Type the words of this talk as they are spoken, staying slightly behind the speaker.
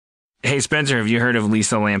Hey, Spencer, have you heard of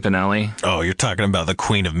Lisa Lampanelli? Oh, you're talking about the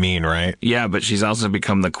Queen of Mean, right? Yeah, but she's also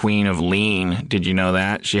become the Queen of Lean. Did you know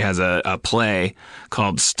that? She has a play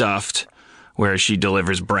called Stuffed, where she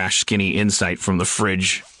delivers brash, skinny insight from the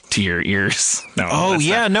fridge to your ears. No, oh,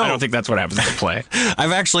 yeah, no. I don't think that's what happens in the play.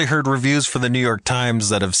 I've actually heard reviews for the New York Times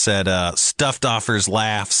that have said Stuffed offers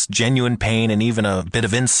laughs, genuine pain, and even a bit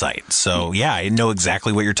of insight. So, yeah, I know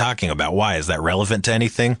exactly what you're talking about. Why? Is that relevant to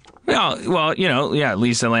anything? Well,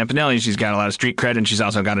 Lisa Lampanelli, she's got a lot of street cred, and she's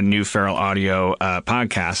also got a new Feral Audio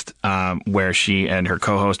podcast where she and her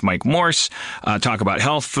co-host Mike Morse talk about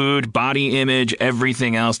health, food, body image,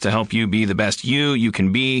 everything else to help you be the best you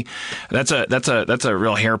can be. That's a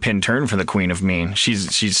real hairpin turn for the Queen of Mean.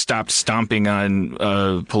 She's stopped stomping on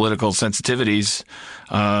political sensitivities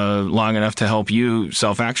long enough to help you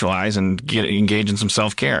self-actualize and engage in some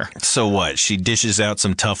self-care. So what? She dishes out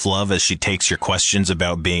some tough love as she takes your questions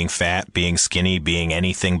about being fat, being skinny, being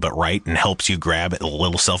anything but right, and helps you grab a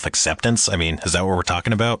little self-acceptance? I mean, is that what we're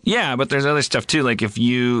talking about? Yeah, but there's other stuff too. Like if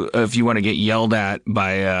you want to get yelled at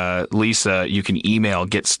by Lisa, you can email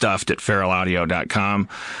getstuffed@feralaudio.com,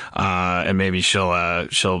 and maybe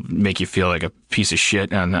she'll make you feel like a piece of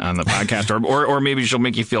shit on the podcast, or maybe she'll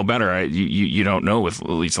make you feel better. You don't know with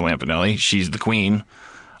Lisa Lampanelli. She's the queen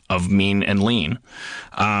of mean and lean.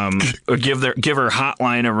 Or give her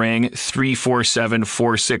hotline a ring,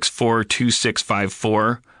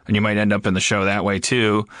 347-464-2654. And you might end up in the show that way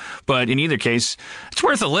too. But in either case, it's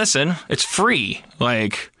worth a listen. It's free.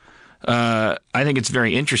 I think it's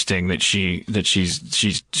very interesting that she's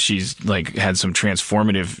like had some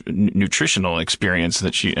transformative nutritional experience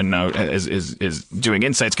that she and now is doing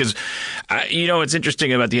insights, because what's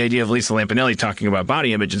interesting about the idea of Lisa Lampanelli talking about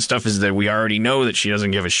body image and stuff is that we already know that she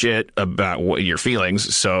doesn't give a shit about what your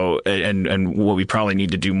feelings. So and what we probably need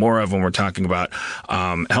to do more of when we're talking about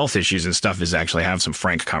health issues and stuff is actually have some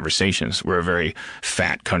frank conversations. We're a very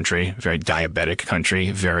fat country, very diabetic country,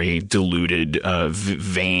 very deluded,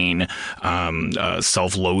 vain,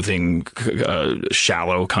 self-loathing,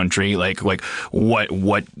 shallow country. Like what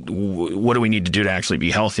do we need to do to actually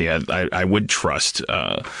be healthy? I would trust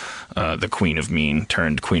the Queen of Mean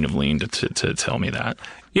turned Queen of Lean to tell me that.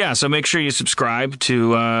 Yeah, so make sure you subscribe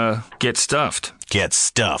to Get Stuffed. Get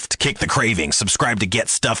Stuffed. Kick the craving. Subscribe to Get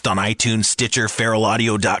Stuffed on iTunes, Stitcher,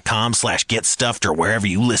 feralaudio.com/getstuffed, or wherever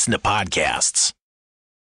you listen to podcasts.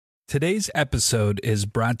 Today's episode is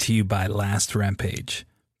brought to you by Last Rampage,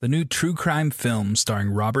 the new true crime film starring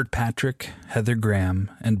Robert Patrick, Heather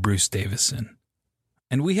Graham, and Bruce Davison.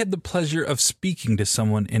 And we had the pleasure of speaking to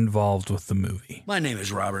someone involved with the movie. My name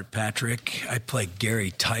is Robert Patrick. I play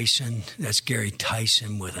Gary Tyson. That's Gary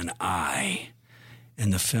Tyson with an I in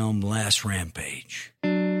the film Last Rampage.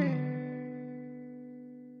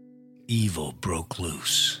 Evil broke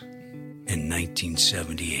loose in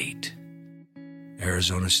 1978,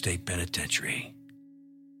 Arizona State Penitentiary.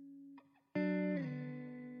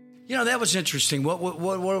 That was interesting. What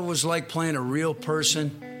it was like playing a real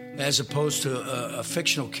person as opposed to a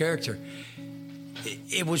fictional character.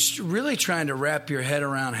 It was really trying to wrap your head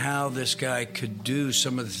around how this guy could do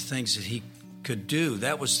some of the things that he could do.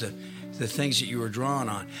 That was the things that you were drawing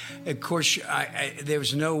on. Of course, there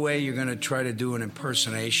was no way you're going to try to do an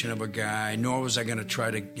impersonation of a guy, nor was I going to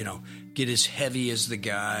try to, get as heavy as the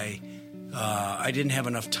guy. I didn't have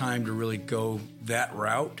enough time to really go that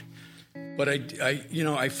route. But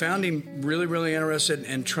I found him really, really interested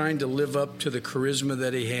in trying to live up to the charisma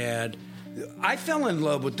that he had. I fell in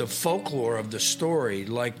love with the folklore of the story,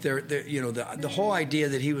 like the whole idea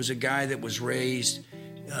that he was a guy that was raised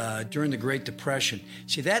during the Great Depression.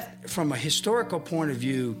 See, that from a historical point of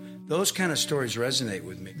view, those kind of stories resonate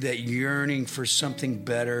with me. That yearning for something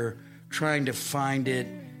better, trying to find it,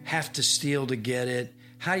 have to steal to get it.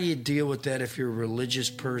 How do you deal with that if you're a religious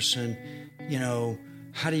person?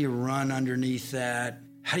 How do you run underneath that?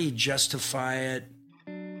 How do you justify it?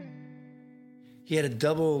 He had a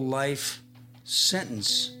double life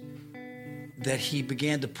sentence that he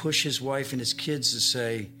began to push his wife and his kids to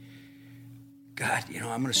say, God,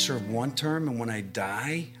 I'm going to serve one term, and when I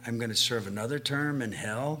die, I'm going to serve another term in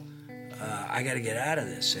hell. I got to get out of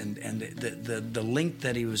this. And the length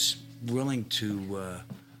that he was willing to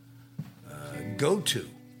go to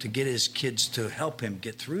get his kids to help him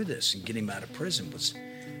get through this and get him out of prison was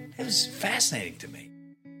fascinating to me.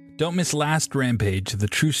 Don't miss Last Rampage, the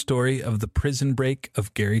true story of the prison break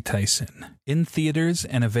of Gary Tyson. In theaters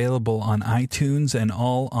and available on iTunes and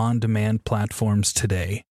all on-demand platforms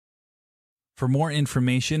today. For more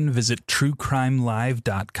information, visit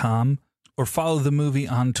truecrimelive.com or follow the movie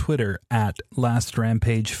on Twitter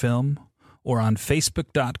 @LastRampageFilm or on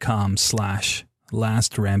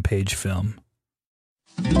Facebook.com/LastRampageFilm.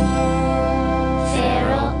 Feral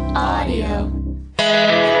Audio.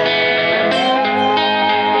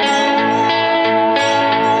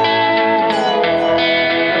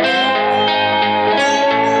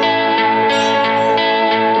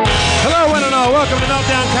 Welcome to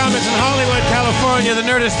Meltdown Comics in Hollywood, California, the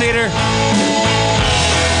Nerdist Theater.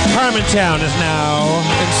 Harmontown is now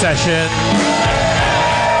in session.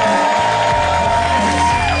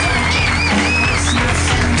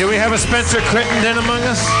 Do we have a Spencer Crittenden among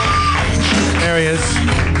us? There he is.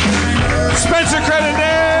 Spencer Crittenden!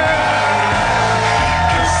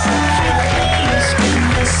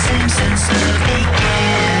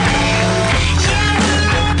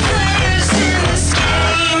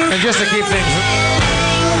 And just to keep things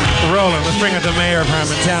rolling, let's bring out the mayor of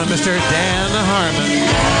Harmontown, Mr. Dan Harmon.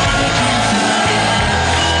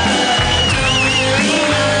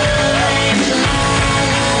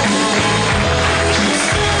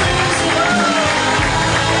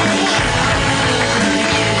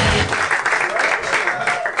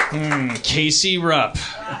 Casey Rupp.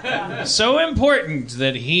 So important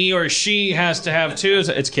that he or she has to have two.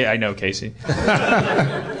 I know Casey.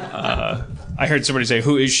 I heard somebody say,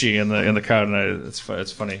 "Who is she?" in the crowd, and it's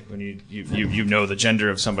funny when you know the gender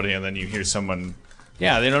of somebody, and then you hear someone,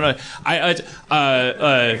 yeah, they don't know. What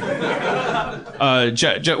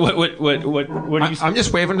do you? I'm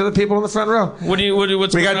just waving to the people in the front row.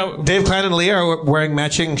 What's we going got on? Dave Klein and Leah are wearing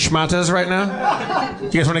matching schmatas right now. You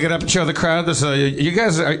guys want to get up and show the crowd this? You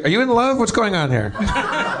guys, are you in love? What's going on here?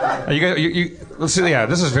 Are you guys? Let's see. Yeah,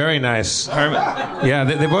 this is very nice. Yeah,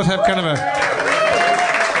 they both have kind of a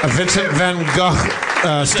Vincent Van Gogh,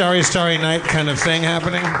 Starry, Starry Night kind of thing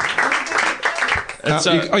happening.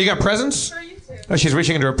 You got presents? Oh, she's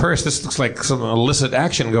reaching into her purse. This looks like some illicit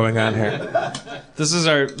action going on here. This is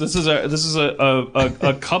a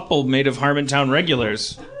couple made of Harmontown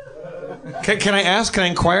regulars. Can I ask? Can I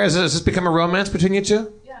inquire? Has this become a romance between you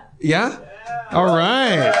two? Yeah. All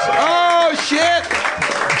right. Oh shit.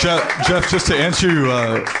 Jeff, just to answer you,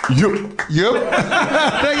 Yep.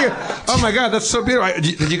 Thank you. Oh my God, that's so beautiful.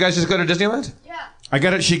 Did you guys just go to Disneyland? Yeah. I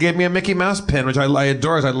got it. She gave me a Mickey Mouse pin, which I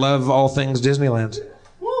adore. I love all things Disneyland.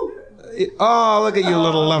 Woo. Oh, look at you,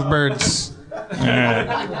 little lovebirds.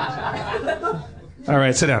 All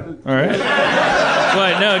right, sit down. All right.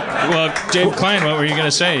 Well, Dave Klein, what were you going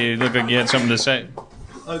to say? You look like you had something to say.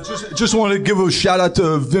 Just wanted to give a shout out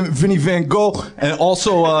to Vinnie Van Gogh and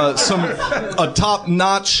also a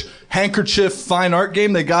top-notch handkerchief fine art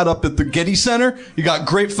game they got up at the Getty Center. You got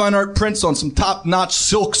great fine art prints on some top-notch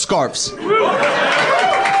silk scarves.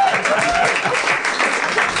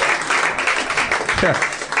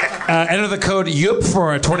 Enter the code YOUP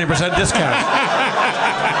for a 20% discount.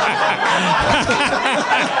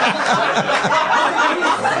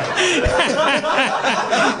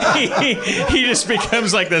 he just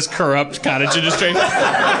becomes like this corrupt cottage industry.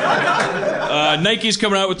 Nike's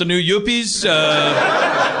coming out with the new Yuppies.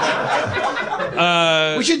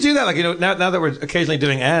 We should do that. Like, now that we're occasionally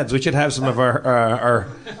doing ads, we should have some of our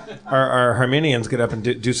Harmonians get up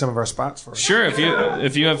and do some of our spots for us. Sure, if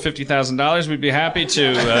you have $50,000, we'd be happy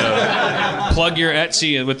to plug your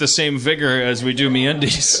Etsy with the same vigor as we do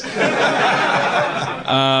MeUndies.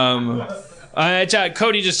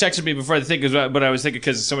 Cody just texted me before the thing, but I was thinking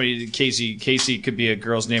because somebody Casey could be a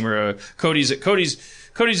girl's name, or Cody's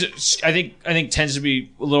I think tends to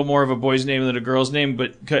be a little more of a boy's name than a girl's name,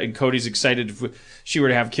 but Cody's excited if she were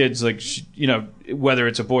to have kids, like whether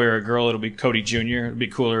it's a boy or a girl, it'll be Cody Jr. It'd be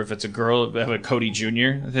cooler if it's a girl, have a Cody Jr.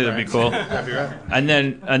 I think that'd be cool. Right. And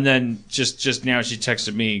then just now she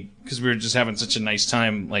texted me because we were just having such a nice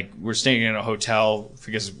time. Like, we're staying in a hotel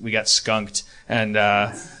because we got skunked, and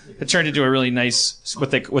it turned into a really nice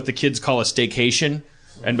what the kids call a staycation,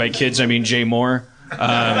 and by kids I mean Jay Moore.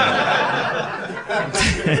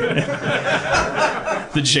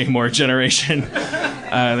 The Jay Moore generation.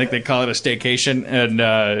 I think they call it a staycation, and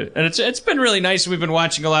it's been really nice. We've been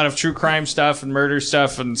watching a lot of true crime stuff and murder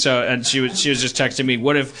stuff, and she was just texting me,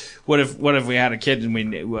 what if we had a kid and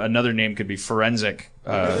another name could be Forensic.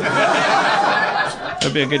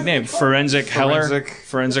 That'd be a good name. Forensic Heller.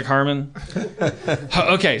 Forensic Harmon.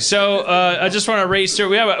 Okay, so I just want to race through.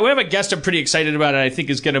 We have a guest I'm pretty excited about. I think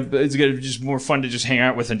it's gonna be just more fun to just hang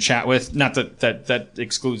out with and chat with. Not that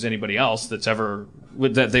excludes anybody else that's ever.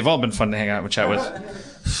 That they've all been fun to hang out and chat with,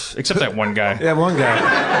 except that one guy. Yeah, one guy.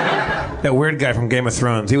 That weird guy from Game of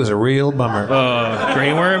Thrones. He was a real bummer.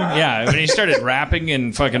 Grey Worm. Yeah, when he started rapping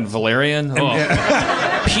in fucking Valerian.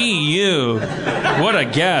 P.U. What a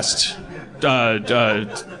guest.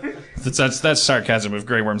 That's sarcasm if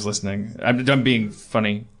Grey Worm's listening. I'm being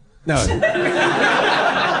funny. No.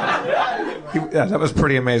 Yeah, that was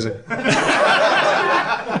pretty amazing.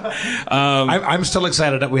 I'm still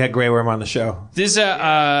excited that we had Grey Worm on the show. These are.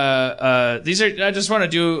 I just want to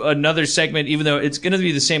do another segment, even though it's going to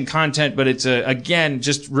be the same content, but it's again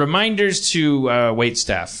just reminders to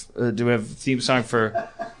waitstaff. Do we have a theme song for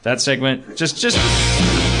that segment? Just.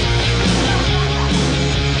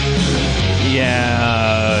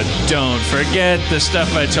 Yeah. Don't forget the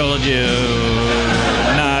stuff I told you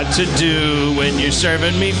not to do when you're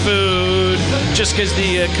serving me food. Just because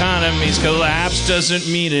the economy's collapsed doesn't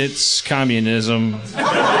mean it's communism.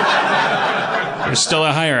 There's still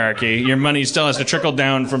a hierarchy. Your money still has to trickle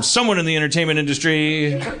down from someone in the entertainment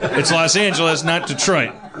industry. It's Los Angeles, not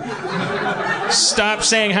Detroit. Stop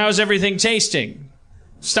saying, how's everything tasting?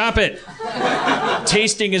 Stop it.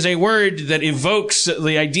 Tasting is a word that evokes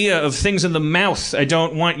the idea of things in the mouth. I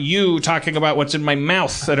don't want you talking about what's in my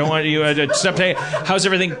mouth. I don't want you to stop saying, how's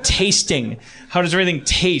everything tasting? How does everything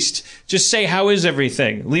taste? Just say, how is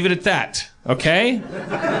everything? Leave it at that. Okay?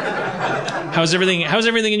 How's everything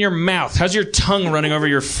in your mouth? How's your tongue running over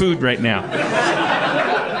your food right now?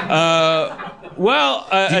 Do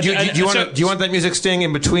you want that music staying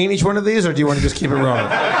in between each one of these, or do you want to just keep it rolling?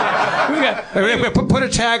 Put a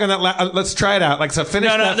tag on that. Let's try it out. Like, so finish.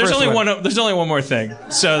 No. There's only one. There's only one more thing.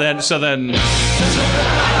 So then. There's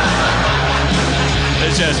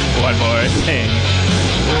just one more thing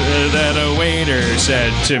that a waiter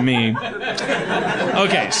said to me.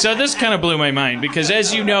 Okay, so this kind of blew my mind because,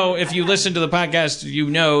 as you know, if you listen to the podcast, you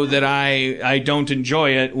know that I don't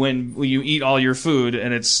enjoy it when you eat all your food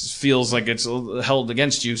and it feels like it's held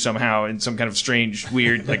against you somehow in some kind of strange,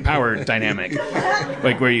 weird, like power dynamic.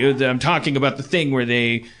 Like where I'm talking about the thing where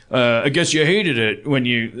they, I guess you hated it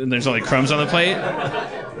and there's only crumbs on the plate,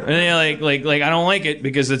 and they like I don't like it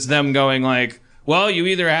because it's them going like, well, you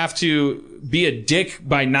either have to be a dick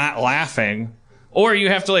by not laughing, or you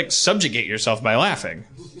have to, like, subjugate yourself by laughing.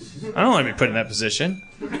 I don't want to be put in that position.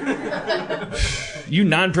 You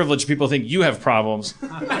non-privileged people think you have problems.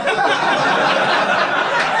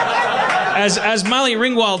 As Molly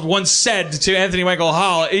Ringwald once said to Anthony Michael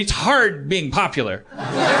Hall, it's hard being popular.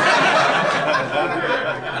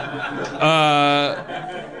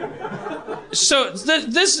 So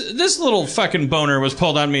this little fucking boner was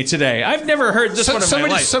pulled on me today. I've never heard this one in my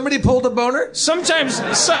life. Somebody pulled a boner? Sometimes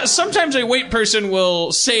a white person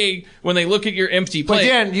will say when they look at your empty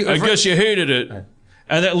plate, I guess you hated it.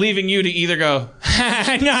 And that leaving you to either go,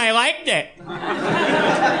 no, I liked it.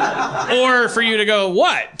 Or for you to go,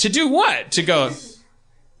 what? To do what? To go,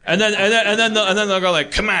 and then they'll go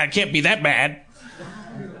like, come on, it can't be that bad.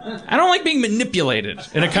 I don't like being manipulated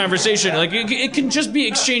in a conversation. Like it can just be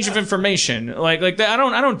exchange of information. Like that. I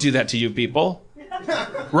don't do that to you people.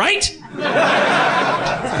 Right?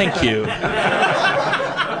 Thank you.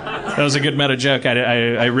 That was a good meta joke. I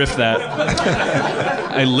riffed that.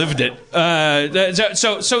 I lived it.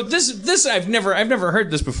 So this I've never heard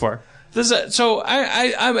this before. So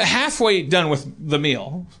I'm halfway done with the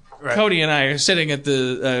meal. Right. Cody and I are sitting at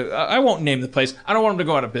the... I won't name the place. I don't want them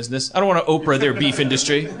to go out of business. I don't want to Oprah their beef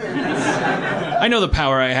industry. I know the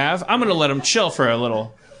power I have. I'm going to let them chill for a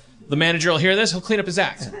little. The manager will hear this. He'll clean up his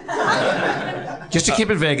act. Just to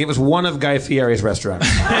keep it vague, it was one of Guy Fieri's restaurants.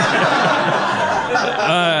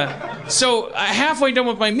 So halfway done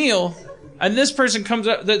with my meal, and this person comes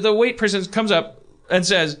up... The wait person comes up and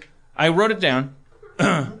says, I wrote it down...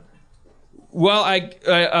 Well,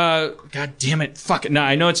 God damn it, fuck it. No,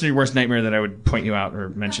 I know it's your worst nightmare that I would point you out or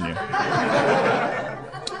mention you.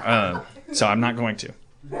 So I'm not going to.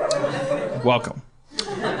 Welcome.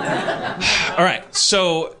 All right,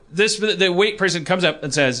 so the wait person comes up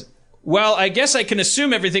and says, well, I guess I can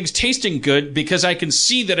assume everything's tasting good because I can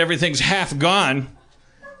see that everything's half gone.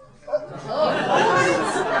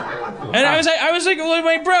 And I was like, well,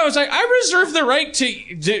 my bro, I was like, I reserve the right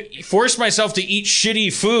to force myself to eat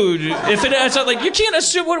shitty food. It's not like, you can't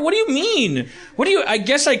assume, what do you mean? I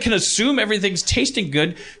guess I can assume everything's tasting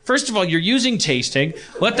good. First of all, you're using tasting.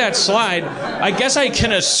 Let that slide. I guess I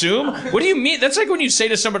can assume. What do you mean? That's like when you say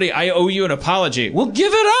to somebody, I owe you an apology. Well,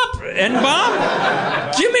 give it up,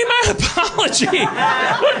 N-bomb. Give me my apology.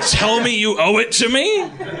 Don't tell me you owe it to me.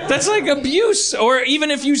 That's like abuse. Or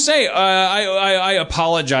even if you say, I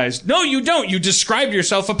apologize. No, you don't. You describe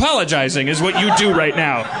yourself apologizing is what you do right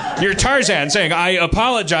now. You're Tarzan saying, I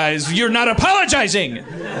apologize. You're not apologizing.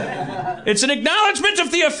 It's an acknowledgement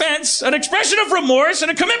of the offense, an expression of remorse,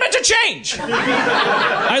 and a commitment to change.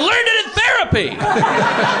 I learned it in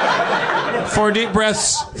therapy. 4 deep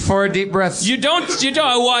breaths. 4 deep breaths. You don't.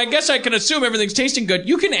 Well, I guess I can assume everything's tasting good.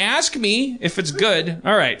 You can ask me if it's good.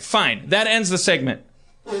 All right, fine. That ends the segment.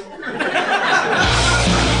 Okay.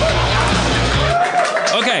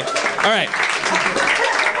 All right.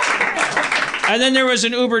 And then there was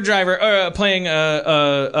an Uber driver playing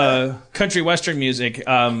country western music.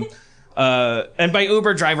 And by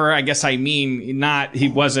Uber driver, I guess I mean he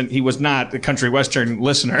was not a country western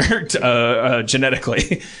listener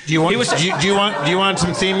genetically. Do you want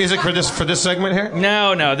some theme music for this segment here?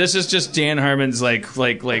 No. This is just Dan Harmon's like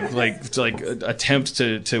attempt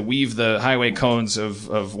to weave the highway cones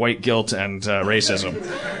of white guilt and racism.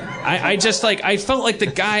 I just I felt like the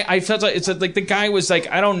guy. I felt like it's like the guy was like,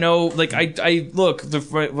 I don't know. Like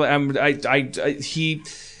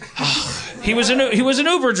he was an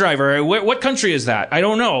Uber driver. What country is that? I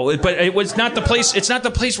don't know, but it was not the place. It's not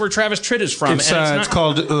the place where Travis Tritt is from. It's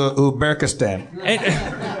called Uzbekistan.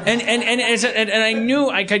 And I knew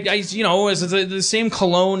I as the same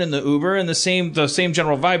cologne and the Uber and the same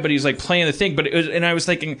general vibe. But he's like playing the thing. And I was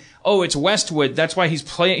thinking, oh, it's Westwood. That's why he's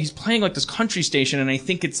playing like this country station. And I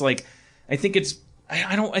think it's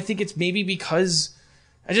maybe because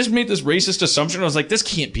I just made this racist assumption. I was like, this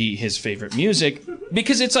can't be his favorite music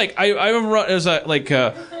because it's like I remember it was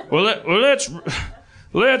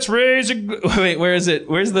let's raise a wait. Where is it?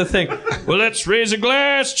 Where's the thing? Well, let's raise a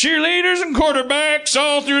glass, cheerleaders and quarterbacks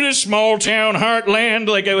all through this small town heartland.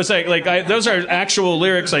 Like it was those are actual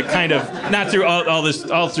lyrics. Like kind of not through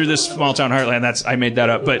all through this small town heartland. I made that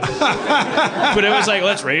up, but it was like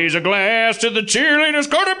let's raise a glass to the cheerleaders,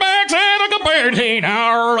 quarterbacks, and like a birthday. And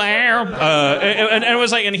it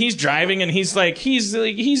was like, and he's driving, and he's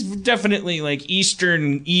definitely like east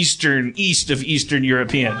of Eastern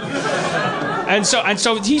European. And so I'm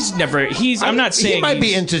not saying he might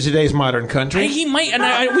be into today's modern country. He might,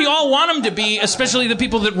 and we all want him to be, especially the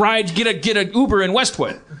people that get a Uber in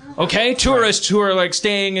Westwood. Okay, tourists who are like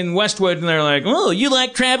staying in Westwood, and they're like, "Oh, you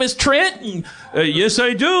like Travis Tritt?" Yes,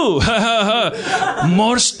 I do.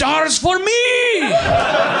 More stars for me.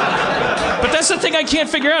 But that's the thing I can't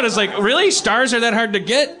figure out. Is like, really, stars are that hard to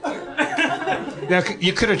get? Now,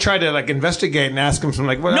 you could have tried to investigate and ask him some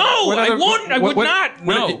I would not.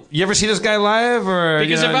 No. You ever see this guy live or?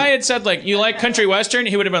 Because if I had said you like country western,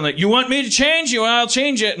 he would have been like, you want me to change you? I'll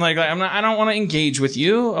change it. And I don't want to engage with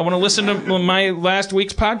you. I want to listen to my last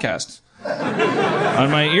week's podcast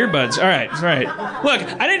on my earbuds. All right. Look,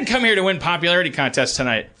 I didn't come here to win popularity contests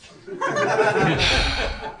tonight.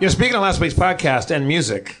 Speaking of last week's podcast and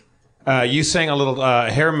music. You sang a little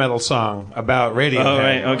hair metal song about Radiohead. Oh,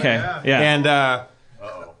 right, okay, yeah. And,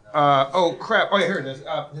 oh, crap. Oh, yeah, here it is.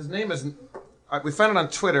 His name is, we found it on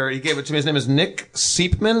Twitter. He gave it to me. His name is Nick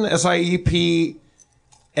Siepman,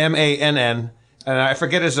 Siepmann. And I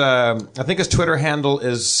forget I think his Twitter handle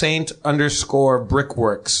is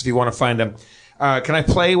Saint_Brickworks, if you want to find him. Can I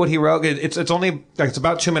play what he wrote? It's only, it's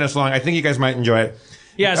about 2 minutes long. I think you guys might enjoy it.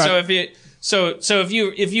 Yeah, so if you're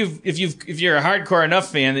a hardcore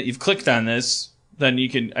enough fan that you've clicked on this, then you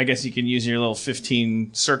can use your little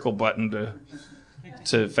 15 circle button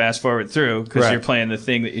to fast forward through because you're playing the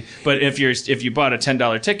thing but if you bought a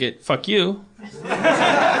 $10 ticket, fuck you.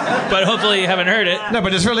 But hopefully you haven't heard it. No,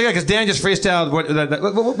 but it's really good because Dan just freestyled. What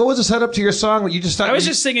was the setup to your song? What you just? I was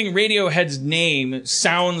just thinking Radiohead's name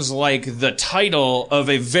sounds like the title of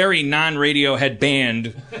a very non-Radiohead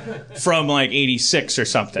band from '86 or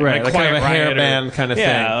something, right? Like kind of a hair band band kind of thing.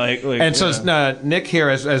 Yeah, and so Nick here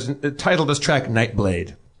has titled this track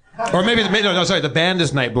 "Nightblade," or maybe the band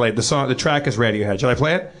is Nightblade. The track is Radiohead. Shall I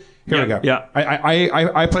play it? Here we go. Yeah.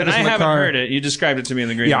 I played this in the car. I haven't heard it. You described it to me in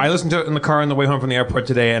the green room. Yeah, I listened to it in the car on the way home from the airport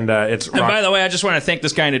today, and it's rock. And by the way, I just want to thank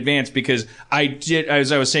this guy in advance because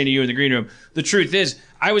as I was saying to you in the green room, the truth is,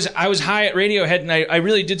 I was high at Radiohead, and I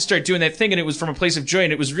really did start doing that thing, and it was from a place of joy,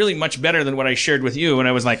 and it was really much better than what I shared with you. And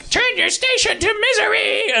I was like, turn your station to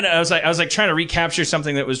misery! And I was like trying to recapture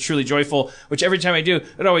something that was truly joyful, which every time I do,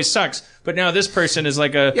 it always sucks. But now this person is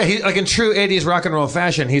like a... Yeah, like in true 80s rock and roll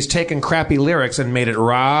fashion, he's taken crappy lyrics and made it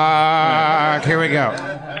rock. Here we go.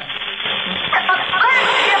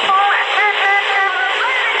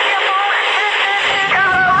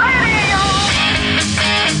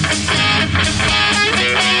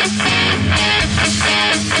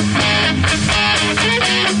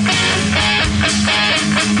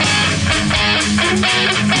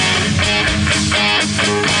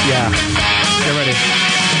 Yeah, get ready.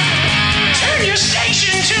 Turn your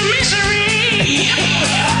station to misery.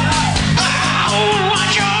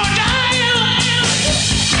 Watch your dial.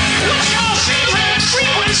 What's your favorite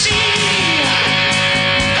frequency?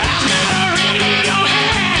 I've got a radio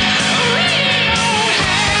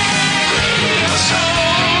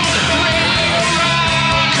soul, radio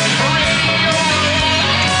rock, radio roll.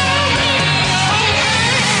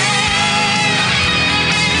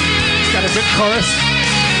 Got a good chorus.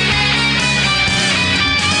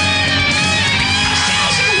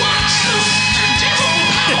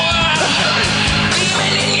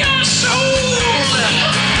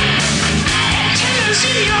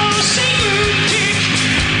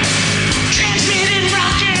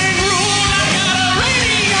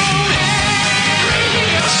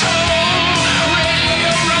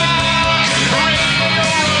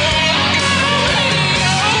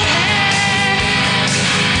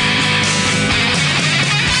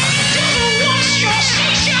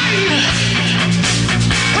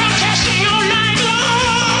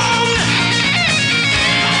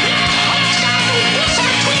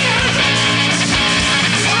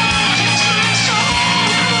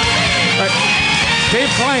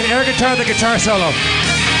 guitar, the guitar solo.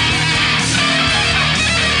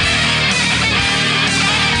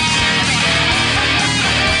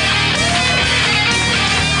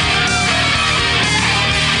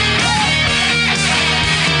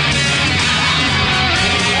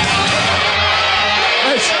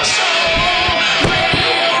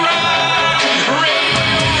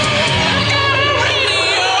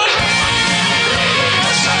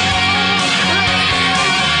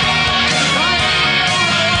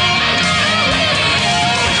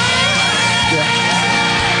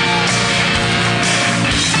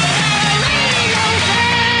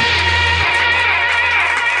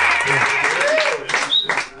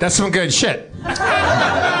 That's some good shit.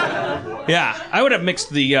 Yeah, I would have mixed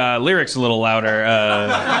the lyrics a little louder.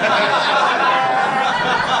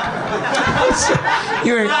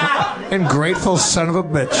 You're an ungrateful son of a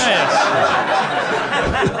bitch.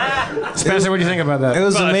 Spencer, what do you think about that? It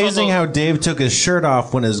was amazing how Dave took his shirt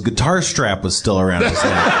off when his guitar strap was still around his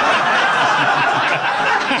neck.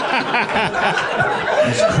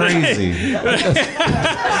 It's crazy.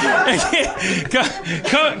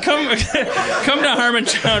 Come to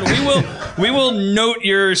Harmontown. We will note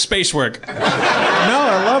your space work. No,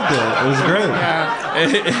 I loved it. It was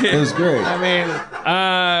great. It was great. I mean,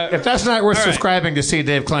 if that's not worth subscribing to see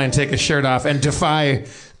Dave Klein take his shirt off and defy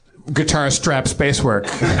guitar strap space work.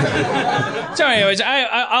 So, anyways,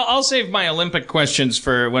 I'll save my Olympic questions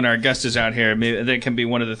for when our guest is out here. Maybe that can be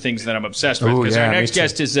one of the things that I'm obsessed with. Because our next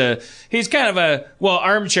guest is he's kind of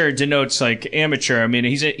armchair denotes like amateur. I mean,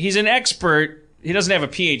 he's an expert. He doesn't have a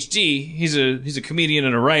PhD. He's a comedian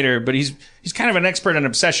and a writer, but he's kind of an expert on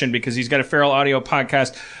obsession because he's got a feral audio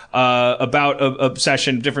podcast about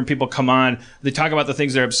obsession. Different people come on, they talk about the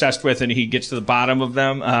things they're obsessed with, and he gets to the bottom of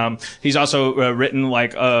them. He's also written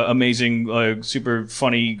like amazing, super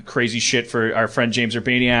funny, crazy shit for our friend James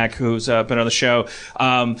Urbaniak, who's been on the show.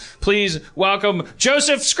 Please welcome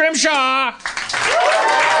Joseph Scrimshaw.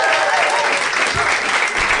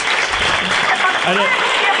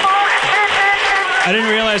 I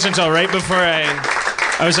didn't realize until right before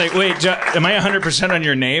I was like, wait, am I 100% on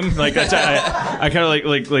your name? Like that's I kind of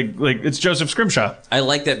like it's Joseph Scrimshaw. I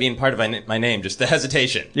like that being part of my name, just the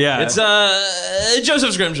hesitation. Yeah, it's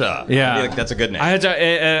Joseph Scrimshaw. Yeah, I feel like that's a good name. I had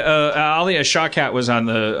Alia Shawkat was on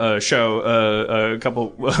the show a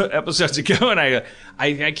couple episodes ago, and I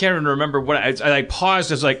can't even remember what I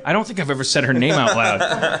paused. I was like, I don't think I've ever said her name out loud,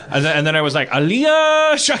 and then I was like, Alia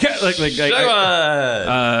Shawkat.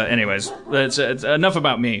 Anyways, it's enough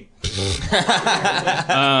about me.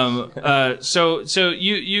 So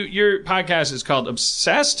your podcast is called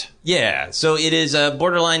Obsessed? Yeah, so it is a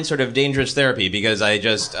borderline sort of dangerous therapy because I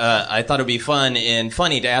just I thought it would be fun and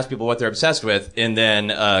funny to ask people what they're obsessed with and then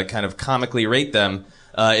kind of comically rate them.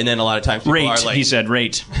 And then a lot of times people are like... He said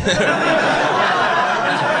rate.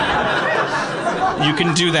 You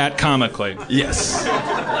can do that comically. Yes.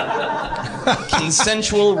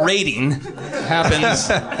 Consensual rating happens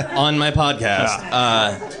on my podcast.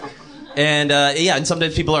 Yeah. And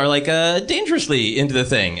sometimes people are like dangerously into the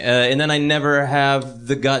thing, and then I never have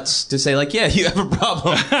the guts to say like, yeah, you have a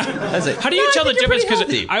problem. Like, how do you tell the difference?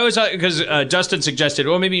 Because Dustin suggested,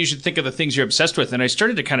 well, maybe you should think of the things you're obsessed with, and I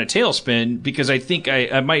started to kind of tailspin because I think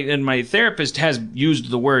I might, and my therapist has used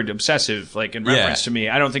the word obsessive like in reference to me.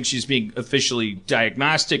 I don't think she's being officially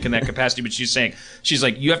diagnostic in that capacity, but she's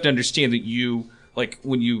like, you have to understand that you like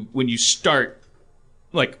when you start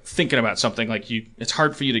like thinking about something, like it's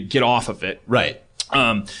hard for you to get off of it. Right.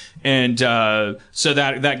 So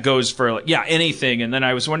that goes for like, anything. And then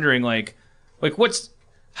I was wondering like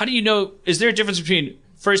how do you know, is there a difference between,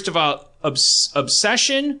 first of all,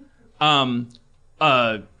 obsession,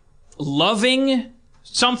 loving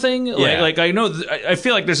something? Like I know, I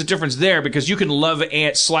feel like there's a difference there because you can love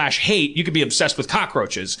 /hate. You could be obsessed with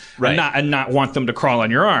cockroaches, right, and not want them to crawl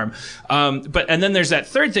on your arm. And then there's that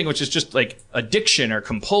third thing, which is just like addiction or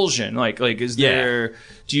compulsion. Like is there?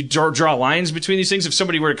 Do you draw lines between these things? If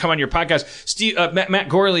somebody were to come on your podcast, Matt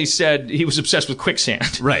Gorley said he was obsessed with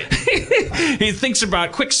quicksand. Right. He thinks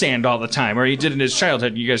about quicksand all the time, or he did in his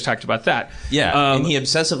childhood. You guys talked about that. Yeah, and he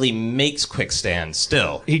obsessively makes quicksand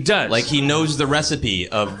still. He does. Like he knows the recipe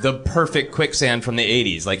of the perfect quicksand from the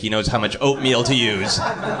 80s. Like he knows how much oatmeal to use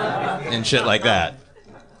and shit like that.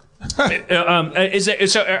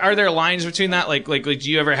 So are there lines between that? Like, do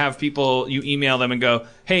you ever have people, you email them and go,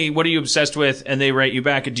 hey, what are you obsessed with? And they write you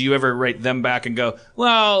back. And do you ever write them back and go,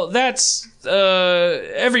 well, that's,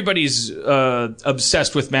 everybody's,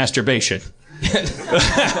 obsessed with masturbation.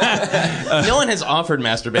 No one has offered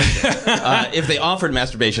masturbation. If they offered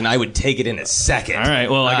masturbation, I would take it in a second. All right.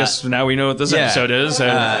 Well, I guess now we know what this episode is.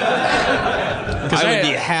 I would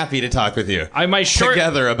be happy to talk with you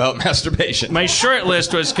together about masturbation. My short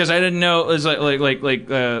list was because I didn't know it was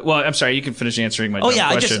well, I'm sorry, you can finish answering my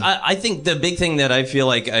question. I think the big thing that I feel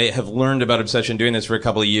like I have learned about obsession doing this for a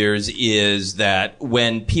couple of years is that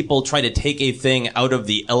when people try to take a thing out of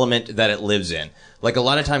the element that it lives in, like a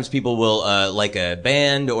lot of times people will like a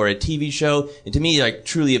band or a TV show, and to me, like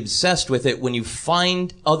truly obsessed with it when you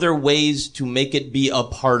find other ways to make it be a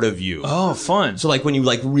part of you. Oh, fun. So like when you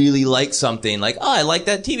like really like something, like, oh, I like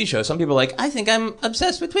that TV show. Some people are like, I think I'm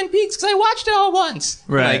obsessed with Twin Peaks because I watched it all once.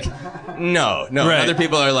 Right. Like, no. Right. Other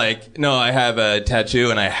people are like, no, I have a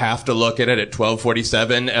tattoo and I have to look at it at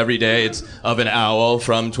 12:47 every day. It's of an owl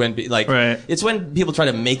from Twin Peaks. Like, It's when people try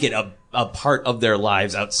to make it a part of their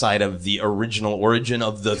lives outside of the original origin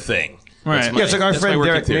of the thing. Right. It's like our friend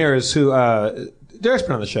Derek Mears, who Derek's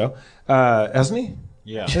been on the show, hasn't he?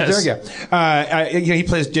 Yeah. Derek, yeah. He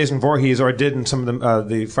plays Jason Voorhees, or did in some of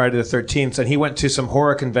the Friday the 13th, and he went to some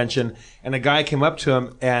horror convention, and a guy came up to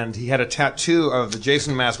him, and he had a tattoo of the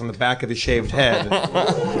Jason mask on the back of his shaved head,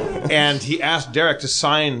 and he asked Derek to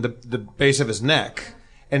sign the base of his neck,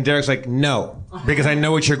 and Derek's like, no, because I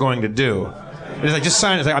know what you're going to do. He's like, just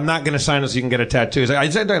sign it. He's like, I'm not going to sign it so you can get a tattoo. He's like, I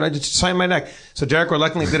just signed my neck. So Derek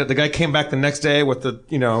reluctantly did it. The guy came back the next day with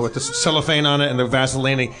the cellophane on it and the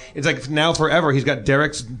Vaseline. It's like now forever he's got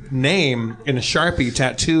Derek's name in a Sharpie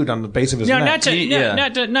tattooed on the base of his neck. Not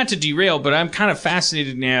to derail, but I'm kind of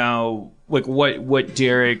fascinated now, like what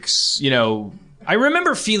Derek's, I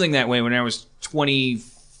remember feeling that way when I was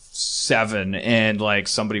 27 and like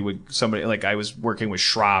somebody like I was working with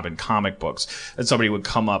Schraub in comic books and somebody would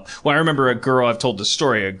come up. Well, I remember I've told the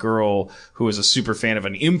story, a girl who was a super fan of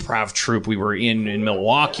an improv troupe we were in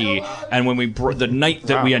Milwaukee, and when the night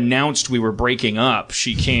that we announced we were breaking up,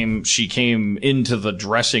 she came into the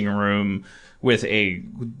dressing room with a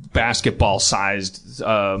basketball sized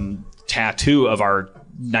tattoo of our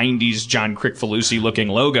 90s John Kricfalusi looking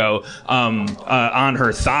logo on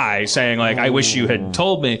her thigh, saying like, "I wish you had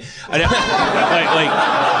told me."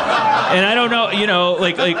 And I don't know, I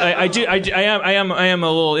am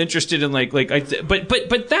a little interested in but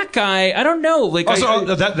that guy, I don't know.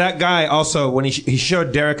 That guy also, when he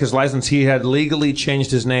showed Derek his license, he had legally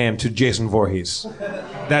changed his name to Jason Voorhees.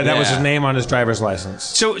 That was his name on his driver's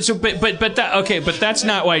license. But that's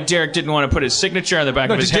not why Derek didn't want to put his signature on the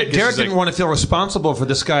back of his head. Derek didn't want to feel responsible for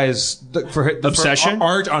this guy's obsession, for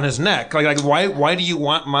art on his neck. Like why do you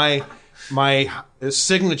want my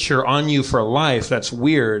signature on you for life? That's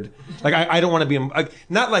weird. Like I don't want to be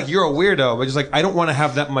not like you're a weirdo, but just like I don't want to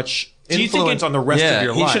have that much influence on the rest of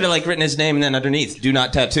your life. He should have written his name and then underneath, "Do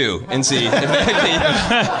not tattoo," and see.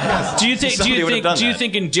 Do you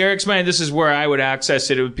think in Derek's mind, this is where I would access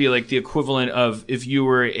it? It would be like the equivalent of if you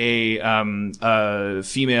were a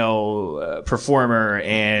female performer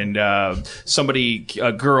and a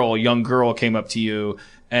young girl came up to you.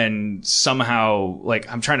 And somehow, like,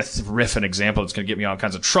 I'm trying to riff an example that's going to get me all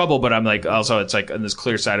kinds of trouble, but I'm like, also, it's like on this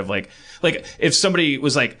clear side of like if somebody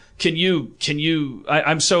was like,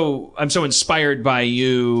 I'm so inspired by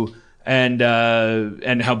you and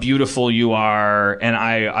how beautiful you are, and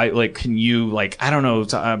I like, can you, like, I don't know,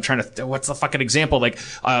 I'm trying to, what's the fucking example? Like,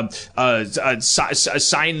 sign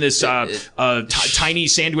this, tiny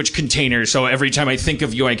sandwich container, so every time I think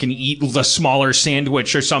of you, I can eat the smaller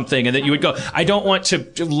sandwich or something, and that you would go, I don't want to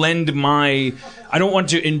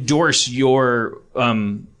endorse your,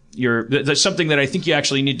 there's something that I think you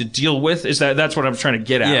actually need to deal with. That's what I'm trying to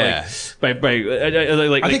get at. Yeah. I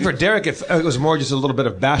think for Derek, it was more just a little bit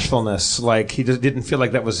of bashfulness. Like he just didn't feel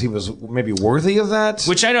like he was maybe worthy of that.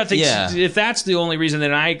 Which I don't think. Yeah. If that's the only reason,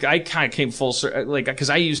 then I kind of came full circle. Like, because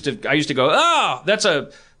I used to go, oh, that's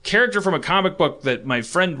a character from a comic book that my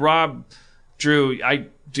friend Rob drew.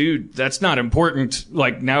 Dude, that's not important.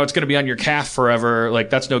 Like, now it's going to be on your calf forever. Like,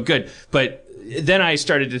 that's no good. But then I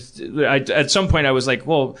started to, at some point I was like,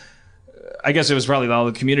 well, I guess it was probably all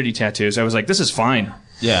the community tattoos. I was like, this is fine.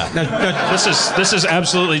 Yeah. This is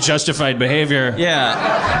absolutely justified behavior.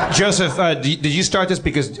 Yeah. Joseph, did you start this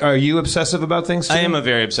because are you obsessive about things too? I am a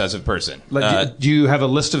very obsessive person. Do you have a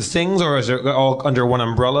list of things, or is it all under one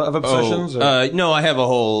umbrella of obsessions? No, I have a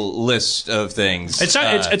whole list of things.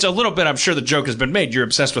 It's a little bit, I'm sure the joke has been made. You're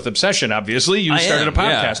obsessed with obsession, obviously. You started a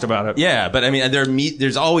podcast about it. Yeah, but I mean,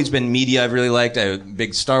 there's always been media I've really liked. I'm a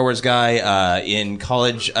big Star Wars guy. In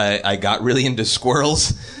college, I got really into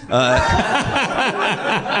squirrels.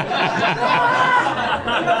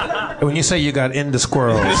 When you say you got into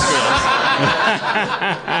squirrels,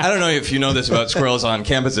 I don't know if you know this about squirrels on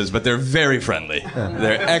campuses, but they're very friendly.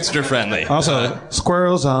 They're extra friendly. Also,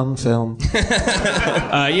 squirrels on film.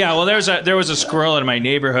 Yeah, well, there was a squirrel in my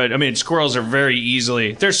neighborhood. I mean, squirrels are very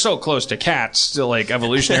easily. They're so close to cats, still, like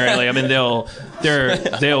evolutionarily. I mean,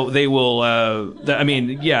 they will. I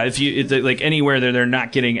mean, yeah, like anywhere they're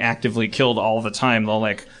not getting actively killed all the time, they'll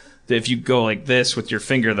like. If you go like this with your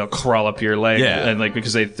finger, they'll crawl up your leg, and like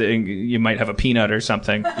because they think you might have a peanut or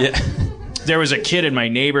something. Yeah. There was a kid in my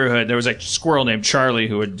neighborhood. There was a squirrel named Charlie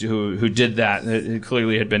who did that. It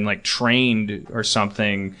clearly had been like trained or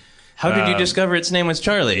something. How did you discover its name was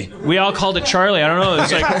Charlie? We all called it Charlie. I don't know. It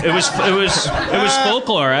was like it was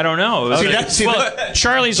folklore. I don't know. It was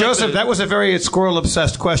Charlie's Joseph. like That was a very squirrel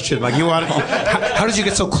obsessed question. Like how did you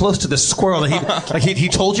get so close to this squirrel that he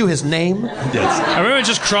told you his name? Yes. I remember it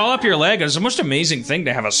just crawl up your leg. It's the most amazing thing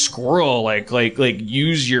to have a squirrel like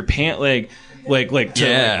use your pant leg.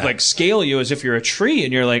 Like scale you as if you're a tree,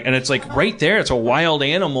 and you're like, and it's like right there. It's a wild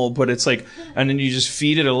animal, but it's like, and then you just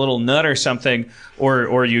feed it a little nut or something,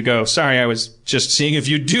 or you go, sorry, I was just seeing if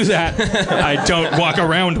you do that. I don't walk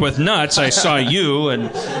around with nuts. I saw you,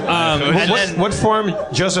 and what form,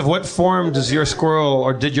 Joseph? What form does your squirrel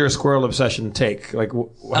or did your squirrel obsession take? Like,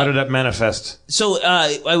 how did that manifest? So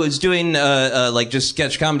I was doing like just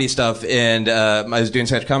sketch comedy stuff, and I was doing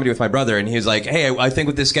sketch comedy with my brother, and he was like, "Hey, I think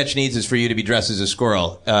what this sketch needs is for you to be dressed as a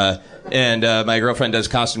squirrel." And my girlfriend does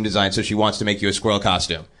costume design, so she wants to make you a squirrel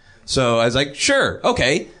costume. So I was like, "Sure,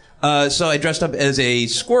 okay." So I dressed up as a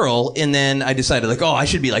squirrel, and then I decided, like, I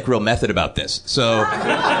should be like real method about this. So.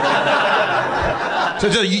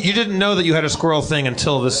 So you didn't know that you had a squirrel thing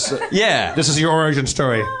until this. Yeah. This is your origin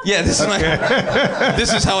story. Yeah, this is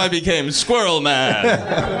this is how I became Squirrel Man.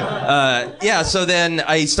 Yeah. So then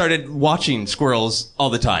I started watching squirrels all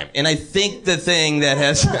the time, and I think the thing that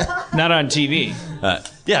has not on TV.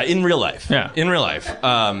 Yeah, in real life. Yeah, in real life.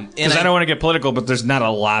 Because I don't want to get political, but there's not a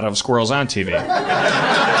lot of squirrels on TV.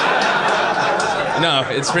 No,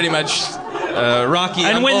 it's pretty much. Rocky.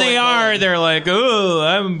 And when they are, they're like, "Oh,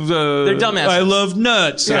 they're dumbasses. I love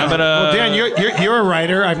nuts." Yeah. But, well, Dan, you're a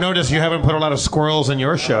writer. I've noticed you haven't put a lot of squirrels in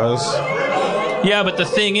your shows. Yeah, but the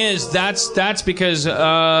thing is, that's because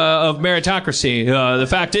of meritocracy. The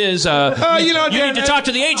fact is, you need to talk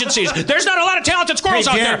to the agencies. There's not a lot of talented squirrels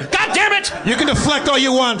out there. God damn it! You can deflect all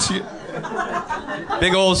you want.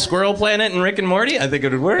 Big old squirrel planet and Rick and Morty. I think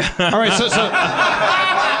it would work. All right, so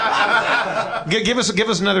give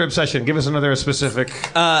us another obsession. Give us another specific.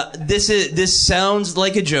 This sounds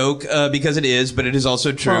like a joke because it is, but it is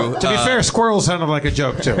also true. Well, to be fair, squirrels sounded like a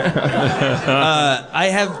joke too. I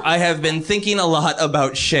have been thinking a lot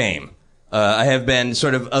about shame. I have been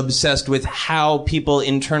sort of obsessed with how people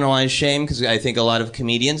internalize shame because I think a lot of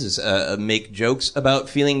comedians make jokes about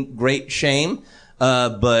feeling great shame,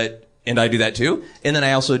 and I do that too. And then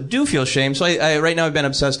I also do feel shame. So I right now I've been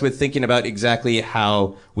obsessed with thinking about exactly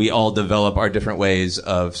how we all develop our different ways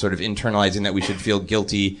of sort of internalizing that we should feel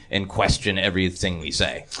guilty and question everything we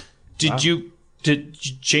say. Did you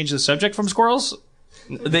change the subject from squirrels?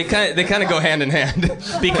 They kind of go hand in hand.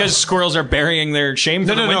 Because squirrels are burying their shame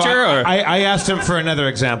for the winter? No, I asked him for another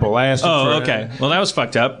example. Okay. Well, that was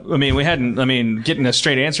fucked up. I mean, getting a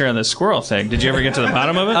straight answer on the squirrel thing. Did you ever get to the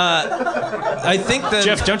bottom of it? I think that...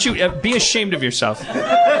 Jeff, don't you be ashamed of yourself.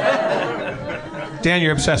 Dan,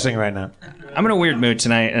 you're obsessing right now. I'm in a weird mood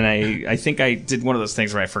tonight, and I think I did one of those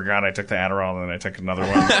things where I forgot I took the Adderall, and then I took another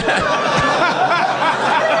one.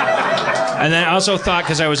 And then I also thought,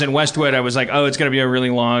 because I was in Westwood, I was like, it's going to be a really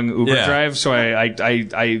long Uber drive, so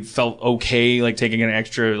I felt okay, like, taking an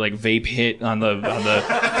extra, like, vape hit on the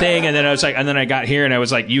thing, and then I was like, and then I got here, and I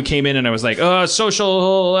was like, you came in, and I was like,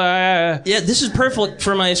 social... Yeah, this is perfect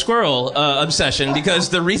for my squirrel obsession, because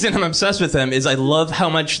the reason I'm obsessed with them is I love how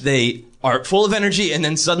much they are full of energy and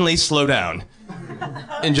then suddenly slow down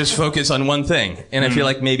and just focus on one thing. And I feel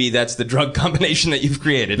like maybe that's the drug combination that you've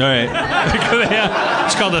created. All right. Yeah,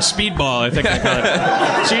 it's called a speedball, I think they call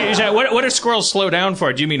it. So, what do squirrels slow down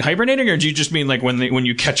for? Do you mean hibernating, or do you just mean like when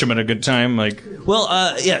you catch them at a good time? Like, well,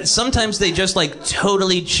 yeah, sometimes they just like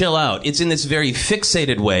totally chill out. It's in this very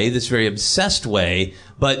fixated way, this very obsessed way.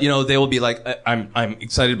 But, they will be like, I'm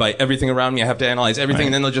excited by everything around me. I have to analyze everything. Right.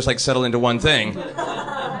 And then they'll just like settle into one thing.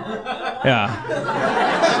 Yeah.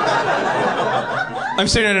 I'm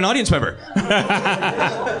staring at an audience member.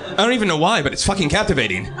 I don't even know why, but it's fucking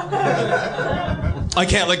captivating. I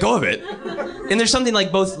can't let go of it. And there's something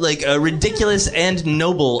like both like ridiculous and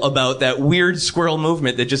noble about that weird squirrel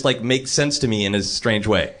movement that just like makes sense to me in a strange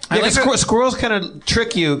way. Yeah, squirrels kind of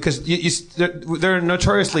trick you because they're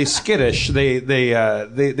notoriously skittish.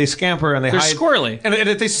 They scamper and they hide. They're squirrely. And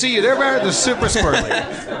if they see you, they're super squirrely.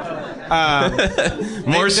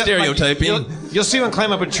 More stereotyping. Like, you'll see one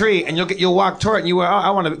climb up a tree, and you'll walk toward it, and you go, I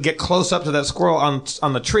want to get close up to that squirrel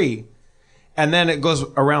on the tree. And then it goes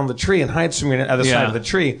around the tree and hides from you on the other side of the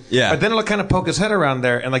tree. Yeah. But then it'll kind of poke his head around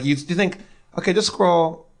there, and like you think, okay, this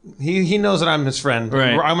squirrel, he knows that I'm his friend.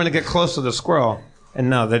 Right. I'm going to get close to the squirrel. And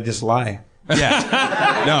no, they just lie.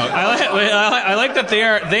 Yeah. No. I like that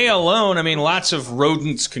they alone. I mean, lots of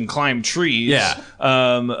rodents can climb trees. Yeah.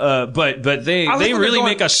 But they really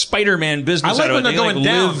make a Spider-Man business out of it. They like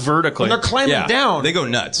live vertically. When they're climbing down, they go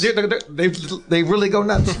nuts. They really go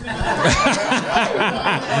nuts.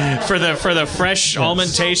 for the fresh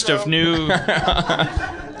almond taste of new.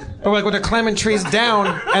 Or like when they're climbing trees down,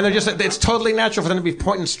 and they're it's totally natural for them to be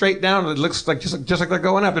pointing straight down. It looks like just like they're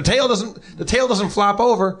going up. The tail doesn't flop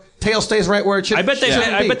over. Tail stays right where it should. I bet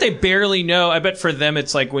they barely know. I bet for them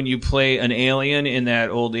it's like when you play an alien in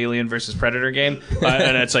that old Alien versus Predator game,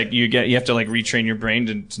 and it's like you have to like retrain your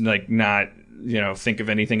brain to like not think of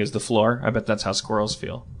anything as the floor. I bet that's how squirrels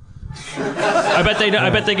feel. I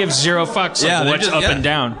bet they give zero fucks like what's up and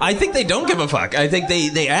down. I think they don't give a fuck. I think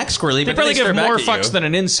they act squirrely. They but probably they give more fucks fucks than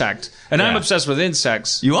an insect. And I'm obsessed with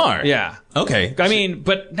insects. You are? Yeah. Okay. I mean,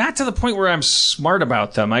 but not to the point where I'm smart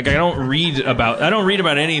about them. Like I don't read about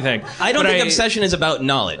anything. I don't think obsession is about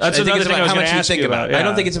knowledge. That's I think another it's thing about I was how going much to you ask think you about. about. I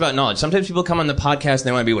don't think it's about knowledge. Sometimes people come on the podcast and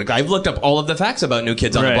they want to be like, I've looked up all of the facts about New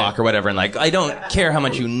Kids on the Block or whatever, and like I don't care how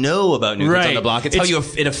much you know about New Kids on the Block. It's how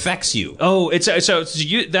it affects you. Oh,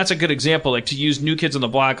 that's a good example. Like to use New Kids on the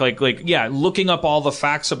Block, looking up all the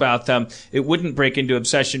facts about them, it wouldn't break into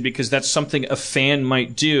obsession because that's something a fan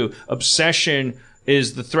might do. Obsession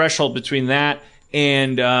is the threshold between that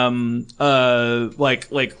and it's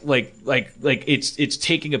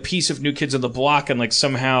taking a piece of New Kids on the Block and like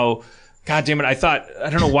somehow, God damn it! I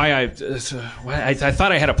don't know why I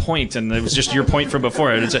thought I had a point and it was just your point from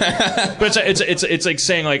before. It's like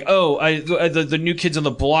saying like, the New Kids on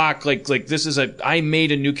the Block, like this is I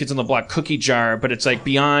made a New Kids on the Block cookie jar, but it's like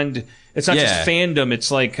beyond. It's not just fandom.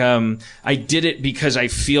 It's like I did it because I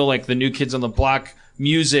feel like the New Kids on the Block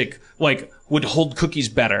music like would hold cookies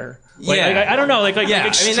better. I don't know,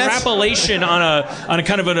 extrapolation on a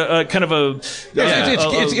kind of a.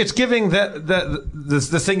 It's giving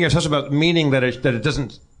the thing you're talking about meaning that it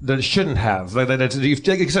shouldn't have.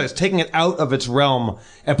 It's taking it out of its realm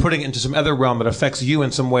and putting it into some other realm that affects you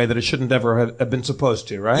in some way that it shouldn't ever have been supposed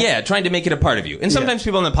to, right? Yeah, trying to make it a part of you. And sometimes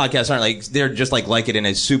people on the podcast aren't like, they're just like it in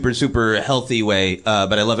a super, super healthy way.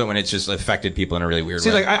 But I love it when it's just affected people in a really weird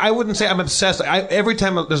way. Like I wouldn't say I'm obsessed. Every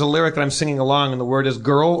time there's a lyric that I'm singing along and the word is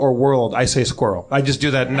girl or world, I say squirrel. I just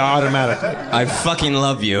do that automatically. I fucking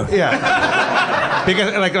love you. Yeah.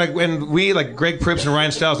 Because like when we like Greg Pripps and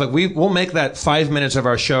Ryan Stiles, like we'll make that 5 minutes of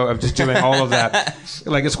our show of just doing all of that.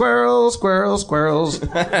 Like squirrels,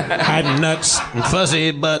 hiding nuts and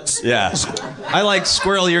fuzzy butts. Yeah. I like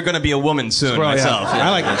squirrel. You're going to be a woman soon. Squirrel, myself. Yeah.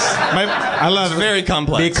 I like this. I love it's very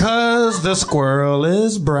complex. Because the squirrel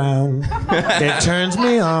is brown, it turns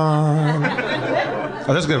me on.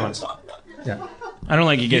 Oh, those are good ones. Yeah. I don't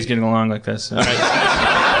like you guys getting along like this. All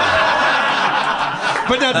right.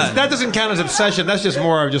 But that doesn't count as obsession. That's just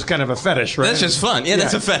more of just kind of a fetish, right? That's just fun. Yeah,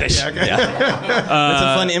 that's a fetish. Yeah, okay. That's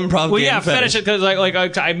a fun improv game. Well, yeah, fetish because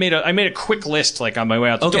I made a quick list like on my way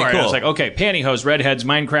out the door. Cool. I was like, okay, pantyhose, redheads,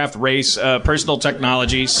 Minecraft, race, personal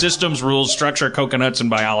technology, systems, rules, structure, coconuts, and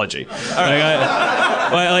biology.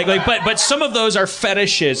 But some of those are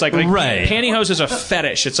fetishes. Like right. Pantyhose is a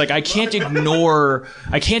fetish. It's like I can't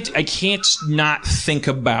not think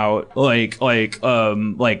about like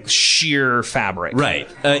sheer fabric. Right.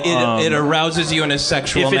 It arouses you in a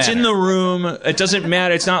sexual manner. If it's in the room, it doesn't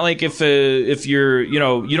matter. It's not like if you're, you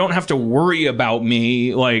don't have to worry about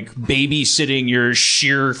me like babysitting your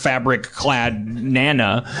sheer fabric clad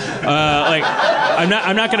nana.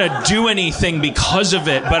 I'm not gonna do anything because of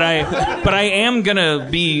it, but I am gonna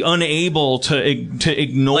be unable to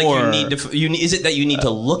ignore. Like is it that you need to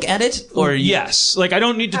look at it, or yes? Like I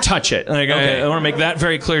don't need to touch it. Like okay. I want to make that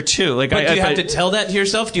very clear too. Like, but do you have to tell that to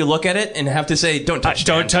yourself? Do you look at it and have to say, "Don't touch it"?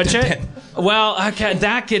 Don't touch it. Well,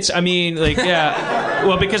 that gets. I mean, like, yeah.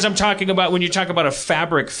 Well, because I'm talking about when you talk about a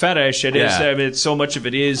fabric fetish, it is. I mean, so much of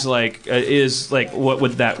it is like what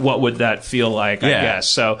would that feel like? I guess.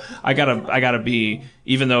 So I gotta be,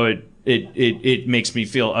 even though it makes me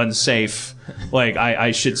feel unsafe. Like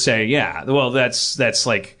I should say, yeah. Well, that's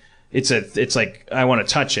like. It's like I want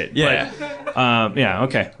to touch it. Yeah. But, yeah.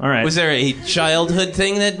 Okay. All right. Was there a childhood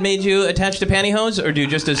thing that made you attached to pantyhose, or do you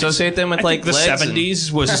just associate them with like the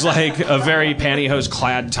 70s was like a very pantyhose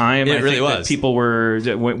clad time. It really was.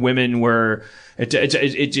 Women were.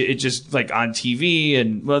 It just like on TV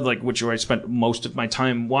and like which where I spent most of my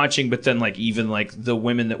time watching, but then like even like the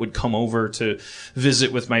women that would come over to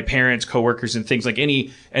visit with my parents, coworkers, and things like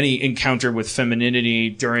any encounter with femininity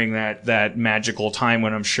during that magical time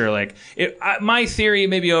when I'm sure like my theory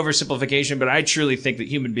may be oversimplification, but I truly think that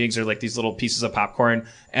human beings are like these little pieces of popcorn,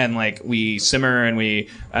 and like we simmer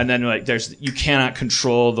and then like you cannot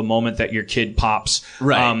control the moment that your kid pops,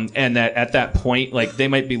 right? And that at that point like they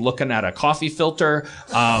might be looking at a coffee filter.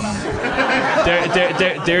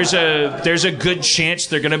 There's a good chance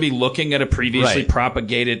they're going to be looking at a previously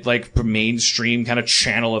propagated like mainstream kind of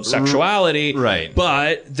channel of sexuality, right?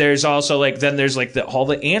 But there's also like then there's like all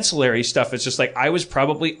the ancillary stuff. It's just like I was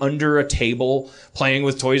probably under a table playing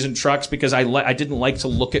with toys and trucks because I didn't like to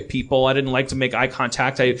look at people. I didn't like to make eye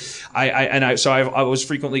contact. I was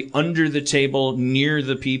frequently under the table near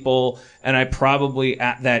the people. And I probably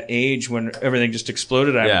at that age when everything just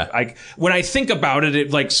exploded, when I think about it,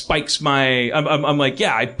 it like spikes my, I'm like,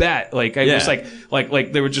 yeah, I bet. Like, I was like,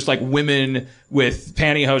 they were just like women with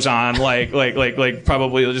pantyhose on, like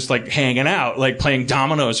probably just like hanging out, like playing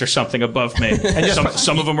dominoes or something above me. And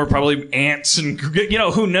some of them were probably ants and,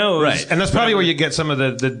 who knows? Right. And that's probably where you get some of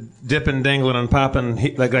the dipping, dangling, and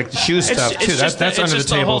popping, like the shoe stuff too. That's under the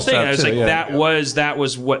table stuff I was too. Like, that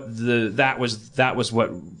was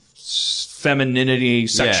what femininity,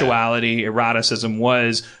 sexuality, eroticism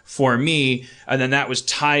was for me, and then that was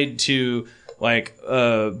tied to like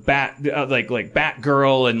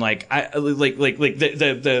Batgirl and like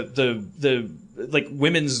the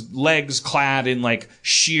women's legs clad in like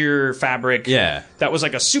sheer fabric. Yeah, that was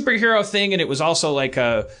like a superhero thing, and it was also like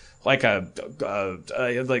the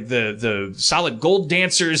solid gold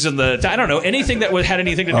dancers and I don't know, anything that had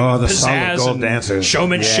anything to do with pizzazz and dancers.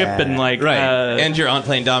 Showmanship and like and your aunt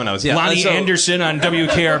playing dominoes. Yeah, Lonnie Anderson on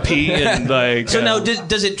WKRP and like. So now,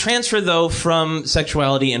 does it transfer though from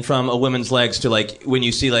sexuality and from a woman's legs to like when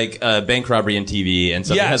you see like bank robbery on TV and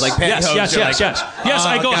something has like pantyhose? Yes.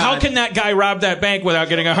 I go, God. How can that guy rob that bank without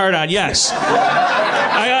getting a hard on? Yes.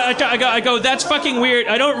 I go. That's fucking weird.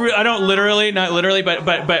 I don't literally, not literally, but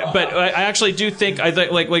I actually do think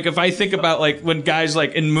like if I think about like when guys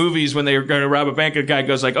like in movies when they're going to rob a bank, a guy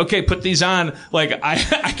goes like, okay, put these on. Like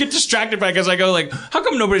I get distracted by it because I go like, how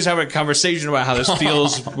come nobody's having a conversation about how this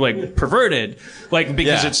feels like perverted? Like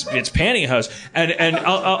because it's pantyhose. And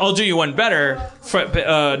I'll do you one better.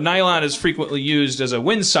 Nylon is frequently used as a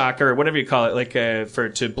windsock or whatever you call it, like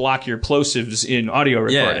to block your plosives in audio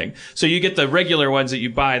recording. Yeah. So you get the regular ones that you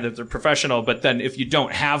buy that they're professional, but then if you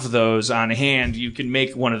don't have those on hand, you can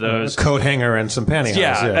make one of those. A coat hanger and some pantyhose.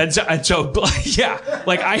 Yeah. And so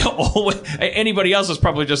like I always, anybody else is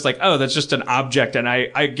probably just like, oh, that's just an object. And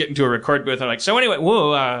I get into a record booth and I'm like, so anyway,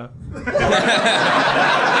 whoa,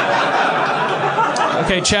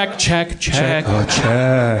 okay, check. Oh,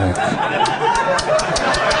 check.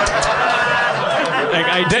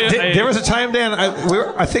 There was a time, Dan,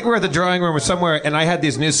 I think we were at the drawing room or somewhere, and I had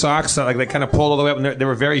these new socks that like they kind of pulled all the way up, and they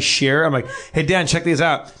were very sheer. I'm like, hey, Dan, check these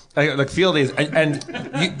out. I like feel these, and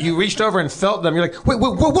you reached over and felt them. You're like, wait,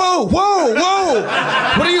 whoa! What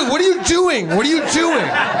are you doing? What are you doing?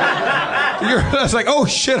 I was like, oh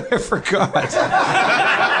shit, I forgot.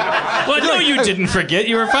 Well, no, you didn't forget.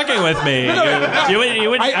 You were fucking with me.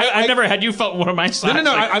 I've never had you felt one of my socks.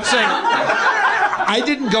 No. I'm saying I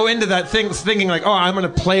didn't go into that thing thinking like, oh, I'm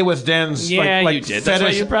going to play with Dan's like you did. fetish. That's why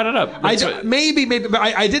you brought it up. Maybe, but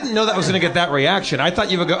I didn't know that was going to get that reaction. I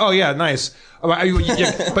thought you would go, oh yeah, nice.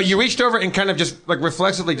 But you reached over and kind of just like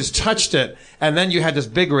reflexively just touched it, and then you had this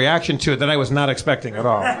big reaction to it that I was not expecting at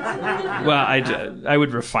all. Well, I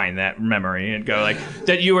would refine that memory and go like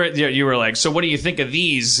that. You were like, so what do you think of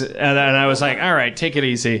these? And I was like, all right, take it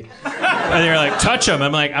easy. And you were like, touch them.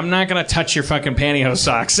 I'm like, I'm not gonna touch your fucking pantyhose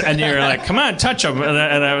socks. And you were like, come on, touch them. And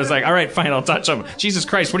I was like, all right, fine, I'll touch them. Jesus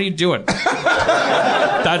Christ, what are you doing?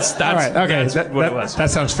 That's all right. Okay, that's what it was.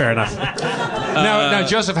 That sounds fair enough. Now,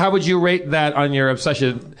 Joseph, how would you rate that on your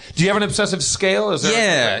obsession? Do you have an obsessive scale? Is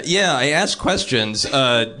there Yeah. I ask questions. Do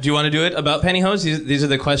you want to do it about pantyhose? These are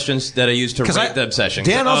the questions that I use to rate the obsession.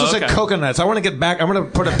 Dan also said coconuts. I want to get back. I'm going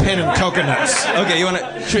to put a pin in coconuts. Okay, you want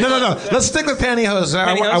to? No. Let's stick with pantyhose.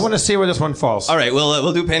 I want to see where this one falls. All right,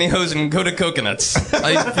 we'll do pantyhose and go to coconuts.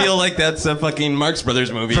 I feel like that's a fucking Marx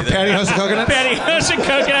Brothers movie. For pantyhose and coconuts. Pantyhose and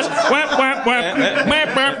coconuts.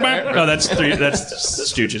 Oh, that's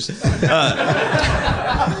Stooges.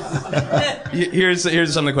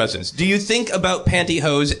 Here's some of the questions. Do you think about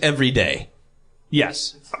pantyhose every day?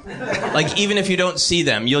 Yes. Like, even if you don't see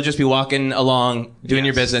them, you'll just be walking along, doing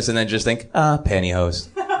your business, and then just think, pantyhose.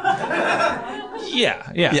 Yeah.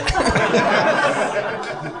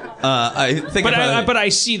 I think but I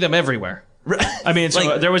see them everywhere. I mean,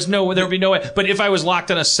 so there would be no way. But if I was locked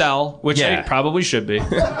in a cell, which I probably should be, you'd be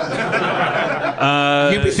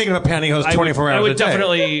thinking about pantyhose 24 hours I would a day.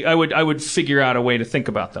 Definitely, I would figure out a way to think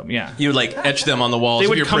about them. Yeah, you would like etch them on the walls. They of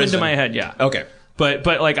would your come prison. into my head. Yeah. Okay. But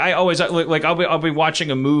like I always like I'll be watching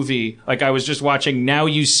a movie, like I was just watching Now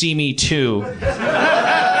You See Me Too.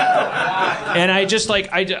 And I just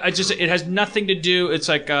it has nothing to do. It's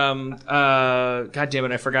like God damn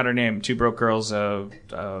it, I forgot her name. Two Broke Girls. They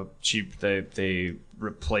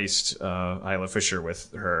replaced Isla Fisher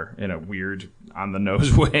with her in a weird on the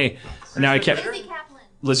nose way. And now I kept.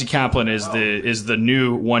 Lizzie Kaplan is the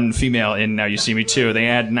new one female in Now You See Me Too. They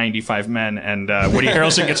add 95 men, and Woody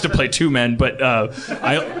Harrelson gets to play 2 men, but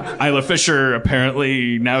Isla Fisher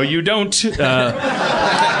apparently now you don't.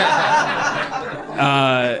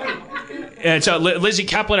 And so Lizzie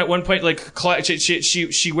Kaplan at one point, like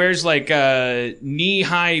she wears like knee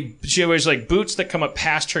high. She wears like boots that come up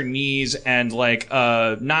past her knees and like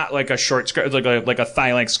not like a short skirt, like a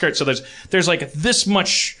thigh length skirt. So there's like this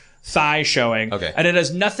much thigh showing. Okay. And it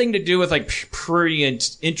has nothing to do with like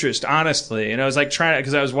prurient interest, honestly. And I was like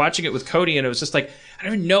because I was watching it with Cody, and it was just like I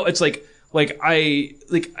don't even know. It's but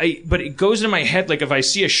it goes into my head like if I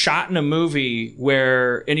see a shot in a movie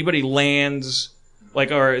where anybody lands.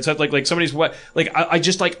 Or it's like somebody's what? I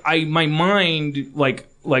just my mind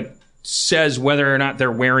says whether or not they're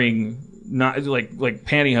wearing not like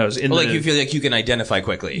pantyhose. You feel like you can identify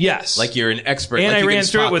quickly. Yes, like you're an expert. And like I ran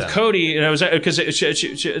through it with them. Cody, and I was because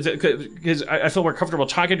I feel more comfortable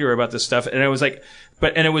talking to her about this stuff, and I was like,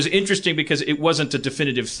 and it was interesting because it wasn't a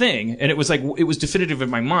definitive thing, and it was definitive in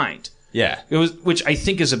my mind. Yeah. It was, which I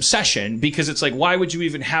think is obsession, because it's like, why would you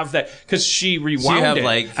even have that? Because she rewound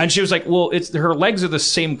it. And she was like, well, her legs are the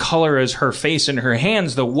same color as her face and her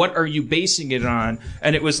hands, though. What are you basing it on?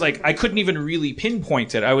 And it was like, I couldn't even really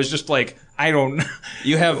pinpoint it. I was just like, I don't.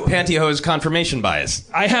 You have pantyhose confirmation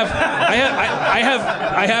bias. I have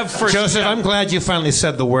for Joseph, I'm glad you finally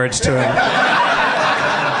said the words to him.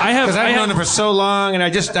 Because I've known him for so long, and I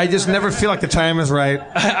just never feel like the time is right.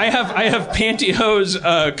 I have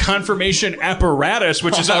pantyhose confirmation apparatus,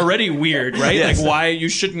 which is already weird, right? Yes. Like why you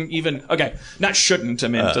shouldn't even not shouldn't. I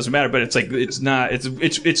mean, it doesn't matter, but it's like it's not. It's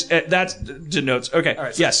that denotes. Okay,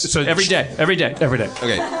 right, yes. So every day.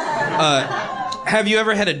 Okay. Have you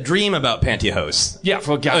ever had a dream about pantyhose? Yeah.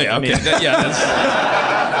 For God. Oh, yeah. Okay. That's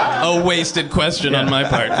a wasted question on my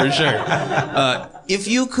part, for sure. If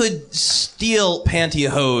you could steal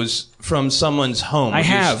pantyhose from someone's home, I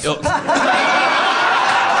have. I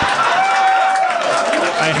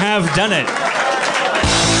have done it.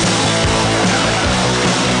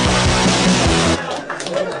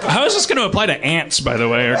 How is this going to apply to ants, by the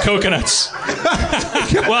way, or coconuts?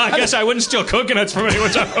 Well, I guess I wouldn't steal coconuts from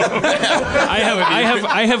anyone's home.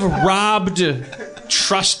 I have robbed.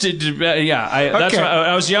 Trusted, That's why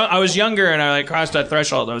I was young. I was younger, and I crossed that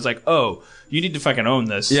threshold. I was like, "Oh, you need to fucking own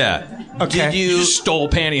this." Yeah. Okay. You just stole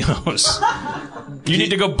pantyhose. You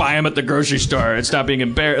need to go buy them at the grocery store and stop being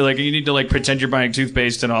embarrassed. Like you need to pretend you're buying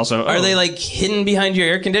toothpaste and also. Are they hidden behind your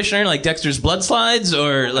air conditioner, like Dexter's blood slides,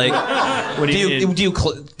 or like? What do you mean?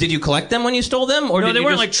 Did you collect them when you stole them, or no? did They you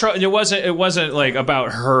weren't just... It wasn't like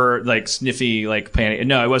about her sniffy panty.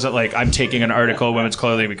 No, it wasn't like I'm taking an article of women's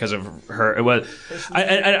clothing because of her. It was.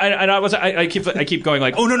 I keep going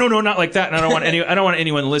like, oh no, not like that. And I don't want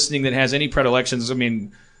anyone listening that has any predilections. I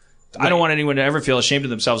mean, I don't want anyone to ever feel ashamed of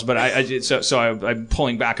themselves. But I'm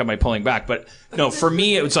pulling back on my pulling back. But no, for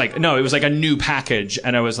me it was like a new package,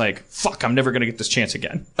 and I was like, fuck, I'm never gonna get this chance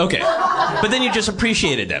again. Okay, but then you just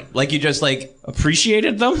appreciated them, like you just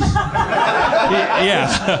appreciated them. Yeah.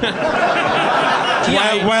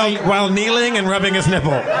 While kneeling and rubbing his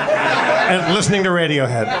nipple and listening to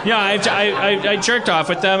Radiohead. Yeah, I jerked off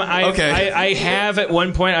with them. I have at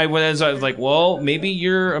one point. I was like, well, maybe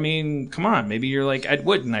you're. I mean, come on, maybe you're like Ed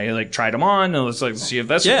Wood, and I tried them on, and let's see if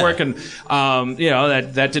this would work. And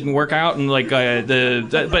that didn't work out, and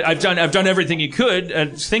but I've done everything you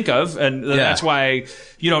could think of, and that's why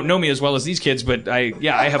you don't know me as well as these kids. But I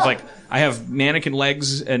have mannequin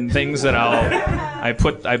legs and things that I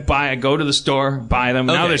go to the store, buy them.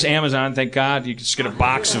 Okay. Now there's Amazon, thank God. You can just get a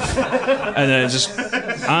box of, and then it's just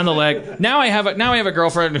on the leg. Now I have a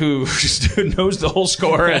girlfriend who just knows the whole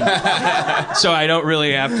score, and so I don't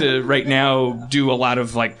really have to right now do a lot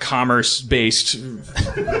of commerce based.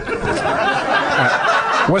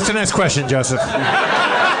 What's the next question, Joseph?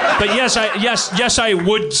 But yes, I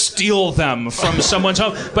would steal them from someone's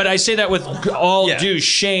home. But I say that with all due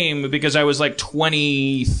shame because I was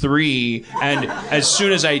 23, and as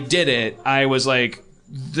soon as I did it, I was like,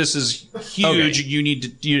 "This is huge. Okay. You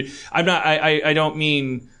need to." I'm not. I don't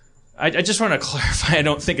mean. I just want to clarify. I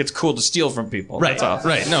don't think it's cool to steal from people. Right. That's all.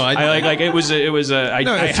 Right. No, I like it was a.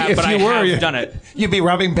 I have done it. You'd be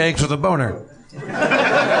robbing banks with a boner.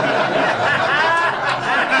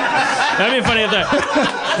 That'd be funny if that.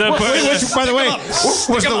 Which, by the way,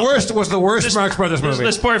 was the worst Marx Brothers movie.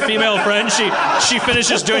 This poor female friend, she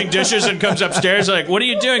finishes doing dishes and comes upstairs like, "What are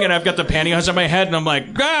you doing?" And I've got the pantyhose on my head, and I'm like,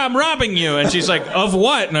 I'm robbing you. And she's like, "Of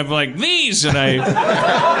what?" And I'm like, "These." And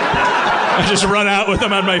I just run out with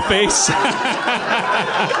them on my face.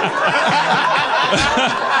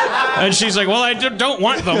 And she's like, "Well, I don't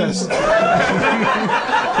want them.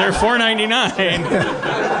 They're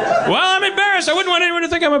 $4.99." Well, I'm embarrassed. I wouldn't want anyone to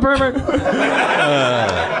think I'm a pervert.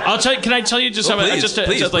 I'll tell you. Can I tell you just something?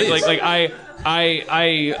 Please, please.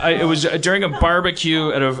 It was during a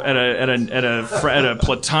barbecue at a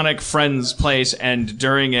platonic friend's place, and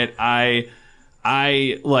during it,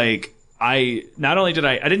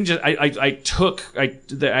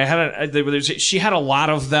 she had a lot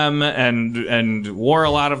of them and wore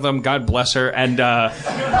a lot of them. God bless her.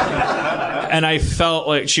 And I felt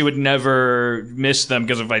like she would never miss them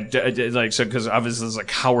because because obviously it's a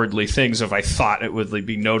cowardly thing. So if I thought it would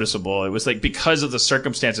be noticeable, it was like because of the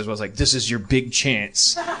circumstances, I was like, this is your big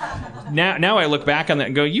chance. Now I look back on that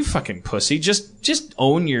and go, you fucking pussy, just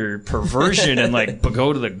own your perversion and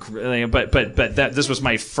go to the, but this was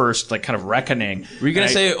my first kind of reckoning. Were you going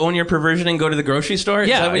to say own your perversion and go to the grocery store?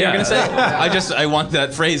 Yeah. Is that what you were going to say? I want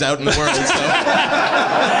that phrase out in the world. So.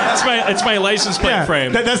 It's my license plate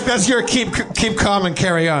frame. That's your keep calm and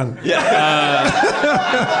carry on.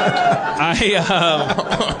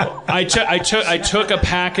 I took a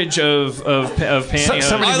package of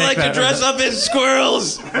pantyhose. I like to dress up as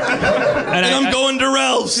squirrels, and I'm going to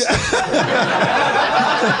Ralph's.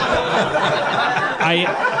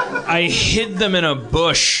 I hid them in a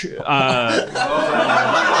bush.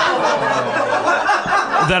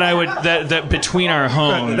 That between our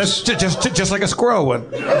homes. That's just like a squirrel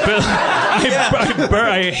would.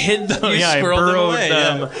 I hid them. I burrowed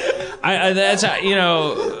them.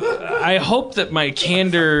 I hope that my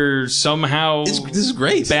candor somehow this is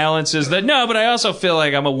great balances that. No, but I also feel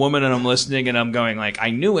like I'm a woman and I'm listening and I'm going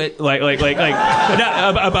I knew it about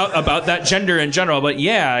that gender in general. But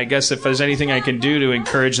yeah, I guess if there's anything I can do to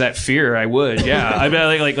encourage that fear, I would. Yeah, I bet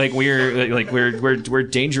we're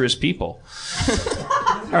dangerous people.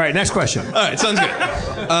 All right, next question. All right, sounds good.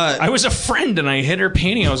 I was a friend and I hid her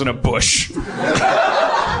pantyhose in a bush.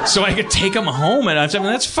 So I could take them home, and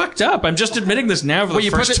that's fucked up. I'm just admitting this now for the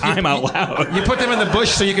first time out loud. You put them in the bush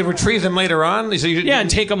so you can retrieve them later on. So and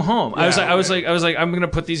take them home. Yeah. I was like, I'm gonna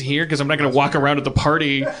put these here because I'm not gonna walk around at the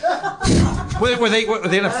party. Were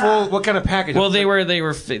they in a full? What kind of package? Well, they were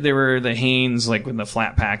the Hanes in the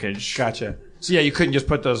flat package. Gotcha. So yeah, you couldn't just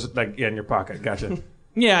put those in your pocket. Gotcha.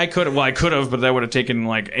 Yeah, I could have. Well, I could have, but that would have taken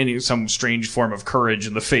some strange form of courage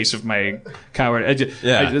in the face of my coward.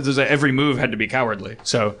 Every move had to be cowardly.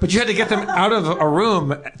 So, but you had to get them out of a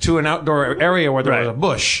room to an outdoor area where there was a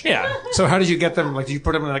bush. Yeah. So how did you get them? Did you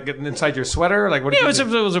put them inside your sweater? What? Yeah, it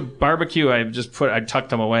was a barbecue. I tucked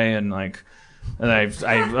them away and I'm like,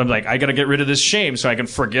 I gotta get rid of this shame so I can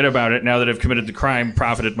forget about it now that I've committed the crime,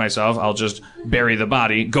 profited myself. I'll just bury the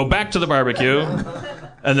body, go back to the barbecue.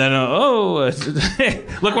 And then,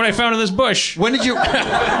 look what I found in this bush. When did you return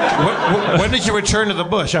to the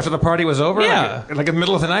bush? After the party was over? Yeah. Like in the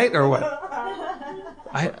middle of the night or what?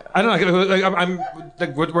 I don't know.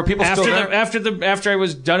 Were people still there? After I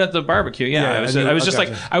was done at the barbecue, I was just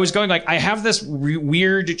I was going I have this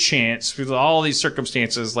weird chance with all these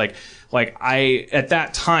circumstances. At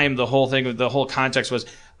that time, the whole context was,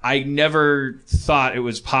 I never thought it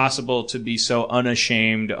was possible to be so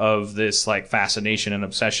unashamed of this fascination and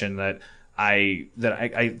obsession that I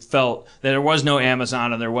felt that there was no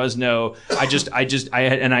Amazon and there was no I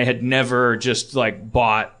had never just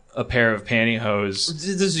bought a pair of pantyhose.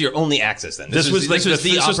 This is your only access then. This was the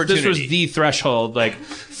opportunity. This was the threshold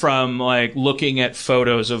from looking at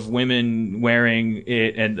photos of women wearing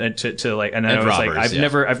it and to and I was robbers, I've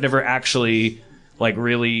never actually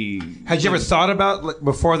really. Had you ever thought about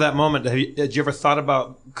before that moment? Had you ever thought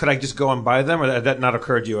about could I just go and buy them, or had that not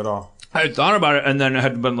occurred to you at all? I had thought about it, and then I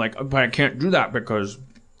had been but I can't do that because,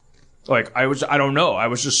 I don't know. I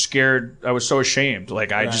was just scared. I was so ashamed.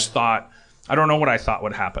 I just thought, I don't know what I thought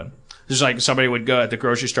would happen. Just somebody would go at the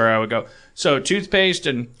grocery store, I would go, so toothpaste,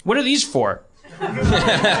 and what are these for?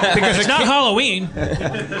 Because it's not Halloween,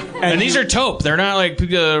 and these are taupe. They're not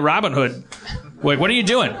Robin Hood. What are you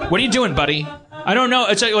doing? What are you doing, buddy? I don't know.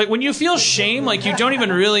 It's when you feel shame, you don't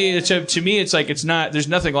even really. To me, it's not. There's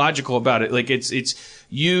nothing logical about it. It's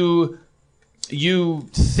you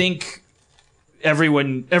think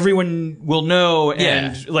everyone will know,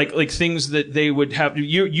 and Yeah. like things that they would have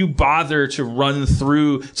you bother to run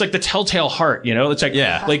through. It's like the telltale heart, it's like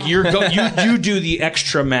like you do the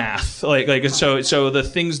extra math, like so the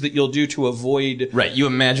things that you'll do to avoid, right, you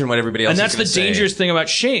imagine what everybody else and that's is the gonna say. dangerous thing about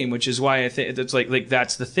shame, which is why I think that's like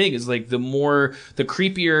that's the thing, is like the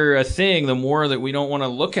creepier a thing, the more that we don't want to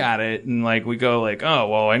look at it, and like we go like, oh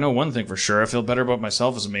well, I know one thing for sure, I feel better about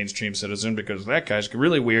myself as a mainstream citizen because that guy's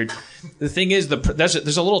really weird. The thing is,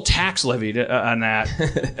 there's a little tax levied on that.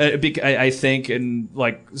 I think, and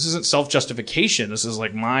like this isn't self-justification. This is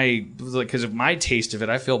like because of my taste of it.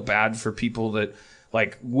 I feel bad for people that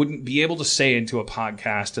like wouldn't be able to say into a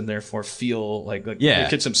podcast and therefore feel like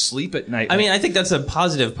get some sleep at night. I mean, I think that's a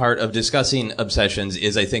positive part of discussing obsessions.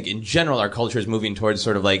 Is I think in general our culture is moving towards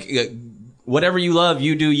sort of like. Whatever you love,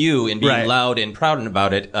 you do you, and being loud and proud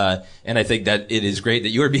about it. And I think that it is great that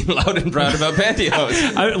you are being loud and proud about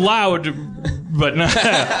pantyhose. Loud, but not.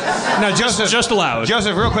 Now, Joseph, just loud.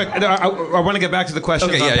 Joseph, real quick, I want to get back to the question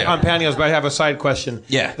on pantyhose, but I have a side question.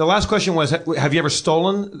 Yeah. The last question was, have you ever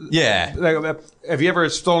stolen? Yeah. Have you ever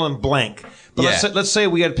stolen blank? But let's say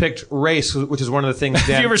we had picked race, which is one of the things.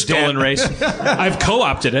 Have you ever stolen race? I've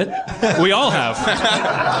co-opted it. We all have.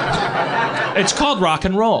 It's called rock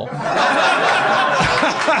and roll.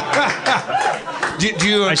 Do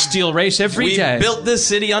you? I steal race every day. We built this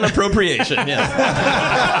city on appropriation. Yes.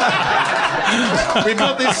 We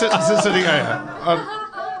built this city.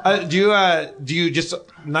 Do you just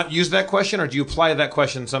not use that question, or do you apply that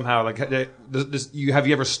question somehow? Like, have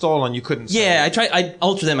you ever stolen? You couldn't. Say. Yeah, I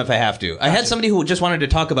alter them if I have to. I had somebody who just wanted to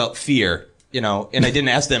talk about fear, and I didn't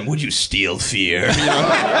ask them, "Would you steal fear?"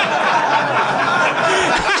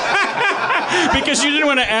 Because you didn't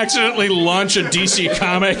want to accidentally launch a DC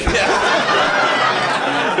comic.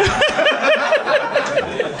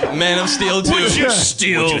 Man of Steel 2. Would you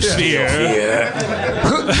steal fear?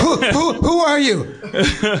 Who are you?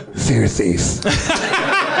 Fear thief.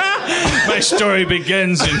 My story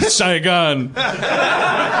begins in Saigon. So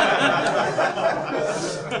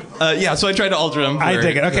I tried to alter them. I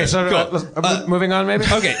dig it. Okay, so moving on, maybe.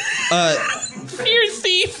 Okay. Fear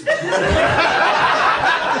thief.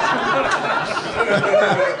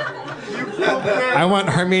 I want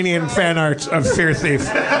Armenian fan art of Fear Thief.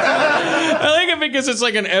 I like it because it's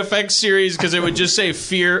like an FX series, because it would just say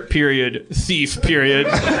fear, period, thief, period.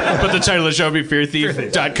 But the title of the show would be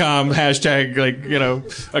fearthief.com, hashtag,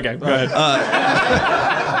 Okay, go ahead.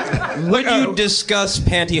 Would you discuss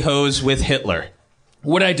pantyhose with Hitler?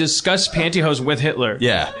 Would I discuss pantyhose with Hitler?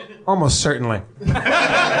 Yeah. Almost certainly.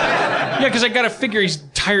 Yeah, because I got to figure he's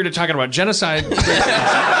tired of talking about genocide.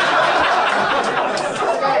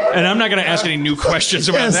 And I'm not going to ask any new questions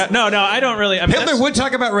about that. No, I don't really. Hitler would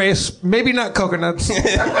talk about race, maybe not coconuts.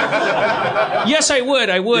 Yes, I would.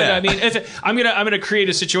 Yeah. I mean, I'm gonna create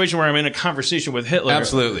a situation where I'm in a conversation with Hitler.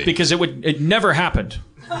 Absolutely. Because it never happened.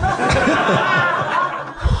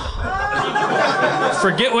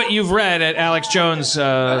 Forget what you've read at Alex Jones'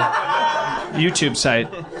 YouTube site.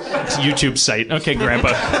 It's YouTube site. Okay, Grandpa.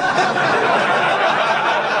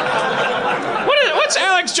 What's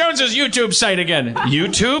Alex Jones's YouTube site again?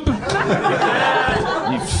 YouTube?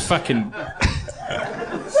 You fucking.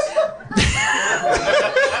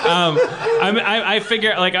 I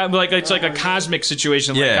figure it's like a cosmic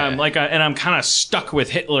situation. Yeah. And I'm kind of stuck with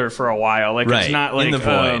Hitler for a while. Like right. It's not like in the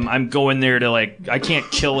void. I'm going there to I can't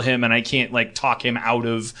kill him and I can't talk him out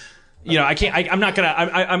of. I can't. I'm not gonna.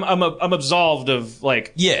 I'm absolved of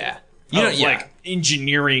Yeah.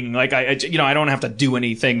 Engineering. I don't have to do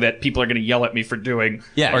anything that people are going to yell at me for doing.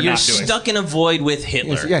 Yeah, or you're not doing. stuck in a void with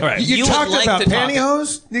Hitler. Yeah. Right. You talked would about like to talk-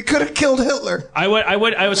 pantyhose. You could have killed Hitler. I would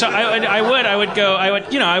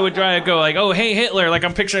go like, oh, hey, Hitler. Like,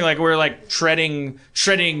 I'm picturing we're treading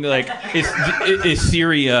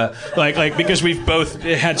etheria, because we've both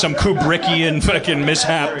had some Kubrickian fucking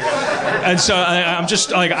mishap. And so I'm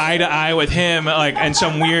just eye to eye with him, in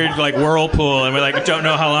some weird whirlpool. And we don't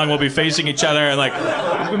know how long we'll be facing each other. And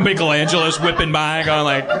Michelangelo's whipping by,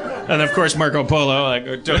 going and of course Marco Polo,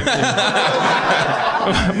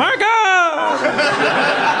 Marco!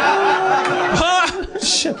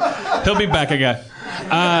 Shit. He'll be back again.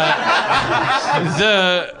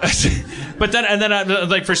 But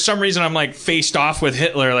then for some reason I'm faced off with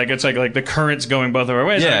Hitler. It's like the current's going both of our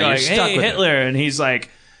ways. Yeah, I'm you're stuck hey with Hitler, and he's like,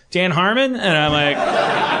 Dan Harmon, and I'm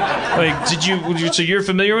so you're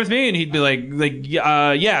familiar with me? And he'd be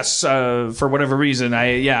yes, for whatever reason,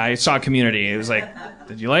 I saw Community. It was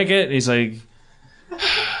did you like it? And he's like,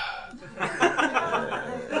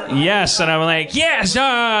 yes, and I'm like, yes,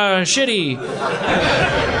 shitty.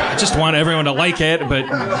 I just want everyone to like it, but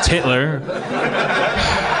it's Hitler.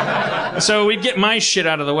 So we'd get my shit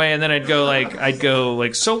out of the way, and then I'd go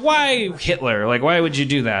like, so why Hitler? Like, why would you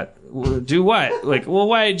do that? Do what? Like, well,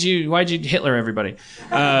 why'd you Hitler everybody?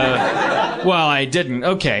 Well, I didn't.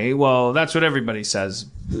 Okay, well, that's what everybody says.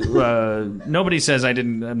 Nobody says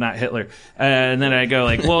I'm not Hitler. And then I go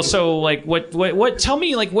like, well, so like, what? Tell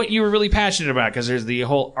me like what you were really passionate about, because there's the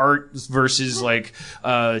whole art versus like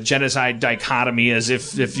genocide dichotomy, as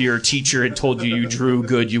if your teacher had told you drew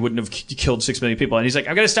good, you wouldn't have killed 6 million people. And he's like,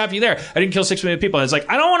 I'm gonna stop you there. I didn't kill 6 million people. And it's like,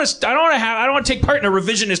 I don't want to take part in a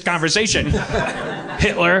revisionist conversation,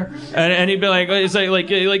 Hitler. And he'd be like, it's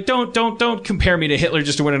like don't compare me to Hitler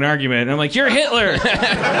just to win an argument. And I'm like, you're Hitler.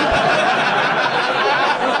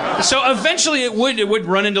 So eventually it would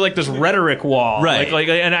run into like this rhetoric wall, right? Like,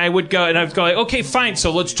 and I would go like, okay, fine.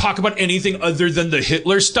 So let's talk about anything other than the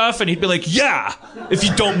Hitler stuff. And he'd be like, yeah, if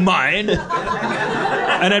you don't mind.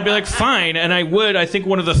 And I'd be like, fine. And I think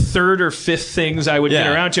one of the third or fifth things I would get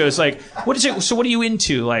around to is like, what is it? So what are you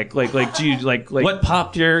into? Like, do you like what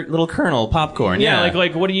popped your little kernel popcorn? Yeah.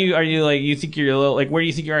 Like, what are you like, you think you're a little, like, where do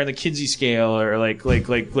you think you are on the kidsy scale? Or like, what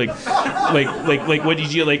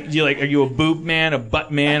did you like? Do you like, are you a boob man, a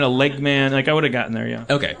butt man, a leg man? Like, I would have gotten there, yeah.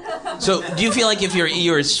 Okay. So do you feel like if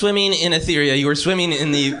you're swimming in etheria, you were swimming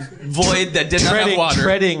in the void that did not have water?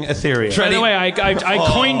 Treading etheria. By the way,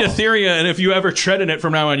 I coined etheria, and if you ever tread in it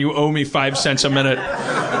from now on, you owe me 5 cents a minute.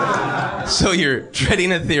 So you're treading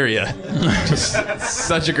etheria. Just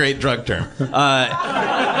such a great drug term.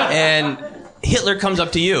 And Hitler comes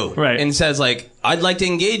up to you and says, like, I'd like to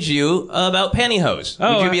engage you about pantyhose.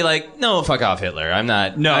 Would you be like, no, fuck off, Hitler. I'm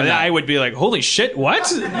not. No, I would be like, holy shit, what?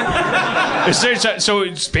 So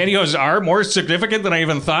pantyhose are more significant than I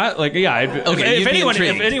even thought? Like, yeah.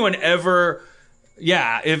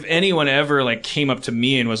 If anyone ever like came up to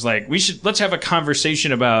me and was like, let's have a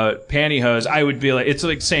conversation about pantyhose, I would be like, it's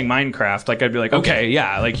like saying Minecraft. Like, I'd be like, okay,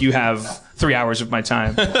 yeah, like you have 3 hours of my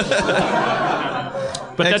time.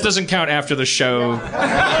 But that doesn't count after the show.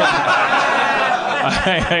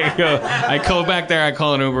 I go back there, I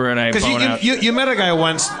call an Uber, and I phone out. You met a guy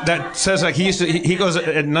once that says like he goes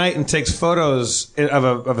at night and takes photos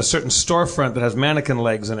of a certain storefront that has mannequin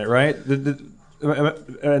legs in it, right? In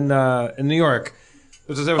New York.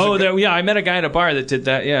 I met a guy at a bar that did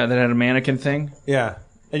that. Yeah, that had a mannequin thing. Yeah.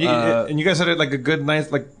 And you guys had like a good,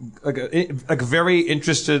 nice, like a very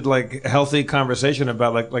interested, like healthy conversation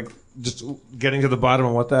about like just getting to the bottom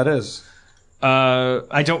of what that is.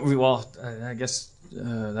 I don't. Well, I guess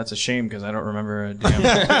that's a shame because I don't remember a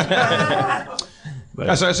damn.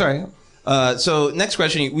 Sorry. So next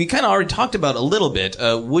question, we kind of already talked about a little bit.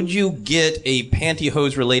 Would you get a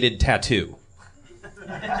pantyhose related tattoo?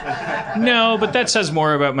 No, but that says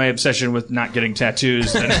more about my obsession with not getting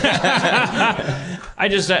tattoos than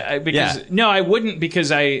No, I wouldn't,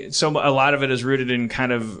 because a lot of it is rooted in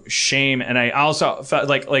kind of shame, and I also felt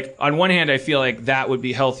like on one hand I feel like that would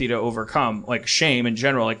be healthy to overcome, like shame in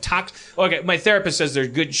general, like my therapist says there's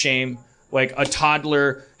good shame. Like a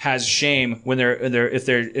toddler has shame when if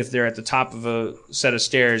they're at the top of a set of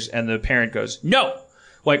stairs and the parent goes no,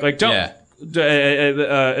 like don't. Yeah.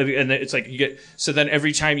 And it's like you get, so then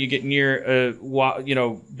every time you get near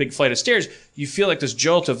a big flight of stairs, you feel like this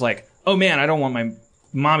jolt of like, oh man, I don't want my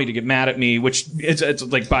mommy to get mad at me, which it's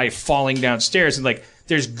like by falling downstairs. And like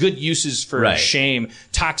there's good uses for shame.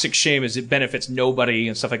 Toxic shame is it benefits nobody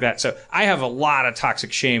and stuff like that. So I have a lot of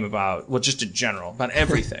toxic shame about, well, just in general, about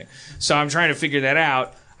everything. So I'm trying to figure that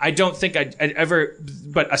out. I don't think I'd ever,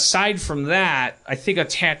 but aside from that, I think a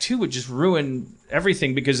tattoo would just ruin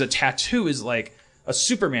everything, because a tattoo is like a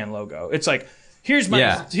Superman logo. It's like, here's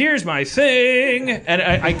my thing, and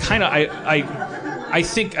I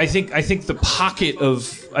think the pocket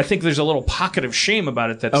of, I think there's a little pocket of shame about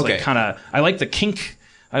it that's like kind of, I like the kink.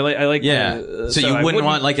 I like so you wouldn't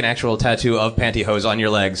want like an actual tattoo of pantyhose on your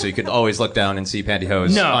leg, so you could always look down and see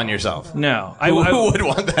pantyhose on yourself. No, who would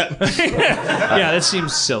want that? Yeah, that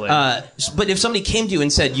seems silly. But if somebody came to you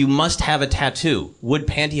and said you must have a tattoo, would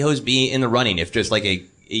pantyhose be in the running? If just like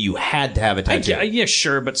you had to have a tattoo? Yeah,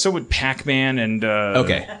 sure, but so would Pac-Man and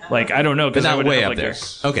like I don't know, because that I would way have up like there.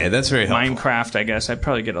 Okay, that's very helpful. Minecraft, I guess I'd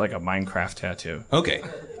probably get like a Minecraft tattoo. Okay.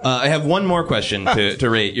 I have one more question to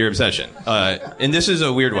rate your obsession, and this is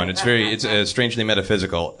a weird one. It's strangely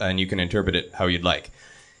metaphysical, and you can interpret it how you'd like.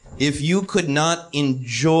 If you could not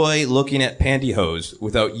enjoy looking at pantyhose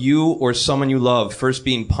without you or someone you love first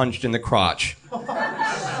being punched in the crotch,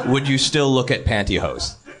 would you still look at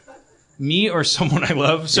pantyhose? Me or someone I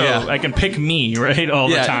love? So I can pick me, right, all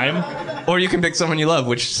the time? Or you can pick someone you love,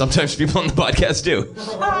 which sometimes people on the podcast do.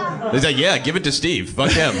 They say, yeah, give it to Steve. Fuck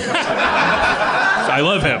him. I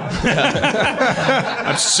love him.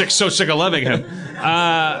 I'm so sick of loving him.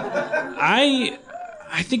 I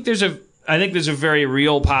think there's a very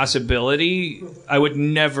real possibility. I would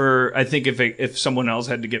never. I think if someone else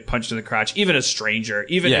had to get punched in the crotch, even a stranger,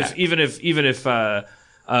 even if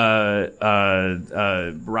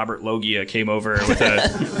Robert Loggia came over with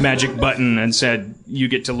a magic button and said, "You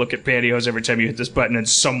get to look at pantyhose every time you hit this button, and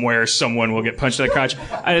somewhere someone will get punched in the crotch."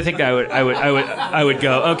 I think I would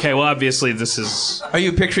go, okay, well, obviously this is. Are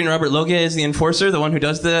you picturing Robert Loggia as the enforcer, the one who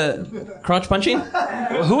does the crotch punching?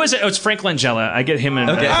 Who is it? Oh, it's Frank Langella. I get him in.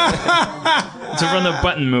 Okay. It's from the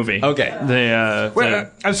Button movie. Okay. Wait,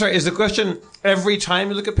 I'm sorry. Is the question every time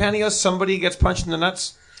you look at pantyhose, somebody gets punched in the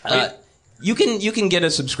nuts? You can get a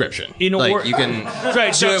subscription. You can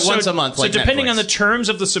right, do it once a month. So like depending Netflix. on the terms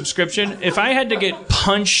of the subscription, if I had to get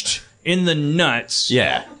punched in the nuts,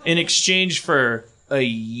 in exchange for a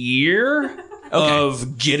year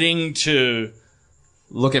of getting to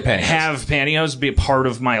look at pantyhose, have pantyhose be a part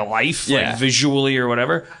of my life, like visually or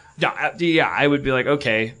whatever, I would be like,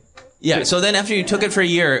 okay. Yeah. So then, after you took it for a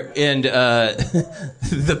year, and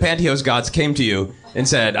the pantyhose gods came to you and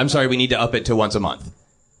said, "I'm sorry, we need to up it to once a month."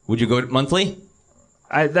 Would you go monthly?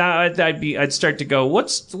 I'd start to go,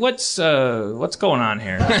 what's going on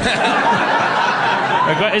here?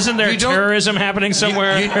 Like, isn't there terrorism happening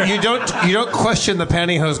somewhere? You don't question the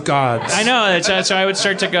pantyhose gods. I know. So I would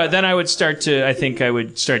start to go. Then I would start to. I think I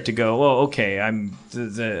would start to go. Well, okay.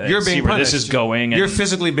 You're being where punished. This is going. You're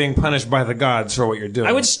physically being punished by the gods for what you're doing.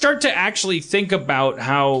 I would start to actually think about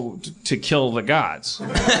how to kill the gods.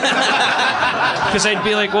 Because I'd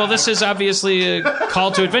be like, well, this is obviously a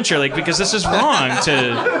call to adventure. Like, because this is wrong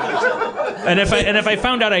to. And if I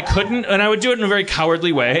found out I couldn't, and I would do it in a very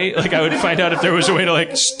cowardly way, like I would find out if there was a way to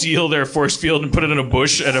like steal their force field and put it in a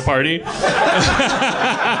bush at a party.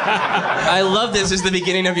 I love this as the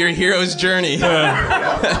beginning of your hero's journey.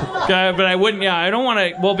 But I wouldn't. Yeah, I don't want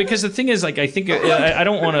to. Well, because the thing is, like, I think I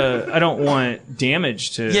don't want to. I don't want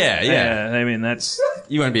damage to. Yeah. I mean, that's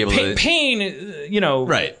you want to be able to pain. You know.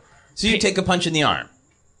 Right. So you take a punch in the arm.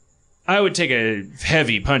 I would take a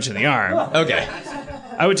heavy punch in the arm. Okay.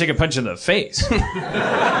 I would take a punch in the face.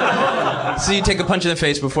 So you take a punch in the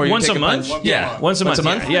face before you once take a month? punch? Yeah. Once a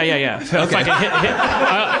month? Yeah. Okay.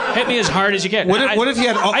 Hit me as hard as you can. What if you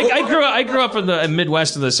had? I grew up in the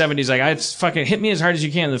Midwest in the 70s. Like, I fucking hit me as hard as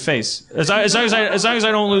you can in the face. As long as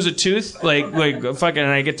I don't lose a tooth, like fucking,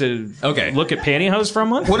 and I get to look at pantyhose for a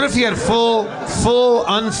month. What if you had full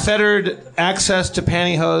unfettered access to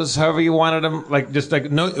pantyhose, however you wanted them, like just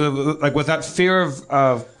like no, like without fear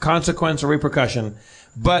of consequence or repercussion,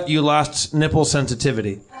 but you lost nipple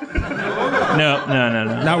sensitivity? No.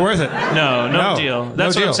 Not worth it. No deal.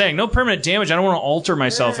 That's what I'm saying. No permanent damage. I don't want to alter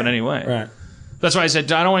myself in any way. Right. That's why I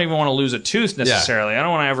said I don't even want to lose a tooth necessarily. I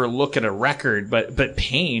don't want to ever look at a record, but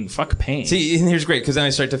pain, fuck pain. See, and here's great because then I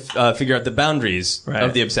start to figure out the boundaries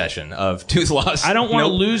of the obsession of tooth loss. I don't want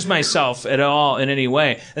to lose myself at all in any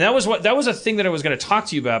way. And that was a thing that I was going to talk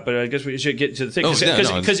to you about, but I guess we should get to the thing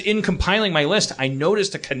because in compiling my list, I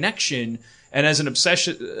noticed a connection. And as an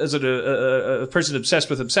obsession, as a person obsessed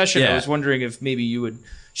with obsession, I was wondering if maybe you would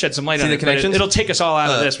shed some light on it. It'll take us all out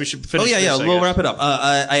of this. We should finish. We'll wrap it up.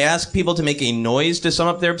 I ask people to make a noise to sum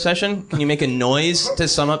up their obsession. Can you make a noise to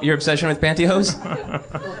sum up your obsession with pantyhose?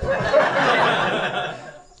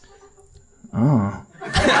 Oh.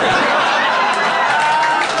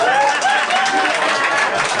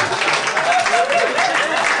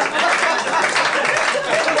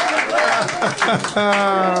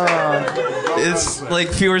 It's like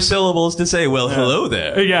fewer syllables to say. Well, hello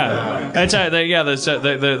there. Yeah, that's I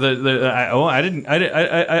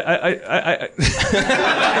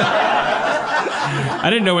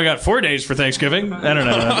didn't know we got 4 days for Thanksgiving. I don't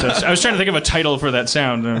know. I was trying to think of a title for that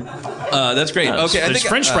sound. That's great. Okay, there's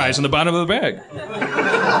French fries in the bottom of the bag.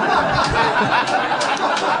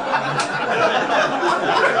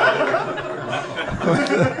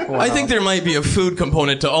 Wow. I think there might be a food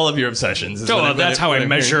component to all of your obsessions. That's how I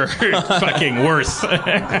measure fucking worth.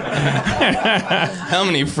 How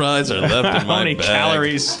many fries are left in my bag? How many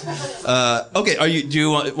calories? Okay, do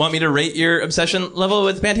you want me to rate your obsession level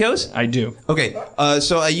with pantyhose? I do. Okay,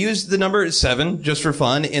 so I use the number 7 just for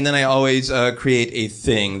fun, and then I always create a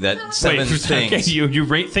thing that 7 things. Okay, you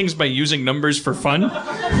rate things by using numbers for fun?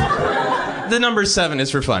 The number 7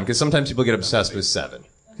 is for fun, because sometimes people get obsessed with 7.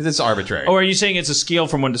 Because it's arbitrary. Oh, are you saying it's a scale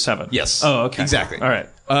from 1 to 7? Yes. Oh, okay. Exactly. All right.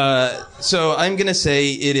 So I'm going to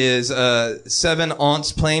say it is 7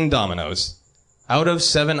 aunts playing dominoes. Out of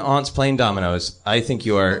 7 aunts playing dominoes, I think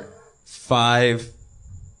you are 5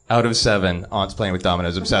 out of 7 aunts playing with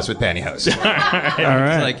dominoes obsessed with pantyhose. All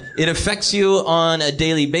right. It's like, it affects you on a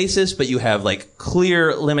daily basis, but you have like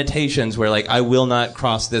clear limitations where like, I will not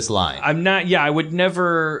cross this line. I'm not. Yeah, I would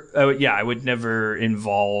never. I would never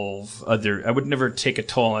involve other. I would never take a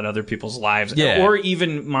toll on other people's lives, Yeah. or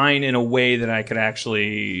even mine in a way that I could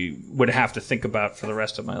actually would have to think about for the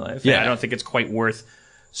rest of my life. Yeah. I don't think it's quite worth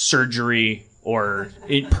surgery or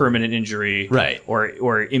permanent injury, Right. Or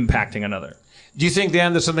impacting another. Do you think,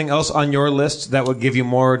 Dan, there's something else on your list that would give you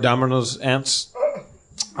more Domino's ants?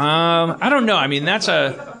 I don't know. I mean, that's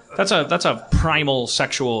a primal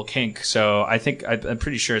sexual kink. So I think I'm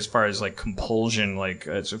pretty sure as far as like compulsion, like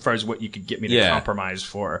as far as what you could get me to compromise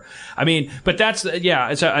for. I mean, but that's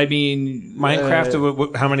It's I mean,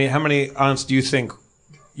 Minecraft. How many aunts do you think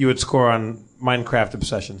you would score on Minecraft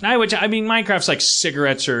obsession? I mean, Minecraft's like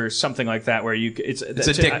cigarettes or something like that, where it's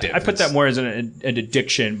addictive. I put that more as an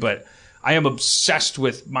addiction, but I am obsessed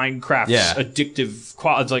with Minecraft's addictive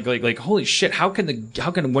quality. Like holy shit, how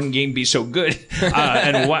can one game be so good?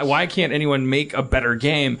 And why can't anyone make a better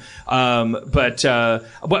game? But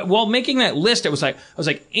while making that list, I was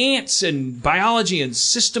like ants and biology and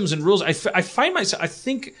systems and rules. I find myself. I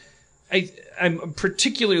think I'm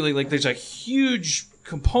particularly like there's a huge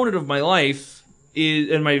component of my life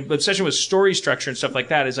and my obsession with story structure and stuff like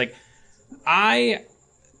that is like I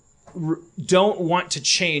don't want to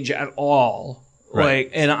change at all. Right.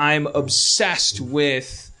 And I'm obsessed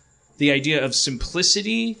with the idea of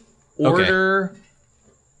simplicity, order,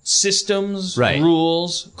 systems,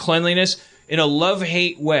 rules, cleanliness in a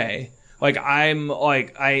love-hate way. Like I'm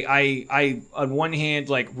like I on one hand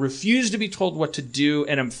like refuse to be told what to do,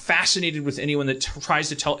 and I'm fascinated with anyone that tries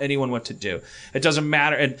to tell anyone what to do. It doesn't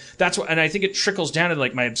matter, and that's what. And I think it trickles down to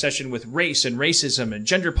like my obsession with race and racism and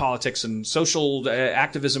gender politics and social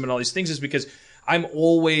activism and all these things is because I'm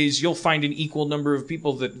always you'll find an equal number of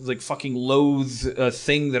people that like fucking loathe a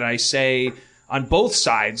thing that I say. On both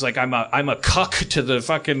sides, like I'm a cuck to the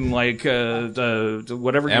fucking like the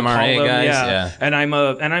whatever you MRA call them, guys, and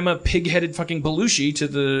I'm a pig-headed fucking Belushi to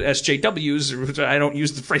the SJWs. I don't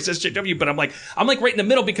use the phrase SJW, but I'm like right in the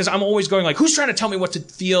middle because I'm always going like, who's trying to tell me what to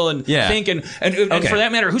feel and think and for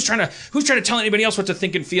that matter, who's trying to tell anybody else what to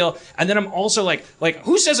think and feel? And then I'm also like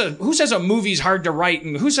who says a movie's hard to write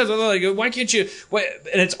and who says like why can't you?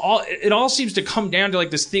 And it all seems to come down to like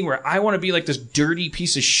this thing where I want to be like this dirty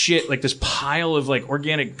piece of shit, like this pile of like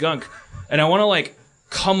organic gunk, and I want to like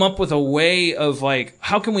come up with a way of like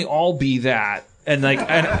how can we all be that and like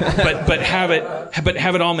but have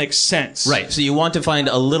it all make sense. Right. So you want to find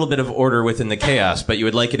a little bit of order within the chaos, but you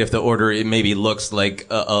would like it if the order it maybe looks like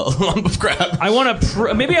a lump of crap. I want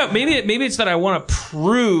to maybe it's that I want to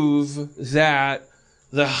prove that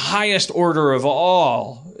the highest order of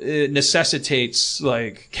all necessitates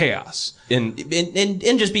like chaos. In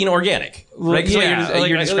just being organic, right?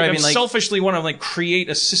 You're describing I like selfishly want to like create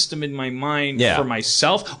a system in my mind for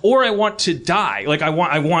myself, or I want to die. Like I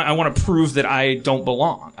want to prove that I don't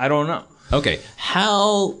belong. I don't know. Okay,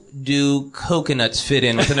 how do coconuts fit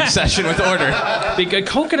in with an obsession with order? Because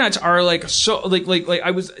coconuts are like so like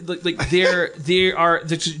I was like they are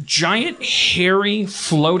this giant hairy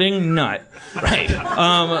floating nut. Right.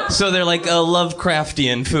 So they're like a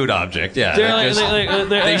Lovecraftian food object. Yeah.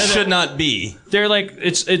 They should not be. They're like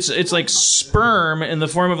it's like sperm in the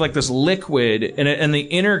form of like this liquid, and the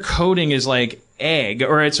inner coating is like egg,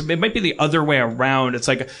 or it might be the other way around. It's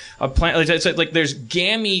like a plant. It's like there's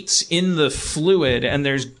gametes in the fluid, and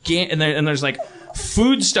there's like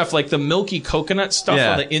food stuff like the milky coconut stuff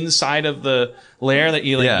on the inside of the layer that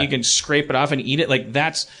you can scrape it off and eat it. Like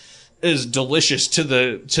that's is delicious to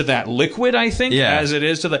that liquid, I think, as it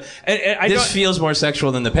is to the. And this feels more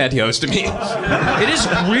sexual than the pantyhose to me. It is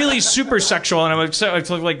really super sexual, and I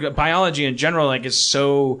feel like biology in general, like is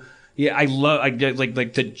so. Yeah, I love like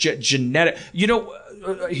the genetic. You know,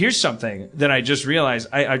 here's something that I just realized.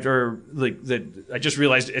 I just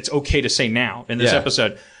realized it's okay to say now in this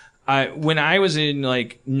episode. When I was in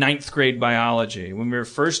like 9th grade biology, when we were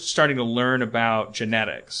first starting to learn about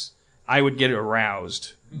genetics, I would get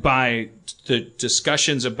aroused by the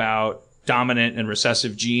discussions about dominant and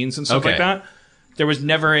recessive genes and stuff like that. There was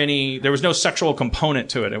no sexual component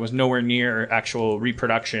to it. It was nowhere near actual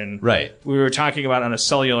reproduction. Right. We were talking about on a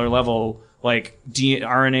cellular level, like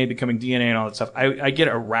RNA becoming DNA and all that stuff. I get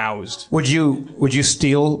aroused. Would you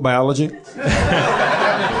steal biology?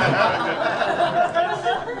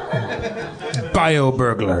 Bio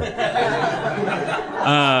burglar.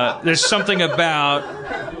 There's something about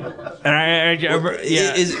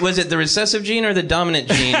Was it the recessive gene or the dominant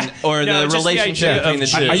gene or No, the just the relationship idea between the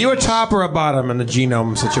two? Are you a top or a bottom in the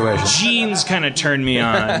genome situation? Genes kind of turn me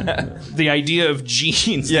on. The idea of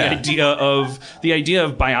genes, the idea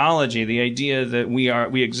of biology, the idea that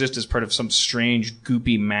we exist as part of some strange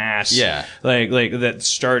goopy mass, like that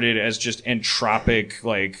started as just entropic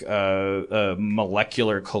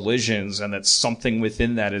molecular collisions, and that something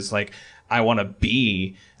within that is like, I want to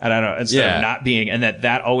be, and I don't know, instead of not being, and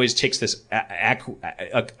that always takes this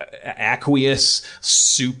aqueous,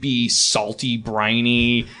 soupy, salty,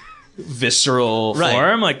 briny, visceral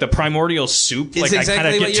form, like the primordial soup. It's like exactly I kind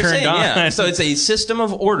of what get you're turned saying, on. yeah. So it's a system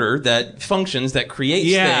of order that functions, that creates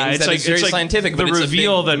things. That is very scientific. The but it's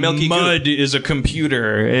reveal a that milky mud goop. is a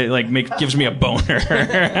computer. It gives me a boner.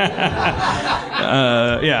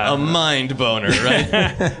 A mind boner, right?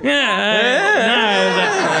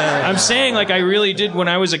 I'm saying, like, I really did when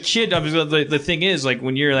I was a kid. The thing is, like,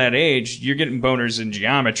 when you're that age, you're getting boners in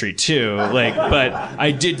geometry too. Like, but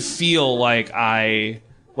I did feel like I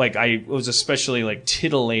was especially like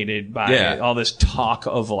titillated by all this talk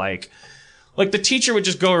of like the teacher would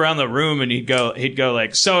just go around the room and he'd go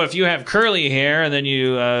like, so if you have curly hair and then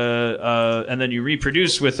you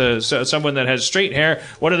reproduce with someone that has straight hair,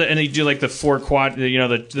 what are the, and he'd do like the four quad,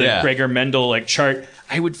 the Gregor Mendel like chart.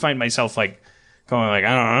 I would find myself like going like,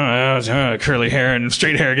 I don't know, curly hair and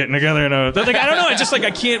straight hair getting together, and like, I don't know, I just like,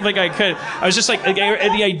 I can't, like, I was just like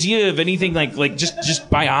the idea of anything like just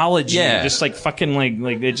biology, just like fucking like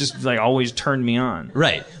it just like always turned me on.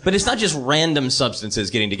 Right, but it's not just random substances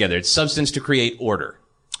getting together; it's substance to create order.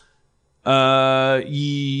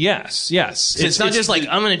 Yes. It's not just like,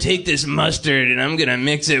 I'm going to take this mustard and I'm going to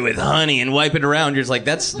mix it with honey and wipe it around. You're just like,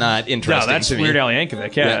 that's not interesting. No, that's to me. Weird Al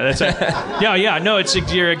Yankovic. Yeah, that's no,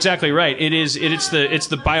 you're exactly right. It's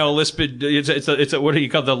the biolipid. It's what do you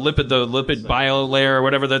call the lipid biolayer or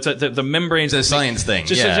whatever. That's the membranes. It's a science thing.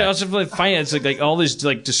 Just also like finance, like all these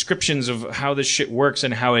like descriptions of how this shit works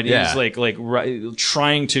and how it is like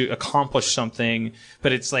trying to accomplish something,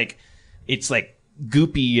 but it's like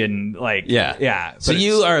goopy and like So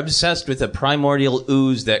you are obsessed with a primordial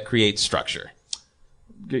ooze that creates structure.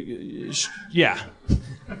 Yeah.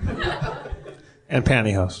 And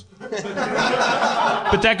pantyhose.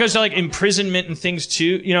 But that goes to like imprisonment and things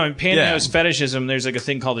too. In pantyhose fetishism, there's like a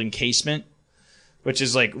thing called encasement, which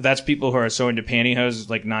is like, that's people who are so into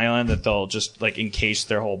pantyhose like nylon that they'll just like encase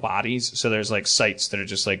their whole bodies. So there's like sites that are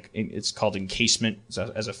just like, it's called encasement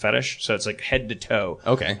as a fetish. So it's like head to toe.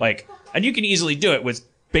 Okay. Like, and you can easily do it with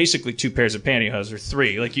basically 2 pairs of pantyhose or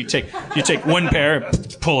 3. Like you take one pair,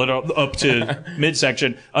 pull it up to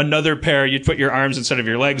midsection. Another pair, you put your arms instead of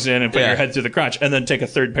your legs in and put your head through the crotch, and then take a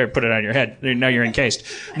third pair, put it on your head. Now you're encased.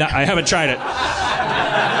 Now, I haven't tried it.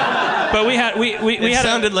 But we had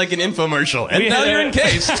sounded like an infomercial. And now you're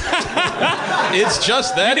encased. It's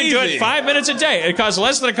just that easy. You can do it 5 minutes a day. It costs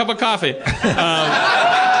less than a cup of coffee.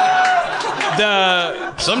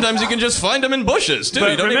 Sometimes you can just find them in bushes too.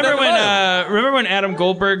 But remember when Adam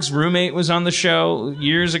Goldberg's roommate was on the show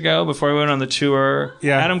years ago before we went on the tour?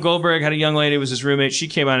 Yeah. Adam Goldberg had a young lady who was his roommate. She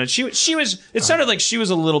came on and she was. It sounded like she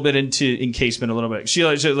was a little bit into encasement a little bit. She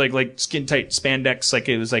was like skin tight spandex. Like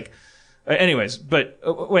it was like. Anyways, but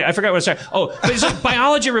wait, I forgot what I was saying. Oh, but it's like,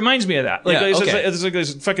 biology reminds me of that. Like, it's like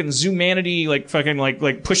this fucking zoomanity, like fucking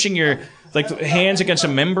like pushing your like hands against a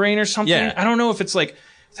membrane or something. Yeah. I don't know if it's like,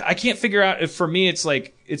 I can't figure out if for me it's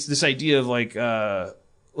like it's this idea of like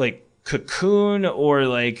cocoon or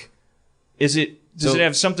like does it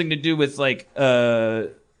have something to do with like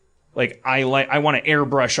I want to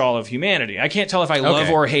airbrush all of humanity. I can't tell if I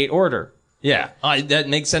love or hate order. Yeah, that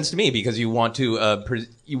makes sense to me because you want to,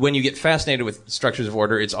 when you get fascinated with structures of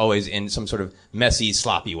order, it's always in some sort of messy,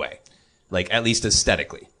 sloppy way, like at least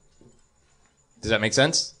aesthetically. Does that make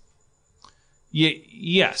sense?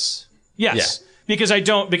 Yes. Yeah. Because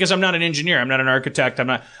I'm not an engineer. I'm not an architect.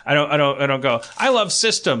 I don't go, I love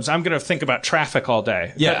systems. I'm going to think about traffic all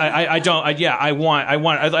day. Yeah.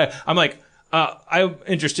 I'm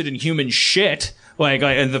interested in human shit.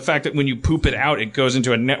 And the fact that when you poop it out, it goes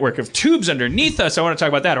into a network of tubes underneath us. I want to talk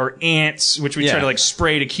about that. Or ants, which we try to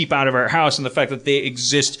spray to keep out of our house, and the fact that they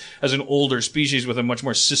exist as an older species with a much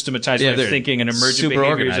more systematized way of thinking and emergent super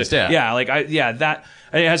behaviors. organized. That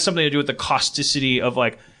it has something to do with the causticity of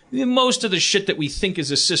like. Most of the shit that we think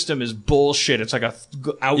is a system is bullshit. It's like a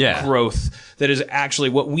outgrowth that is actually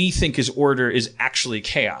what we think is order is actually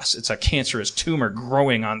chaos. It's a cancerous tumor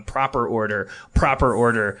growing on proper order. Proper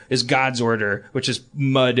order is God's order, which is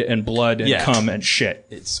mud and blood and cum and shit.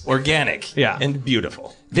 It's organic and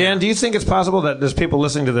beautiful. Dan, do you think it's possible that there's people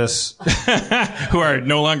listening to this who are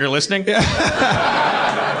no longer listening? No,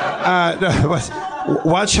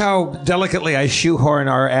 Watch how delicately I shoehorn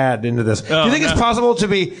our ad into this. Do you think it's possible to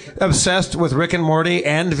be obsessed with Rick and Morty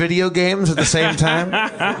and video games at the same time?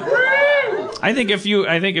 I think if you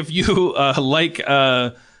like.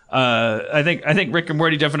 I think Rick and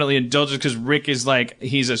Morty definitely indulges because Rick is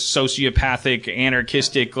he's a sociopathic,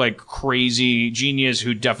 anarchistic, crazy genius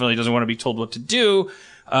who definitely doesn't want to be told what to do.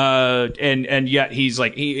 And yet he's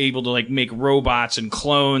able to make robots and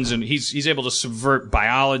clones, and he's able to subvert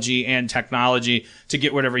biology and technology to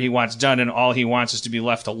get whatever he wants done, and all he wants is to be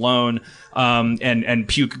left alone, and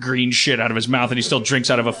puke green shit out of his mouth, and he still drinks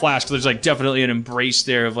out of a flask. So there's definitely an embrace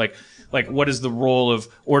there of what is the role of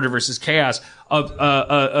order versus chaos?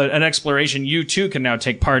 An exploration you too can now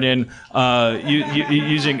take part in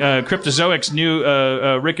using Cryptozoic's new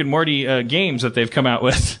Rick and Morty games that they've come out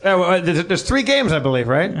with. There's 3 games, I believe,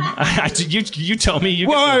 right? You tell me.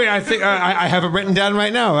 I think I have it written down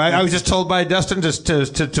right now. I was just told by Dustin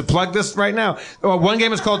to plug this right now. One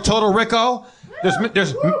game is called Total Recall.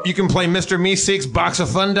 There's you can play Mr. Meeseek's Box of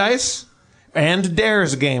Fun Dice and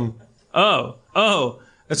Dare's game. Oh.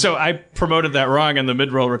 So I promoted that wrong in the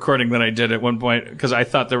mid-roll recording that I did at one point because I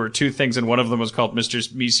thought there were 2 things, and one of them was called Mr.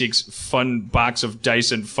 Meeseek's Fun Box of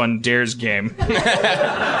Dice and Fun Dares game.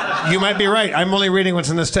 You might be right. I'm only reading what's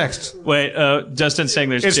in this text. Wait, Dustin's saying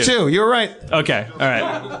there's 2. It's 2. You're right. Okay, all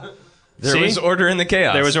right. There was order in the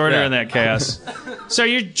chaos. There was order in that chaos. So,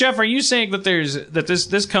 Jeff, are you saying that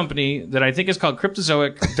this company that I think is called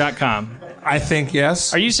Cryptozoic.com? I think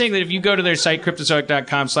yes. Are you saying that if you go to their site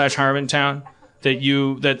Cryptozoic.com/Harmontown?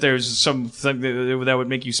 That there's something that would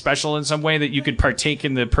make you special in some way, that you could partake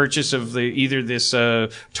in the purchase of either this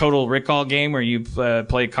Total Recall game where you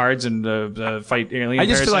play cards and fight alien I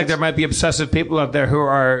just parasites? feel like there might be obsessive people out there who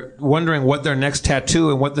are wondering what their next tattoo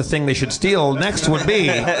and what the thing they should steal next would be,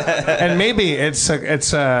 and maybe it's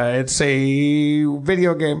a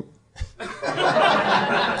video game.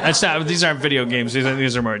 These aren't video games.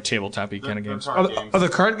 These are more tabletop-y kind of games. Are the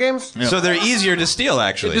card games? Yeah. So they're easier to steal,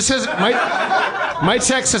 actually. This is my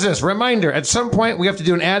text says this. Reminder, at some point we have to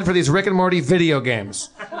do an ad for these Rick and Morty video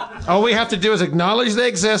games. All we have to do is acknowledge they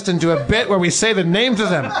exist and do a bit where we say the names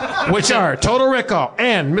of them, which are Total Recall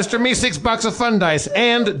and Mr. Meeseek's Box of Fun Dice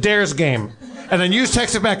and Dare's Game. And then you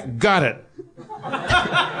text it back, got it.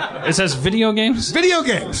 It says video games? Video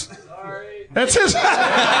games. That's his.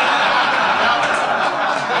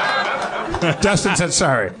 Dustin said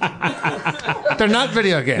sorry. They're not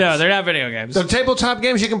video games. No, they're not video games. They're tabletop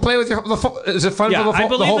games you can play with is it fun for the whole family? I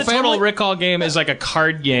believe the Total Recall game is like a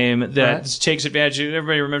card game that takes advantage.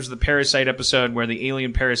 Everybody remembers the Parasite episode where the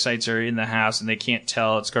alien parasites are in the house and they can't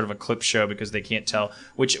tell. It's sort of a clip show because they can't tell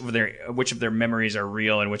which of their memories are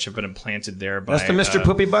real and which have been implanted there by... That's the Mr.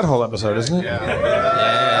 Poopy Butthole episode, isn't it?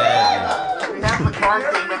 Yeah. We have the card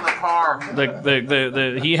game in the car.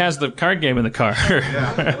 He has the card game in the car.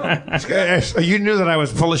 You knew that I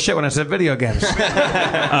was full of shit when I said video games.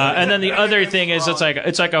 And then the other thing is it's like a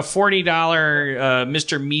 $40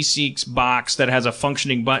 Mr. Meeseek's box that has a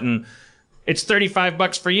functioning button. It's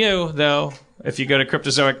 $35 for you, though, if you go to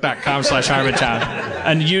cryptozoic.com/Harmontown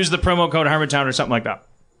and use the promo code Harmontown or something like that.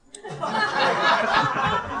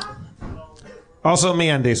 Also,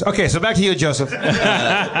 MeUndies. Okay, so back to you, Joseph.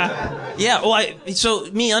 Yeah, well, so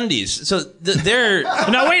MeUndies. So they're...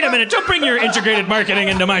 Now, wait a minute. Don't bring your integrated marketing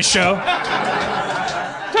into my show.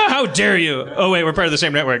 How dare you? Oh, wait, we're part of the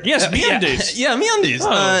same network. Yes, MeUndies. Yeah, MeUndies.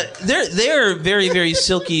 Oh. They're very, very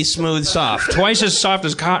silky, smooth, soft. Twice as soft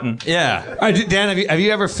as cotton. Yeah. Dan, have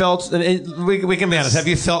you ever felt... We can be honest. Have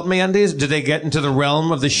you felt MeUndies? Did they get into the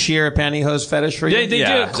realm of the sheer pantyhose fetish for you? They do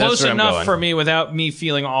it close enough for me without me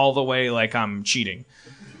feeling all the way like I'm cheating.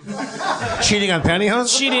 Cheating on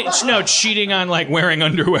pantyhose? Cheating on wearing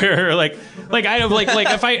underwear. Like I have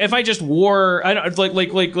if I just wore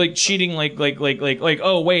cheating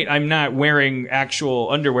oh wait, I'm not wearing actual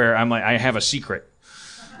underwear. I'm I have a secret.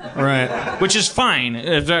 Right. Which is fine.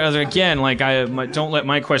 Again, don't let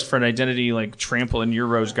my quest for an identity trample in your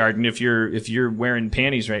rose garden. If you're wearing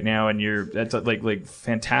panties right now and that's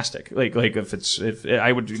fantastic. If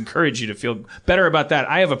I would encourage you to feel better about that.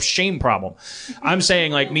 I have a shame problem. I'm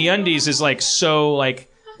saying MeUndies is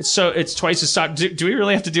it's twice as soft. Do we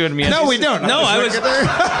really have to do it in MeUndies? No, we don't. No, I was.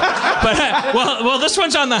 But well, this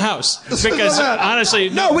one's on the house because honestly,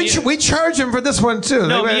 we charge them for this one too.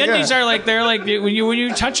 No, MeUndies are they're when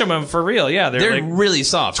you touch them for real. Yeah, they're really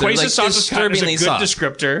soft. Twice as soft as cotton is a good soft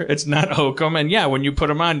descriptor. It's not hokum, and yeah, when you put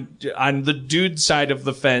them on the dude side of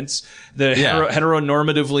the fence, the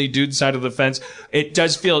heteronormatively dude side of the fence, it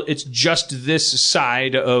does feel it's just this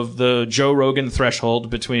side of the Joe Rogan threshold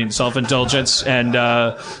between self-indulgence and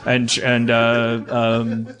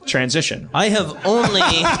transition. I have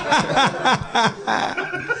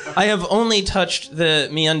only touched the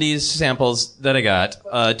MeUndies samples that I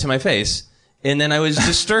got to my face, and then I was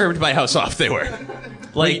disturbed by how soft they were.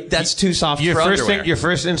 Like, that's too soft for underwear. Your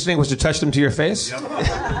first instinct was to touch them to your face?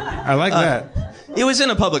 I like that. It was in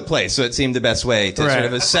a public place, so it seemed the best way to sort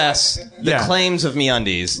of assess the claims of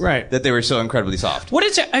MeUndies that they were so incredibly soft. What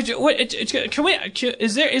is it? Can we?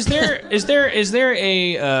 Is there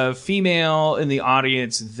a female in the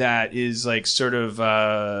audience that is like sort of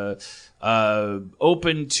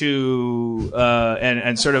open to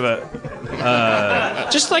and sort of a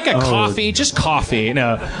just like a coffee?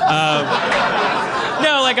 No.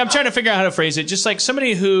 No, like I'm trying to figure out how to phrase it. Just like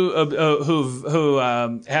somebody who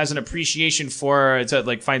has an appreciation for,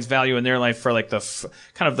 like finds value in their life for like the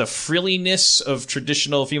kind of the frilliness of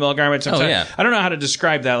traditional female garments. I don't know how to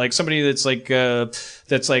describe that. Like somebody that's like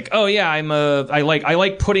oh yeah, I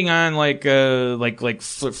like putting on like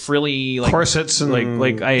frilly like corsets and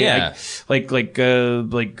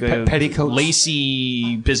petticoats,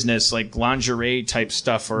 lacy business like lingerie type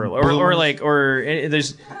stuff or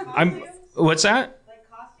there's what's that?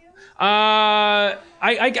 I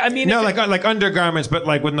mean, no, like undergarments, but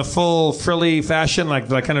like with the full frilly fashion, like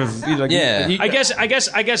kind of. I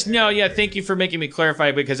guess no. Yeah, thank you for making me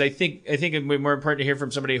clarify, because I think it'd be more important to hear from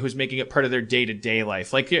somebody who's making it part of their day-to-day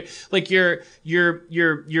life, like your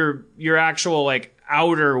actual like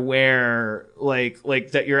outerwear,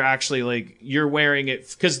 like that you're actually like you're wearing it.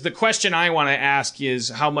 Because the question I want to ask is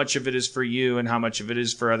how much of it is for you and how much of it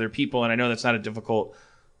is for other people, and I know that's not a difficult.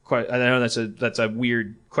 I know that's a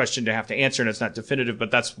weird question to have to answer, and it's not definitive,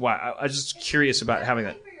 but that's why I was just curious about having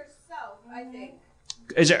that. For yourself, I think.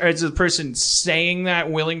 Is the person saying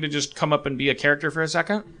that willing to just come up and be a character for a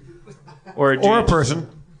second, or a person?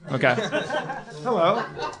 Okay. Hello.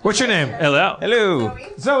 What's your name? Hello. Hello.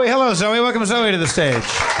 Zoe. Hello, Zoe. Welcome Zoe to the stage.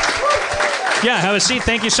 Yeah, have a seat.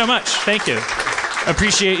 Thank you so much. Thank you.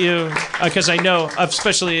 Appreciate you, because I know,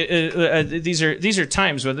 especially these are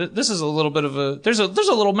times when this is a little bit of a there's a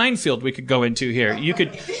little minefield we could go into here. You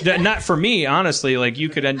could not for me, honestly, like you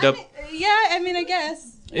could end up. I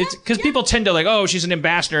guess. It's because people tend to like, oh, she's an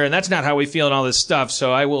ambassador, and that's not how we feel and all this stuff.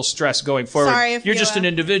 So I will stress going forward. Sorry if you're just an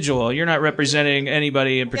individual. You're not representing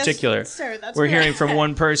anybody in particular. Yes, sir, that's We're right. hearing from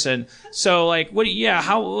one person. So like,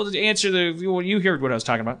 how answer you heard what I was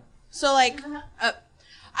talking about? So like.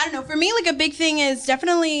 I don't know. For me, like a big thing is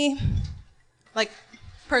definitely like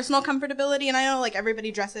personal comfortability. And I know like everybody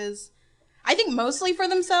dresses, I think mostly for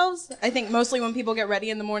themselves. I think mostly when people get ready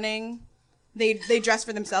in the morning, they dress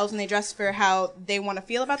for themselves and they dress for how they want to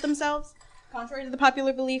feel about themselves. Contrary to the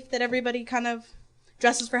popular belief that everybody kind of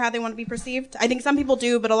dresses for how they want to be perceived. I think some people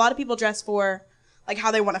do, but a lot of people dress for like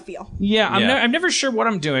how they want to feel. Yeah, I'm never sure what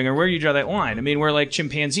I'm doing or where you draw that line. I mean, we're like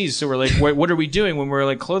chimpanzees, so we're like, what are we doing when we're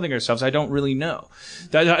like clothing ourselves? I don't really know.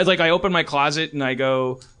 Like, I open my closet and I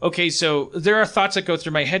go, okay, so there are thoughts that go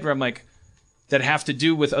through my head where I'm like, that have to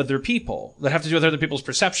do with other people, that have to do with other people's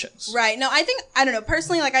perceptions. Right. No, I don't know.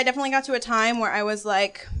 Personally, like, I definitely got to a time where I was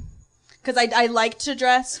like, because I like to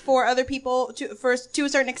dress for other people to a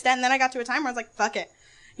certain extent, and then I got to a time where I was like, fuck it.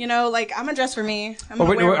 You know, like, I'm gonna dress for me.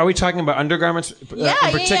 Are we talking about undergarments in particular?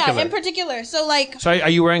 Yeah, in particular. So, like... So are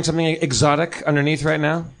you wearing something exotic underneath right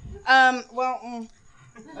now? Not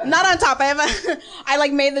on top. I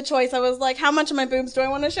like made the choice. I was like, how much of my boobs do I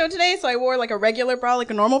want to show today? So I wore like a regular bra, like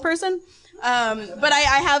a normal person. But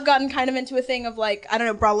I have gotten kind of into a thing of like, I don't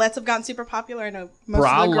know, bralettes have gotten super popular. I know most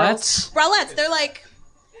of the girls. Bralettes?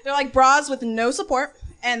 They're like bras with no support.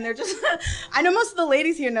 And they're just, I know most of the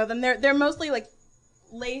ladies here know them. They're mostly like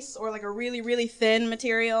lace or like a really, really thin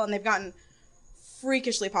material, and they've gotten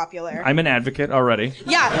freakishly popular. I'm an advocate already.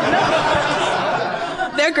 Yeah.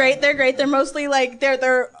 They're great. They're mostly like,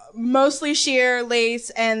 they're mostly sheer lace,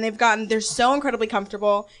 and they're so incredibly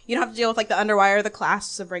comfortable. You don't have to deal with like the underwire or the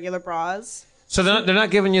clasps of regular bras. So they're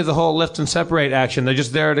not giving you the whole lift and separate action. They're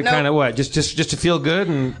just there to kind of what? Just to feel good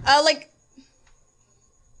and like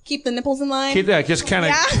keep the nipples in line. Keep that, just kind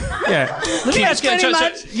of yeah. Let me ask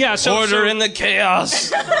you. So order in the chaos.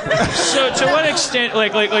 So to what extent,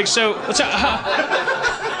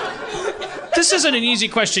 this isn't an easy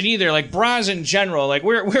question either. Like bras in general, like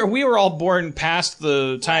we were all born past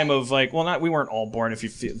the time of like, well, we weren't all born.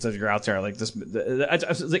 If you're out there like this,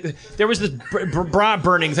 there was this bra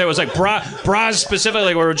burning thing. It was like bras specifically,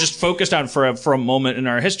 like we were just focused on for a moment in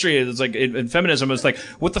our history. It's like in feminism, it was like,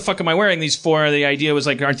 what the fuck am I wearing these for? The idea was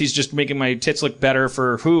like, aren't these just making my tits look better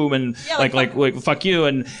for whom? And like fuck you.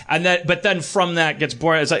 And that, but then from that gets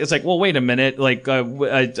boring. It's like, well, wait a minute. Like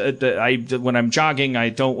when I'm jogging, I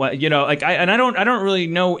don't want, like and I don't really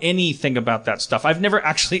know anything about that stuff. I've never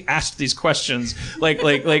actually asked these questions.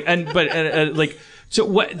 So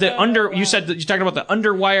what you said that you talked about the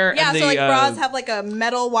underwire Yeah, and the so like bras have like a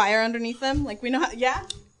metal wire underneath them. Like we know how. Yeah.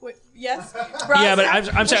 Yes. Bras yeah, but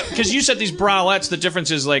I'm saying because you said these bralettes, the difference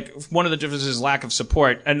is like one of the differences is lack of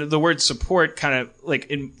support, and the word support kind of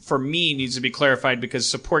like for me needs to be clarified because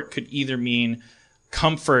support could either mean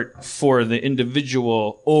comfort for the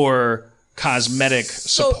individual or cosmetic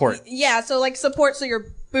support. Yeah, so like support so your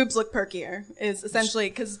boobs look perkier is essentially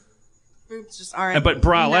because boobs just aren't. But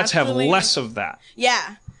bralettes have naturally- less of that.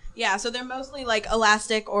 Yeah, so they're mostly like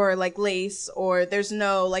elastic or like lace, or there's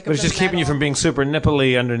no like. But it's just keeping you from being super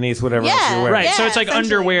nipply underneath whatever else you're wearing. Right, so it's like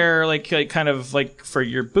underwear, like kind of like for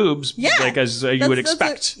your boobs, like as you would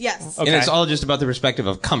expect. Yes. And it's all just about the perspective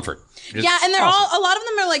of comfort. Yeah, and they're all, a lot of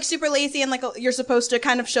them are like super lacy and like you're supposed to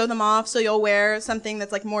kind of show them off, so you'll wear something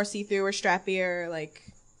that's like more see-through or strappier, like.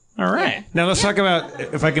 All right. Now let's talk about,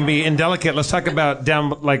 if I can be indelicate, let's talk about down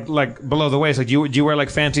like below the waist. Like do you wear like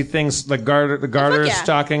fancy things like garters, yeah.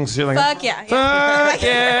 stockings? You're like, Fuck yeah. Fuck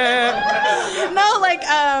yeah. No, like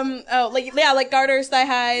garters, thigh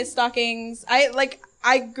highs, stockings.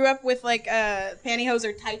 I grew up with like pantyhose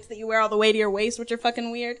or tights that you wear all the way to your waist, which are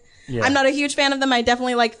fucking weird. Yeah. I'm not a huge fan of them. I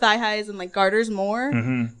definitely like thigh highs and like garters more,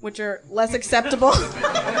 which are less acceptable.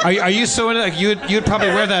 Are you so into like you'd probably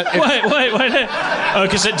wear that? What? Oh,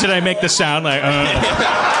 because did I make the sound like?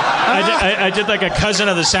 I did like a cousin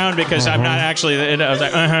of the sound because I'm not actually. I was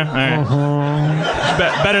like,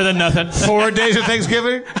 better than nothing. 4 days of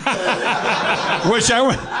Thanksgiving,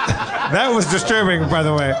 that was disturbing, by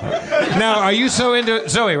the way. Now, are you so into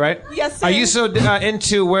Zoe? Right? Yes, sir. Are you so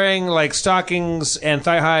into wearing like stockings and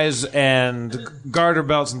thigh highs and garter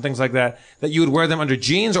belts and things like that you would wear them under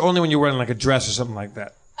jeans, or only when you're wearing like a dress or something like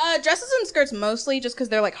that? Dresses and skirts mostly, just because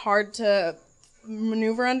they're like hard to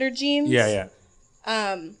maneuver under jeans. Yeah.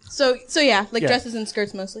 So yeah, like dresses and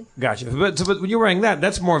skirts mostly. Gotcha. But when you're wearing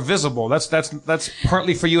that's more visible. That's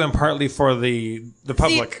partly for you and partly for the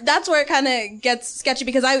public. See, that's where it kind of gets sketchy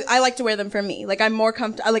because I like to wear them for me. Like I'm more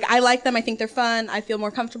comfortable. Like I like them. I think they're fun. I feel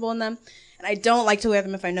more comfortable in them, and I don't like to wear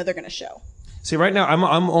them if I know they're going to show. See, right now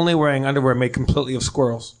I'm only wearing underwear made completely of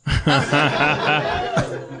squirrels.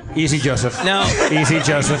 Easy, Joseph. No. Easy,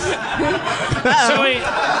 Joseph. Zoe.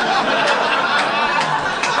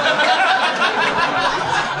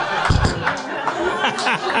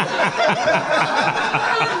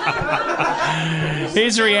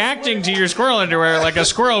 He's reacting to your squirrel underwear like a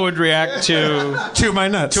squirrel would react to my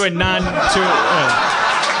nuts. To a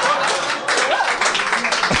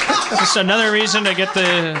just another reason to get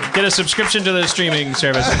a subscription to the streaming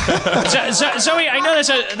service. Zoe, I know this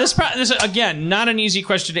again not an easy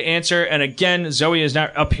question to answer, and again Zoe is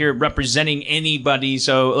not up here representing anybody,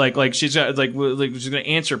 so like she's she's going to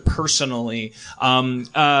answer personally. When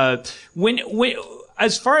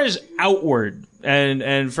as far as outward.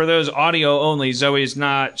 And for those audio only, Zoe's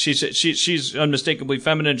not. She's unmistakably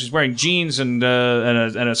feminine. She's wearing jeans and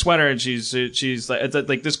a sweater, and she's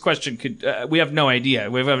like this question could. We have no idea.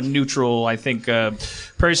 We have a neutral, I think,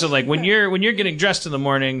 person. Like when you're getting dressed in the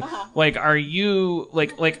morning, like are you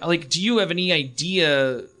like do you have any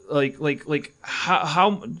idea? Like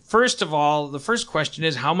how first of all, the first question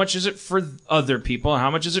is how much is it for other people and how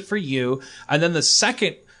much is it for you? And then the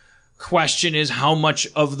second question is how much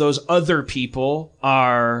of those other people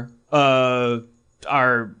are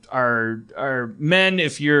men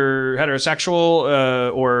if you're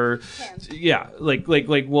heterosexual or yeah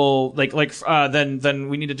then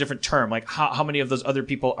we need a different term, like how many of those other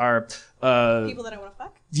people are people that I want to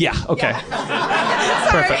fuck. Yeah, okay.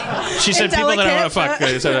 Perfect. She said people that I want to fuck.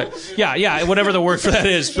 So, yeah, whatever the word for that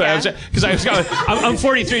is. Because I'm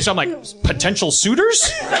 43, so I'm like, potential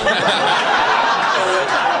suitors?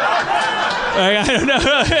 I don't know.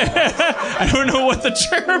 I don't know what the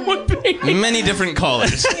term would be. Many different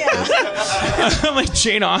callers. I'm like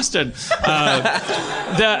Jane Austen.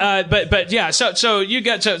 But yeah. So you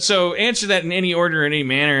got so answer that in any order, in any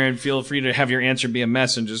manner, and feel free to have your answer be a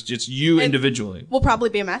mess and just you individually. Will probably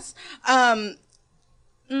be a mess.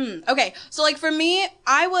 Okay, so like for me,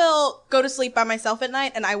 I will go to sleep by myself at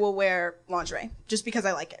night and I will wear lingerie just because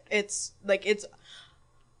I like it. It's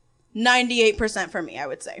 98% for me, I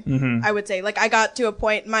would say. Mm-hmm. I would say, like, I got to a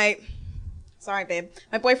point, sorry, babe.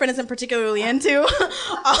 My boyfriend isn't particularly into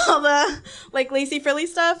all the, like, lacy frilly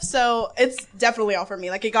stuff, so it's definitely all for me.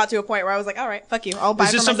 Like, it got to a point where I was like, all right, fuck you, I'll buy it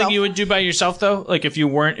for myself. Is this something you would do by yourself, though? Like, if you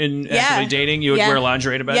weren't actively dating, you would wear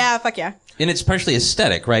lingerie to bed? Yeah, fuck yeah. And it's partially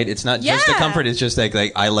aesthetic, right? It's not just the comfort, it's just like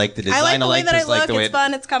I like the design, I like the way that I look, the way it's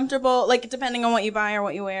fun, it's comfortable, like, depending on what you buy or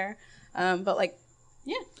what you wear. But, like,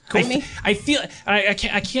 yeah. I feel I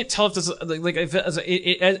can't tell if this is, like if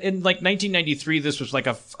in like 1993 this was like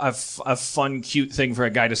a fun cute thing for a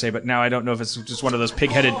guy to say, but now I don't know if it's just one of those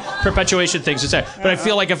pig-headed perpetuation things to say. But I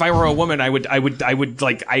feel like if I were a woman, I would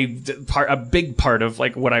like a big part of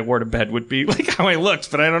like what I wore to bed would be like how I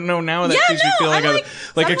looked. But I don't know now that makes me feel like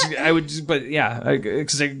I would. But yeah,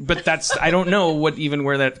 but that's I don't know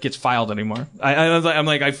where that gets filed anymore. I'm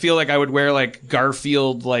like I feel like I would wear like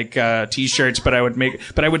Garfield like t-shirts, but I would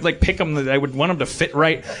like pick them. I would want them to fit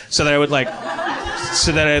right, so that I would like,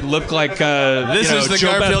 so that I'd look like this is the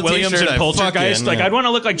Joe Garfield Beth Williams t-shirt and Poltergeist. Like I'd want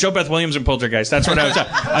to look like Joe Beth Williams and Poltergeist. That's what I was.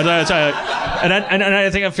 And I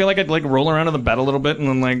think I feel like I'd like roll around in the bed a little bit and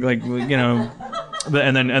then like you know.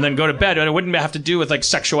 And then go to bed. And it wouldn't have to do with like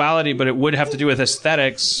sexuality, but it would have to do with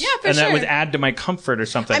aesthetics. Yeah, for and sure. that would add to my comfort or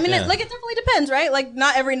something. I mean, it definitely depends, right? Like,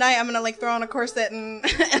 not every night I'm gonna like throw on a corset and,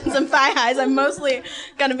 and some thigh highs. I'm mostly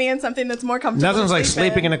gonna be in something that's more comfortable. Nothing's like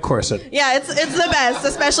sleeping in a corset. Yeah, it's the best,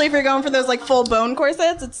 especially if you're going for those like full bone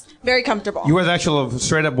corsets. It's very comfortable. You wear the actual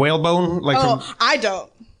straight up whalebone, like I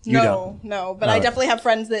don't. You don't? No, but I definitely have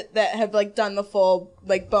friends that have like done the full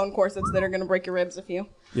like bone corsets that are gonna break your ribs if you.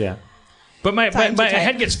 Yeah. But my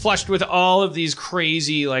head gets flushed with all of these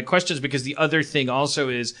crazy like questions, because the other thing also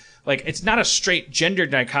is like it's not a straight gender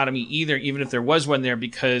dichotomy either, even if there was one there,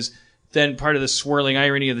 because then part of the swirling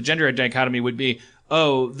irony of the gender dichotomy would be,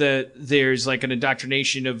 that there's like an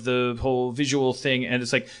indoctrination of the whole visual thing, and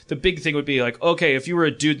it's like the big thing would be like, okay, if you were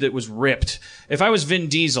a dude that was ripped, if I was Vin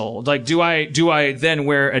Diesel, like do I then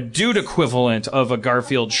wear a dude equivalent of a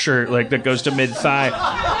Garfield shirt like that goes to mid thigh?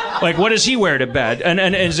 Like what does he wear to bed?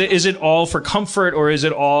 And is it all for comfort, or is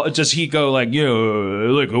it all, does he go like, yeah, I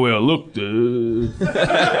like the way I look, and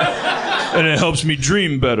it helps me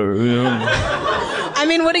dream better, you know? I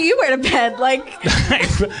mean, what do you wear to bed? Like,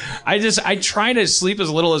 I try to sleep as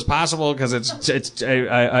little as possible, because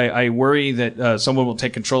I worry that someone will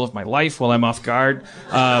take control of my life while I'm off guard.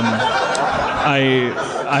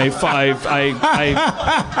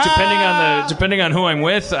 Depending on who I'm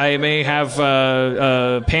with, I may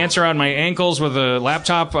have pants around my ankles with a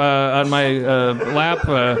laptop on my lap.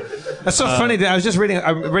 That's so funny. I'm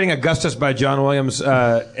reading Augustus by John Williams,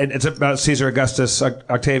 and it's about Caesar Augustus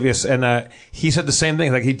Octavius, and he said the same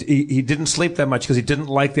thing. Like he didn't sleep that much because he didn't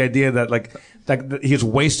like the idea that like he was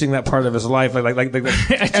wasting that part of his life. Like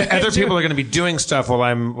other people are going to be doing stuff while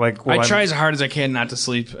I'm like. I try as hard as I can not to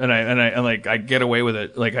sleep, and I get away with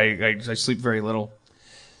it. Like I sleep very little.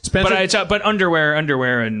 Spencer? But underwear,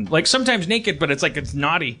 and like sometimes naked, but it's like it's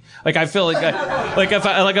naughty. Like I feel like if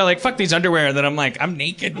I fuck these underwear, and then I'm like I'm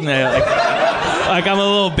naked, and like I'm a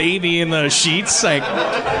little baby in the sheets, like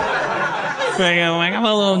I'm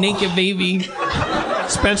a little naked baby.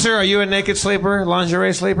 Spencer, are you a naked sleeper,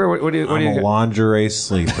 lingerie sleeper? What do you? I'm a lingerie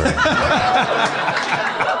sleeper.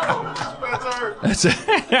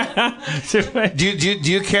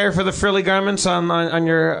 Do you care for the frilly garments on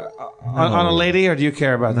a lady, or do you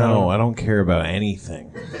care about that? No, I don't care about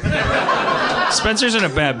anything. Spencer's in a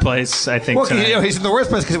bad place, I think. Well, he's in the worst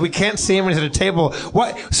place because we can't see him when he's at a table.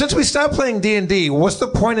 Why? Since we stopped playing D&D, what's the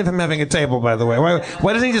point of him having a table? By the way,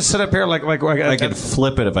 why doesn't he just sit up here like I could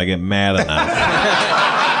flip it if I get mad enough.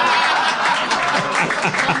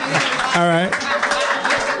 All right.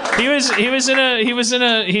 He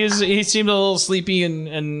seemed a little sleepy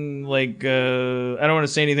and like I don't want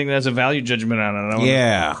to say anything that has a value judgment on it.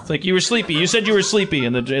 Yeah. It's like you were sleepy. You said you were sleepy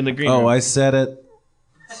in the green room. Oh, I said it.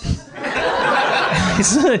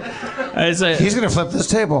 He's going to flip this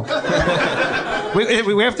table.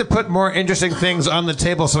 We have to put more interesting things on the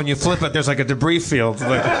table, so when you flip it, there's like a debris field.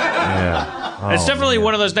 Yeah. It's definitely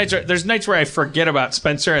one of those nights where there's nights where I forget about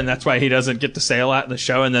Spencer, and that's why he doesn't get to say a lot in the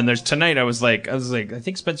show. And then there's tonight I was like, I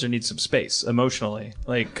think Spencer needs some space emotionally,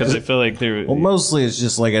 like because I feel like they're. Well, mostly it's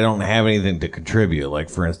just like I don't have anything to contribute.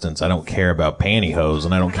 Like for instance, I don't care about pantyhose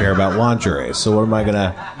and I don't care about lingerie. So what am I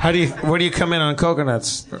gonna? Where do you come in on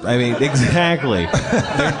coconuts? I mean, exactly.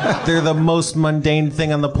 They're the most mundane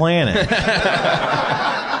thing on the planet.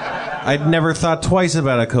 I'd never thought twice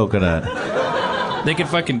about a coconut. They could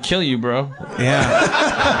fucking kill you, bro.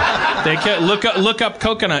 Yeah. They could look up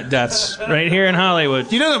coconut deaths right here in Hollywood.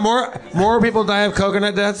 Do you know that more people die of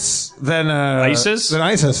coconut deaths than ISIS? Than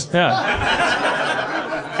ISIS.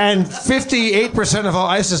 Yeah. And 58% of all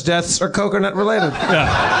ISIS deaths are coconut related. Yeah.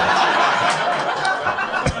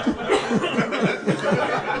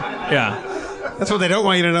 Yeah. That's what they don't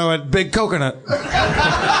want you to know. A big coconut.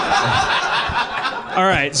 All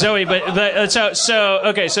right, Zoe, but so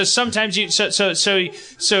okay. So sometimes you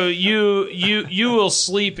you will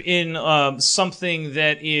sleep in something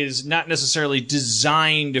that is not necessarily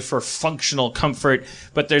designed for functional comfort,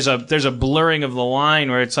 but there's a blurring of the line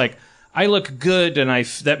where it's like, I look good and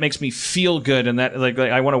that makes me feel good, and that like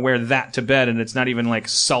I want to wear that to bed, and it's not even like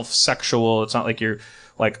self-sexual. It's not like you're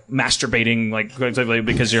like masturbating like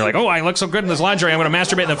because you're like, oh, I look so good in this lingerie, I'm going to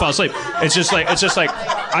masturbate and then fall asleep. It's just like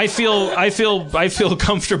I feel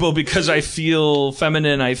comfortable because I feel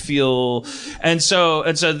feminine. And so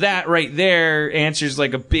that right there answers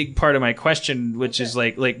like a big part of my question, which is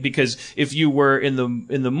like because if you were in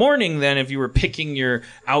the morning, then if you were picking your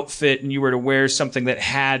outfit and you were to wear something that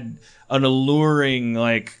had an alluring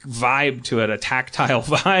like vibe to it, a tactile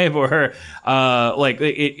vibe, or like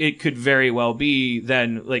it could very well be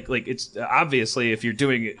then like it's obviously if you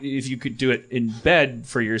could do it in bed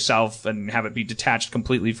for yourself and have it be detached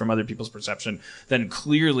completely from other people's perception, then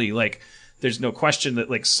clearly like there's no question that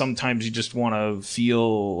like sometimes you just want to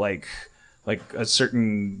feel like a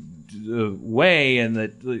certain way, and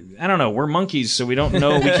that I don't know, we're monkeys, so we don't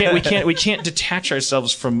know, we can't detach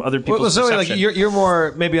ourselves from other people's well, Zoe, perception. like you're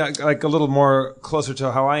more maybe like a little more closer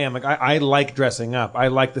to how I am. Like I like dressing up. I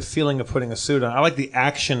like the feeling of putting a suit on. I like the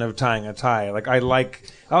action of tying a tie. Like I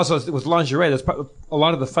also with lingerie. There's a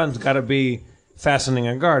lot of the fun's got to be fastening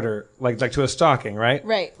a garter, like to a stocking, right?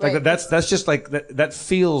 Right. Like that's just like that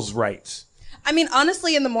feels right. I mean,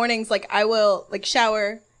 honestly, in the mornings, like I will like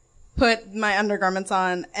shower, put my undergarments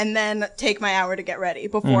on, and then take my hour to get ready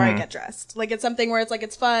before I get dressed. Like it's something where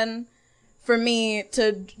it's fun for me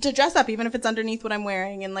to dress up, even if it's underneath what I'm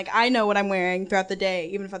wearing, and like I know what I'm wearing throughout the day,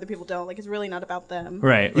 even if other people don't. Like it's really not about them.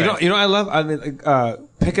 Right. You know, I mean,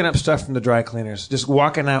 picking up stuff from the dry cleaners, just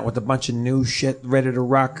walking out with a bunch of new shit ready to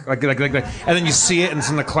rock, like, and then you see it and it's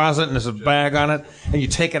in the closet and there's a bag on it, and you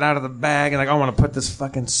take it out of the bag and like, I want to put this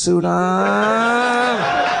fucking suit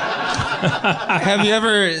on. Have you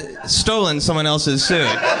ever stolen someone else's suit?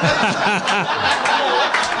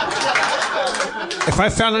 If I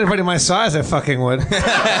found anybody my size, I fucking would.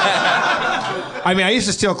 I mean, I used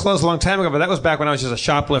to steal clothes a long time ago, but that was back when I was just a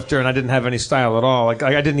shoplifter and I didn't have any style at all. Like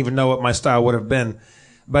I didn't even know what my style would have been.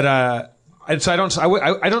 But I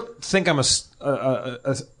don't think I'm a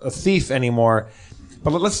thief anymore.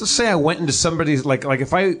 But let's just say I went into somebody's like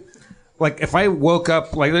if I woke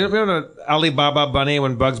up, like, remember Alibaba Bunny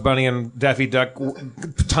when Bugs Bunny and Daffy Duck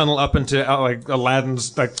tunnel up into like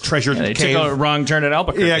Aladdin's like treasure they cave? took a wrong turn at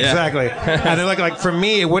Albuquerque. Yeah, exactly. And they're like for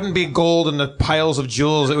me, it wouldn't be gold and the piles of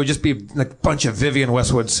jewels. It would just be like a bunch of Vivienne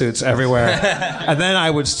Westwood suits everywhere. And then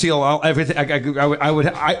I would steal everything.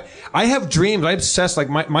 I have dreams. I obsess. Like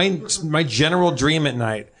my general dream at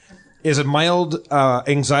night is a mild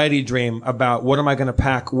anxiety dream about what am I going to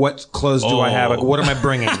pack, what clothes do I have, like what am I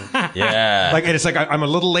bringing? Yeah. Like, and it's like I'm a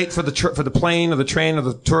little late for the plane or the train or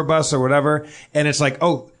the tour bus or whatever, and it's like,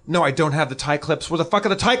 oh no, I don't have the tie clips. Where the fuck are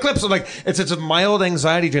the tie clips? Like it's a mild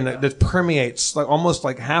anxiety dream that permeates like almost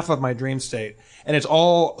like half of my dream state, and it's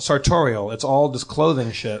all sartorial. It's all just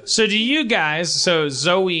clothing shit. So do you guys? So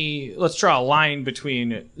Zoe, let's draw a line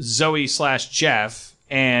between Zoe/Jeff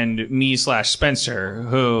and me/Spencer,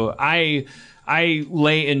 who I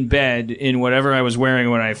lay in bed in whatever I was wearing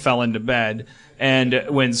when I fell into bed. And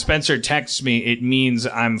when Spencer texts me, it means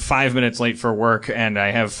I'm 5 minutes late for work and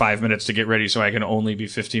I have 5 minutes to get ready, so I can only be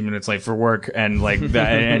 15 minutes late for work. And like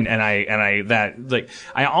that,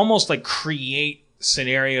 I almost like create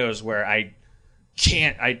scenarios where I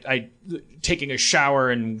taking a shower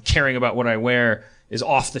and caring about what I wear is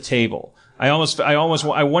off the table. I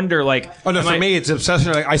wonder like. Oh no! For me, it's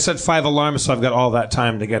obsession. Like, I set 5 alarms, so I've got all that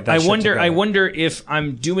time to get that. I wonder if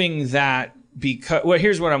I'm doing that because. Well,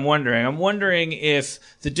 here's what I'm wondering. I'm wondering if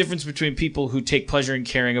the difference between people who take pleasure in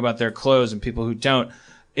caring about their clothes and people who don't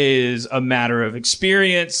is a matter of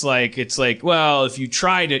experience. Like, it's like, well, if you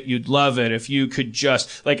tried it, you'd love it. If you could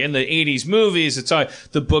just, like in the 80s movies, it's all,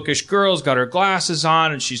 the bookish girl's got her glasses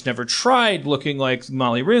on and she's never tried looking like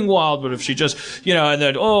Molly Ringwald, but if she just, and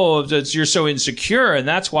then, you're so insecure. And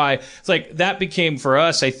that's why it's like, that became for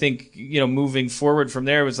us, I think, moving forward from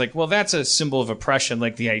there was like, well, that's a symbol of oppression.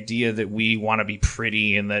 Like the idea that we want to be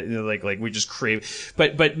pretty and that like we just crave,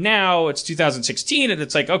 but now it's 2016 and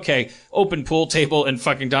it's like, okay, open pool table and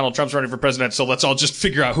fucking Donald Trump's running for president, so let's all just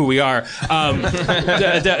figure out who we are. And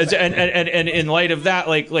in light of that,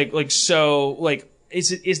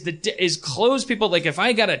 is clothes people like if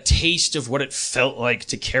I got a taste of what it felt like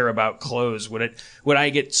to care about clothes, would I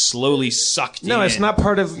get slowly sucked in? No, it's not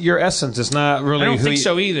part of your essence. It's not really. I don't think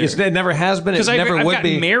so either. It never has been. It never I would got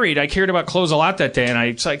be. married. I cared about clothes a lot that day, and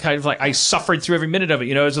I suffered through every minute of it.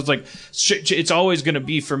 You know, it's like it's always going to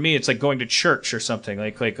be for me. It's like going to church or something.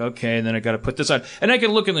 Like okay, and then I got to put this on, and I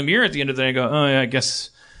can look in the mirror at the end of the day and go, oh yeah, I guess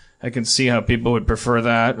I can see how people would prefer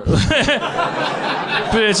that.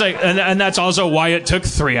 But it's like, and that's also why it took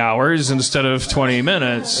 3 hours instead of 20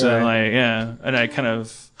 minutes. Right. And I kind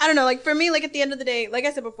of. I don't know, like for me, like at the end of the day, like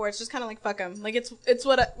I said before, it's just kind of like fuck them. Like it's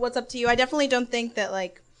what's up to you. I definitely don't think that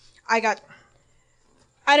like I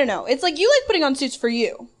don't know. It's like you like putting on suits for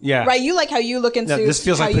you. Yeah. Right? You like how you look in suits. This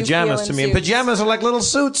feels like pajamas to me. And pajamas are like little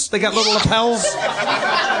suits. They got little lapels.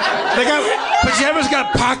 Pajamas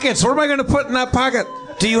got pockets. What am I going to put in that pocket?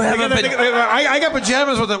 Do you have I got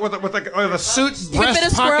pajamas with a suit breast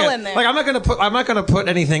fit a pocket. squirrel in there. Like I'm not gonna put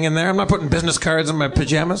anything in there. I'm not putting business cards in my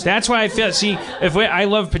pajamas. That's why I feel. See, I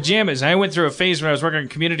love pajamas. I went through a phase when I was working in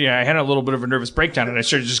community. I had a little bit of a nervous breakdown, and I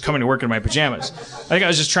started just coming to work in my pajamas. I think I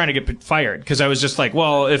was just trying to get fired because I was just like,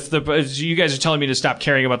 well, if you guys are telling me to stop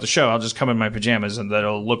caring about the show, I'll just come in my pajamas, and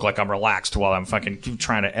that'll look like I'm relaxed while I'm fucking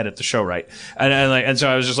trying to edit the show right. And so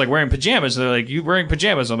I was just like wearing pajamas. And they're like, you wearing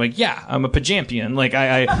pajamas? I'm like, yeah, I'm a pajampian. Like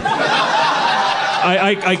I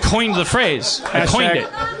coined the phrase. I coined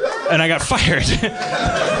it, and I got fired.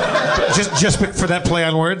 just for that play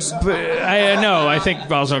on words. I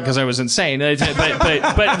think also because I was insane. But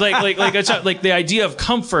like it's like the idea of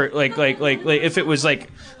comfort. Like if it was like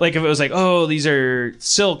oh, these are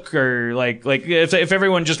silk, or like if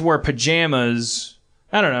everyone just wore pajamas.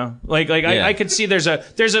 I don't know. Yeah. I could see there's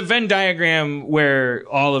a Venn diagram where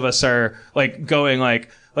all of us are like going like,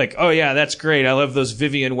 oh yeah, that's great. I love those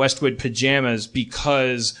Vivienne Westwood pajamas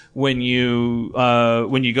because when you go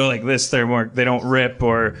like this, they don't rip,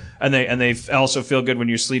 and they also feel good when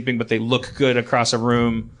you're sleeping, but they look good across a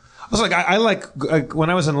room. I was like, I like when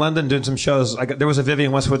I was in London doing some shows. There was a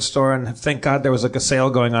Vivienne Westwood store, and thank God there was like a sale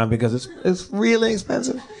going on because it's really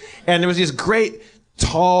expensive, and there was these great,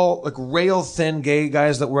 tall, like rail thin gay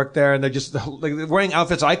guys that work there, and they're just like wearing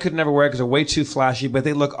outfits I could never wear because they're way too flashy, but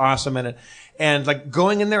they look awesome in it. And like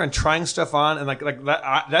going in there and trying stuff on, and like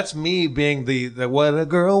that, that's me being the what a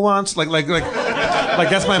girl wants, like that's my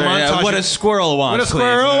montage. Yeah, what a squirrel wants. What a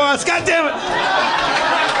squirrel wants. God damn it!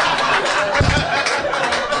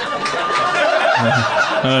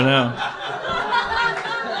 Oh no.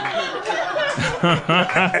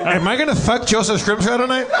 Am I gonna fuck Joseph Scrimshaw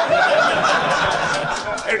tonight?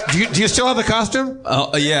 Do you still have the costume?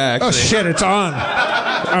 Oh yeah. Actually. Oh shit, it's on.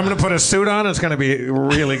 I'm gonna put a suit on. It's gonna be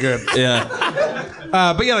really good. Yeah.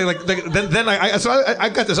 But yeah, then I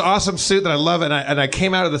got this awesome suit that I love, and I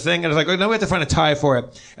came out of the thing, and I was like, oh, now we have to find a tie for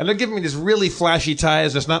it. And they're giving me these really flashy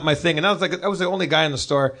ties. It's not my thing. And I was the only guy in the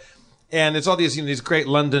store. And it's all these, these great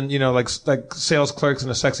London, like sales clerks in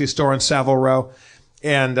a sexy store in Savile Row.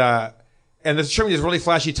 And they're showing me these really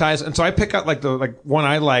flashy ties. And so I pick out the one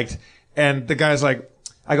I liked, and the guy's like,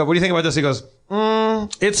 I go, what do you think about this? He goes,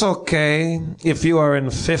 it's okay if you are in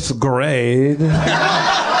 5th grade. He's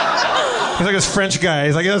like this French guy.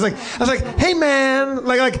 I was like, hey man,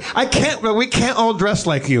 we can't all dress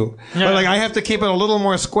like you. Yeah. But I have to keep it a little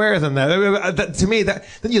more square than that. To me, then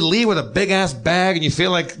you leave with a big ass bag and you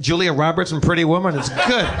feel like Julia Roberts in Pretty Woman. It's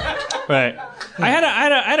good. Right. I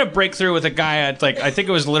had a breakthrough with a guy at I think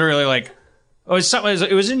it was literally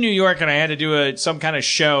it was in New York, and I had to do some kind of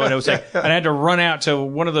show, and it was and I had to run out to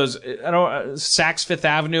one of those, Saks Fifth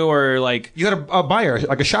Avenue, or you got a buyer,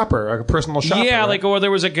 like a shopper, like a personal shopper. Yeah, right? or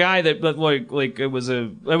there was a guy that it was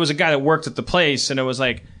a guy that worked at the place, and it was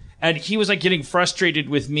and he was getting frustrated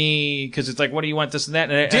with me because it's what do you want, this and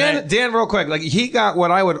that? And Dan, real quick, he got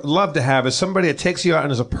what I would love to have is somebody that takes you out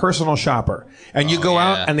and is a personal shopper, and you go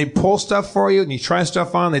out and they pull stuff for you and you try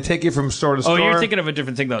stuff on. They take you from store to store. Oh, you're thinking of a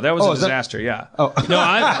different thing though. That was a disaster. Yeah. Oh no,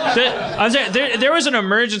 there was an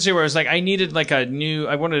emergency where it was I needed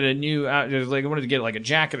I wanted to get a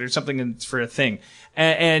jacket or something for a thing.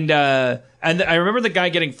 And I remember the guy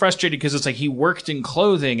getting frustrated because it's he worked in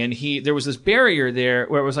clothing, and there was this barrier there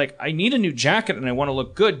where it was I need a new jacket and I want to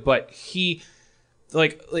look good, but it's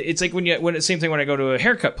same thing when I go to a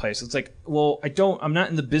haircut place. It's I'm not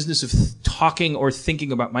in the business of talking or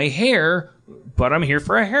thinking about my hair, but I'm here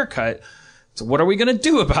for a haircut. So what are we going to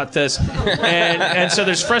do about this? And so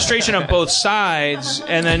there's frustration on both sides,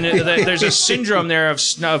 and then there's a syndrome there of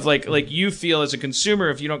you feel as a consumer,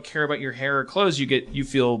 if you don't care about your hair or clothes, you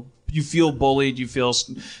feel feel bullied, you feel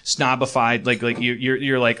snobified, like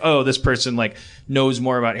you're like, oh, this person like knows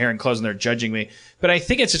more about hair and clothes and they're judging me. But I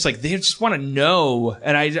think it's just like they just want to know,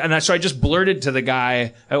 so I just blurted to the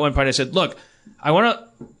guy at one point. I said, look, I want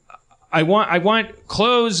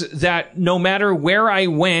clothes that no matter where I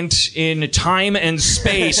went in time and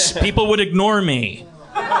space, people would ignore me.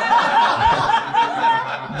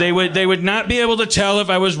 They would not be able to tell if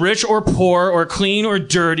I was rich or poor or clean or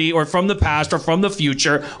dirty or from the past or from the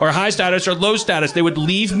future or high status or low status. They would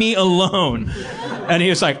leave me alone. And he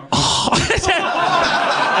was like, oh.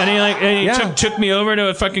 And he took me over to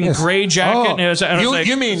a fucking gray jacket. And I was like,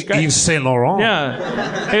 you mean Yves Saint Laurent?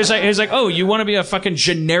 Yeah. He was like, oh, you want to be a fucking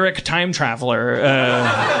generic time traveler?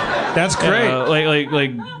 That's great.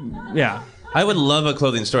 Yeah. I would love a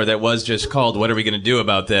clothing store that was just called "What Are We Going to Do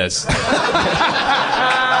About This?"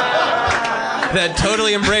 That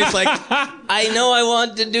totally embraced, like, I know I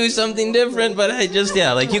want to do something different, but I just,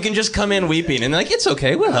 like, you can just come in weeping and, like, it's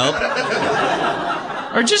okay, we'll help.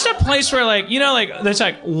 Or just a place where, like, there's,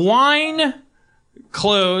 like, wine,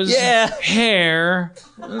 clothes, hair.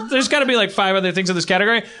 There's got to be, like, 5 other things in this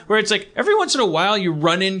category where it's, like, every once in a while you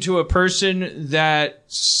run into a person that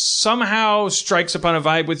somehow strikes upon a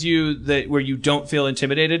vibe with you where you don't feel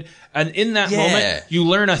intimidated. And in that moment, you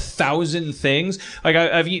learn 1,000 things. Like,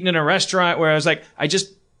 I've eaten in a restaurant where I was like, I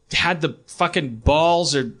just had the fucking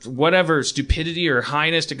balls or whatever, stupidity or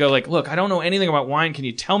highness to go like, look, I don't know anything about wine. Can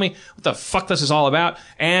you tell me what the fuck this is all about?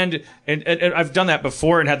 And I've done that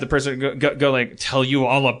before and had the person go like, tell you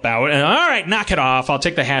all about it. And all right, knock it off. I'll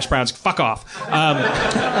take the hash browns. Fuck off.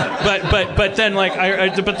 But then like,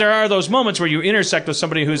 but there are those moments where you intersect with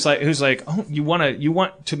somebody who's like, oh, you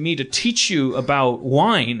want me to teach you about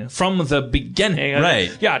wine from the beginning.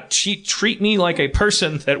 Right. Yeah. Treat me like a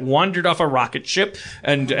person that wandered off a rocket ship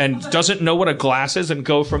and doesn't know what a glass is and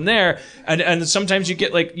go from there. And sometimes you'll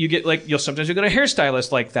get a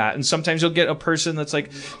hairstylist like that. And sometimes you'll get a person that's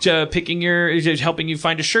like helping you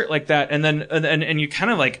find a shirt like that. And you kind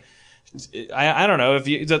of like, I don't know if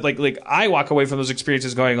you like I walk away from those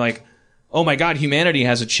experiences going like, oh my God, humanity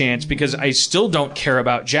has a chance because I still don't care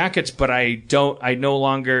about jackets, but I no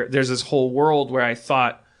longer, there's this whole world where I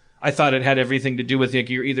thought it had everything to do with like,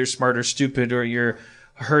 you're either smart or stupid or you're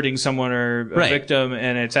hurting someone or a victim,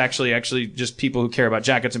 and it's actually just people who care about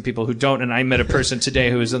jackets and people who don't. And I met a person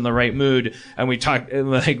today who was in the right mood, and we talked,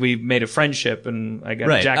 like we made a friendship, and I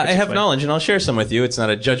got a jacket. I have knowledge, and I'll share some with you. It's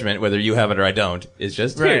not a judgment whether you have it or I don't. It's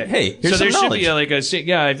just hey, here's so some there knowledge. Should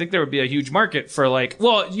be I think there would be a huge market for like,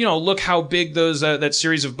 well, look how big those that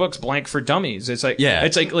series of books, Blank for Dummies. It's like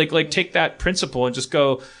it's like take that principle and just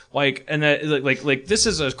go. Like, and that, like, this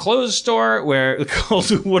is a clothes store where,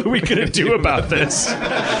 what are we going to do about this?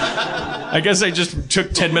 I guess I just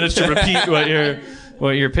took 10 minutes to repeat what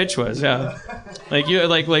your pitch was. Yeah. Like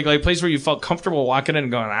a place where you felt comfortable walking in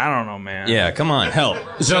and going, I don't know, man. Yeah. Come on. Help.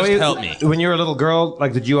 So just help me. When you were a little girl,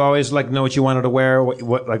 like, did you always like know what you wanted to wear?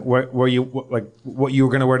 What you were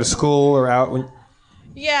going to wear to school or out when?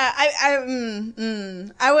 Yeah,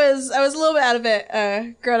 I was a little bit out of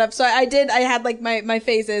it, growing up. So I had like my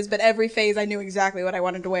phases, but every phase I knew exactly what I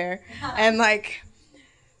wanted to wear and like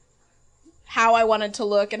how I wanted to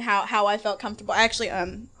look and how I felt comfortable. Actually,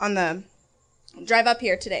 on the drive up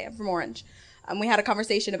here today, I'm from Orange. We had a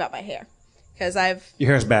conversation about my hair because your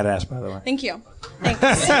hair's badass, by the way. Thank you. Thanks.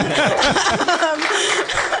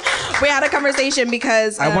 We had a conversation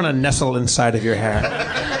because I want to nestle inside of your hair.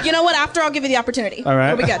 You know what? After I'll give you the opportunity. All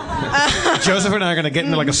right. It'll be good. Joseph and I are going to get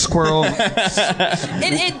into like a squirrel. It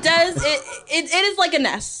is like a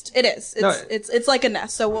nest. It is. It's like a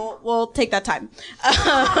nest. So we'll take that time.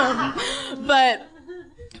 But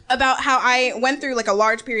about how I went through like a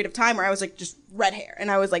large period of time where I was like just red hair, and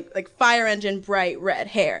I was like fire engine bright red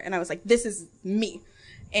hair, and I was like, this is me,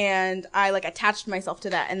 and I like attached myself to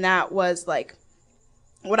that, and that was like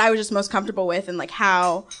what I was just most comfortable with, and like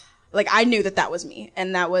how like I knew that was me,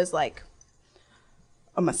 and that was like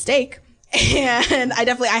a mistake. And I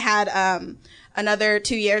had another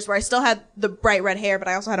 2 years where I still had the bright red hair, but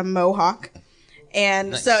I also had a mohawk,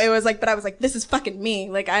 and so it was like, but I was like, this is fucking me.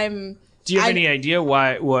 Like Do you have any idea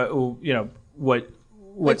why?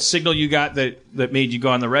 What signal you got that made you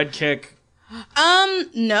go on the red kick?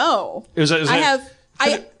 No.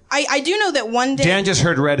 I do know that one day Dan just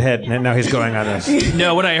heard redhead, and now he's going on this.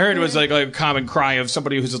 No, what I heard was like a common cry of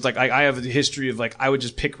somebody who's just like, I have a history of like, I would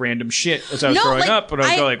just pick random shit as I was growing up, and I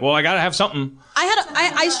would go like, well, I gotta have something.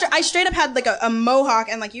 I straight up had like a mohawk,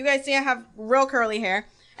 and like you guys see, I have real curly hair,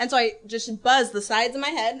 And so I just buzzed the sides of my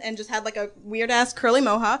head and just had like a weird ass curly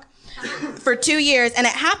mohawk for 2 years. And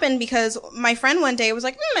it happened because my friend one day was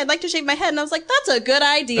like, I'd like to shave my head. And I was like, that's a good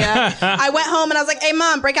idea. I went home and I was like, hey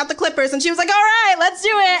mom, break out the clippers. And she was like, all right, let's do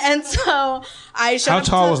it. And so I showed How up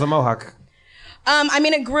tall to- was the mohawk? I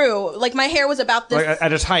mean, it grew. Like my hair was about this. Like,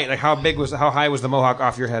 at its height, like how high was the mohawk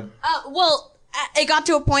off your head? Well, it got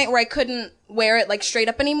to a point where I couldn't wear it like straight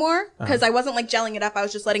up anymore because I wasn't like gelling it up. I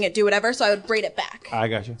was just letting it do whatever. So I would braid it back. I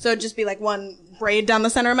got you. So it'd just be like one braid down the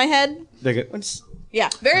center of my head. Dig it. Which, yeah,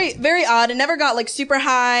 very, very odd. It never got like super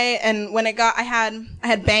high. And when it got, I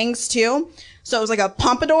had bangs too. So it was like a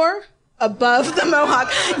pompadour above the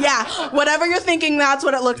mohawk. Yeah, whatever you're thinking, that's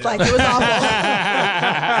what it looked like. It was awful.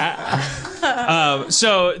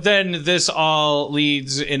 So then this all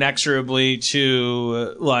leads inexorably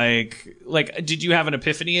to like did you have an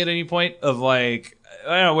epiphany at any point of like,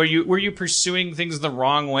 I don't know, were you pursuing things the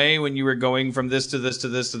wrong way when you were going from this to this to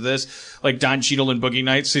this to this, like Don Cheadle in Boogie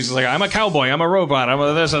Nights? He's like, I'm a cowboy, I'm a robot, I'm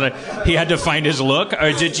a this, and that. He had to find his look,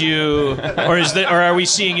 or did you, or are we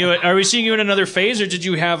seeing you in another phase, or did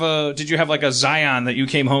you have like a Zion that you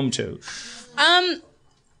came home to? I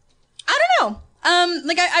don't know.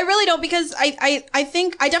 Like I really don't, because I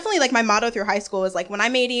think I definitely, like, my motto through high school is like, when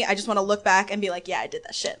I'm 80, I just want to look back and be like, yeah, I did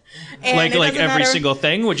that shit. And like every matter, single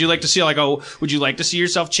thing. Would you like to see would you like to see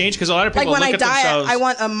yourself change? Because a lot of people like when look I at die, themselves. I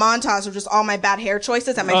want a montage of just all my bad hair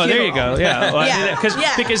choices at my funeral. There you go. Yeah. Well,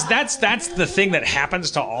 Yeah. Because that's the thing that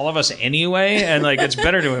happens to all of us anyway, and like it's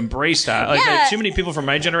better to embrace that. Like too many people from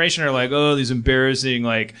my generation are like, oh, these embarrassing,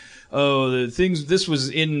 like, oh, the things, this was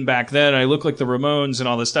in back then, I look like the Ramones and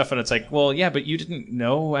all this stuff, and it's like, well, yeah, but you didn't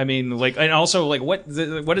know. I mean, like, and also, like, what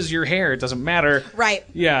is your hair? It doesn't matter. Right.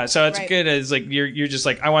 Yeah, so it's Right. good as, like, you're just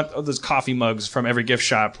like, I want those coffee mugs from every gift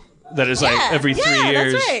shop that is, like, every 3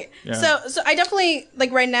 years. That's right. Yeah. So I definitely,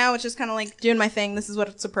 like, right now, it's just kind of like doing my thing. This is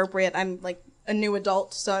what's appropriate. I'm, like, a new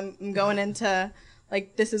adult, so I'm going into,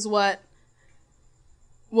 like, this is what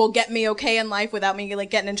will get me okay in life without me, like,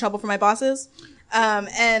 getting in trouble for my bosses.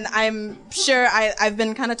 And I'm sure I've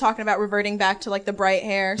been kind of talking about reverting back to like the bright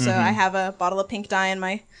hair. So I have a bottle of pink dye in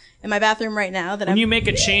my bathroom right now. That when you make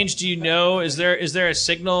a change, do you know? Is there a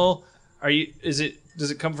signal? Does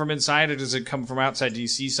it come from inside or does it come from outside? Do you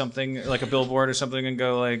see something like a billboard or something and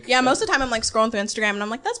go like? Yeah, most of the time I'm like scrolling through Instagram and I'm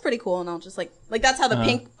like, that's pretty cool, and I'll just like that's how the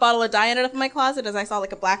pink bottle of dye ended up in my closet. As I saw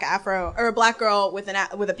like a black afro or a black girl with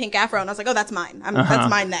a pink afro, and I was like, oh, that's mine. That's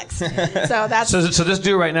mine next. So that's So this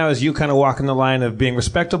dude right now is you kind of walking the line of being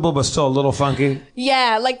respectable but still a little funky.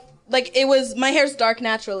 yeah, like it was, my hair's dark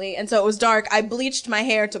naturally, and so it was dark. I bleached my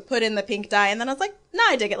hair to put in the pink dye, and then I was like, nah,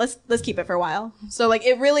 I dig it. Let's keep it for a while. So like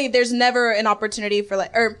it really, there's never an opportunity for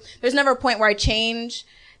there's never a point where I change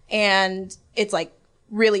and it's like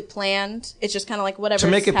really planned. It's just kind of like whatever. To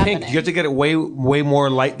make it pink, you have to get it way more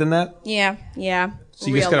light than that. Yeah. So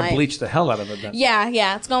you just gotta bleach the hell out of it then.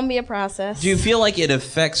 Yeah, it's gonna be a process. Do you feel like it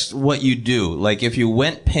affects what you do? Like if you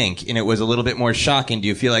went pink and it was a little bit more shocking, do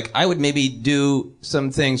you feel like I would maybe do some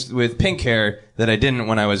things with pink hair that I didn't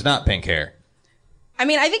when I was not pink hair? I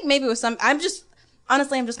mean, I think maybe with some, I'm just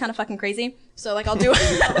kind of fucking crazy. So like I'll do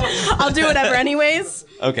whatever anyways.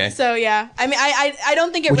 Okay. So yeah, I mean, I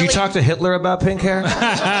don't think it Would really. you talk to Hitler about pink hair?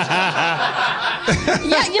 Yeah,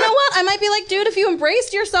 you know what? I might be like, dude, if you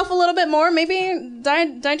embraced yourself a little bit more, maybe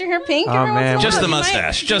dyed your hair pink. Oh, every once in a man. while. Just the You might-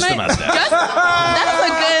 mustache. you Just the might- mustache.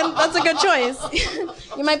 That's a good choice.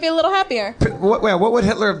 You might be a little happier. What would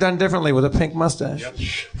Hitler have done differently with a pink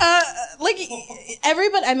mustache? Like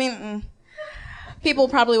everybody, I mean, people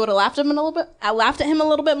probably would have laughed at him a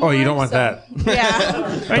little bit more. Oh, you don't want so, that. Yeah. All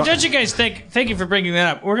right, don't you guys thank you for bringing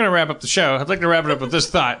that up. We're going to wrap up the show. I'd like to wrap it up with this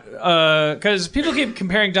thought. Because people keep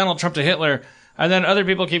comparing Donald Trump to Hitler, and then other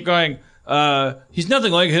people keep going, he's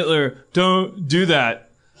nothing like Hitler. Don't do that.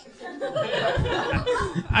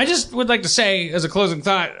 I just would like to say, as a closing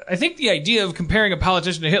thought, I think the idea of comparing a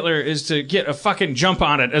politician to Hitler is to get a fucking jump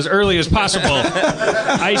on it as early as possible.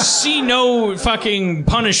 I see no fucking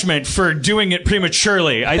punishment for doing it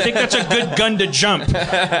prematurely. I think that's a good gun to jump.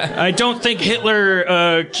 I don't think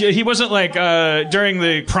Hitler, he wasn't like during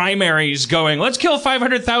the primaries going, let's kill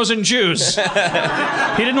 500,000 Jews. He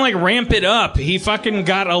didn't like ramp it up. He fucking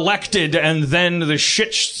got elected and then the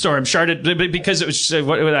shitstorm started because it was,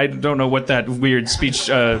 I don't know what that weird speech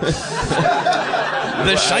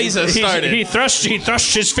The Shiza started. He thrust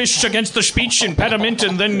his fist against the speech impediment,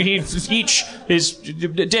 and then he each his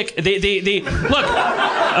dick. Look.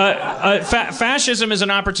 Fascism is an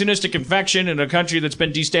opportunistic infection in a country that's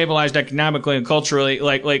been destabilized economically and culturally.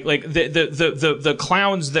 Like the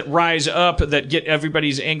clowns that rise up that get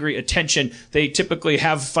everybody's angry attention. They typically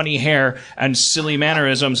have funny hair and silly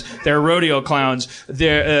mannerisms. They're rodeo clowns. It's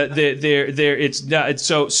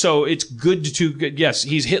good to. Yes,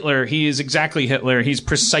 he's Hitler. He is exactly Hitler. He's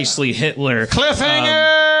precisely Hitler.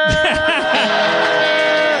 Cliffhanger!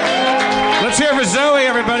 Let's hear for Zoe,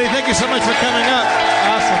 everybody. Thank you so much for coming up.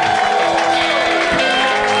 Awesome.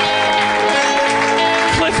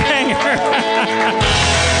 Cliffhanger.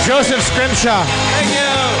 Joseph Scrimshaw. Thank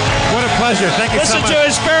you. What a pleasure. Thank you so much. Listen to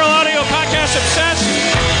his Feral Audio podcast, Obsessed.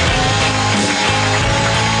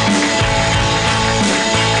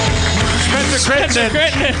 Spencer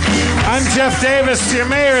Crittenden. I'm Jeff Davis. Your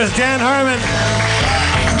mayor is Dan Harmon.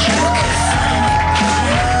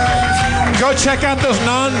 Go check out those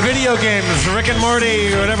non-video games, Rick and Morty,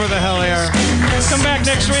 whatever the hell they are. Come back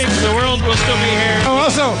next week. The world will still be here. Oh,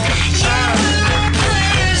 also,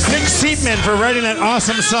 Nick Seatman for writing that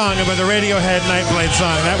awesome song about the Radiohead Nightblade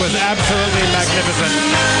song. That was absolutely magnificent.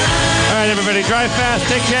 All right, everybody, drive fast,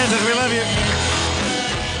 take chances. We love you.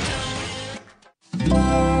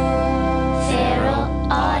 Feral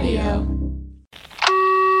Audio.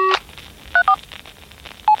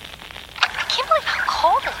 I can't believe how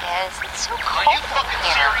cold it is. It's so cold in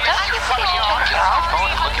here. Don't you think you should turn your phone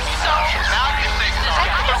and look at me? I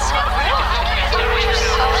think it's so rude.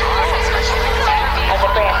 As a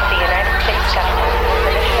branch of the United States government,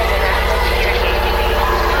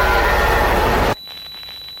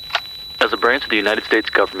 As a branch of the United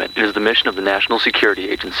States government, it is the mission of the National Security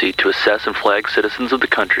Agency to assess and flag citizens of the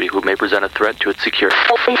country who may present a threat to its security.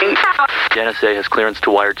 The NSA has clearance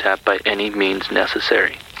to wiretap by any means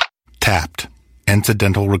necessary. Tapped.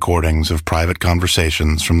 Incidental recordings of private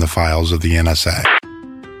conversations from the files of the NSA.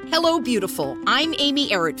 Hello, beautiful. I'm Amy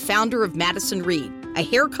Errett, founder of Madison Reed, a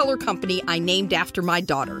hair color company I named after my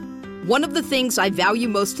daughter. One of the things I value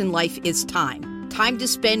most in life is time. Time to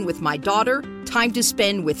spend with my daughter, time to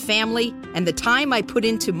spend with family, and the time I put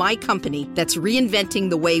into my company that's reinventing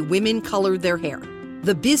the way women color their hair.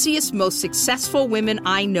 The busiest, most successful women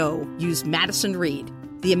I know use Madison Reed,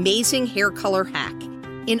 the amazing hair color hack.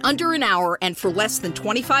 In under an hour and for less than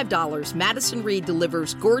 $25, Madison Reed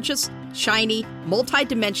delivers gorgeous, shiny,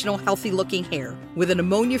 multi-dimensional, healthy-looking hair with an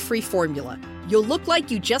ammonia-free formula. You'll look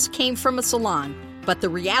like you just came from a salon, but the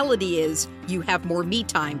reality is you have more me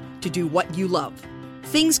time to do what you love.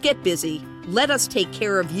 Things get busy. Let us take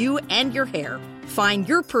care of you and your hair. Find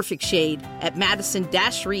your perfect shade at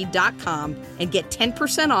madison-reed.com and get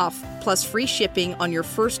 10% off plus free shipping on your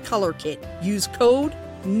first color kit. Use code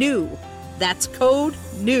NEW. That's code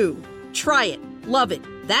NEW. Try it. Love it.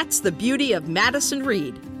 That's the beauty of Madison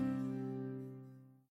Reed.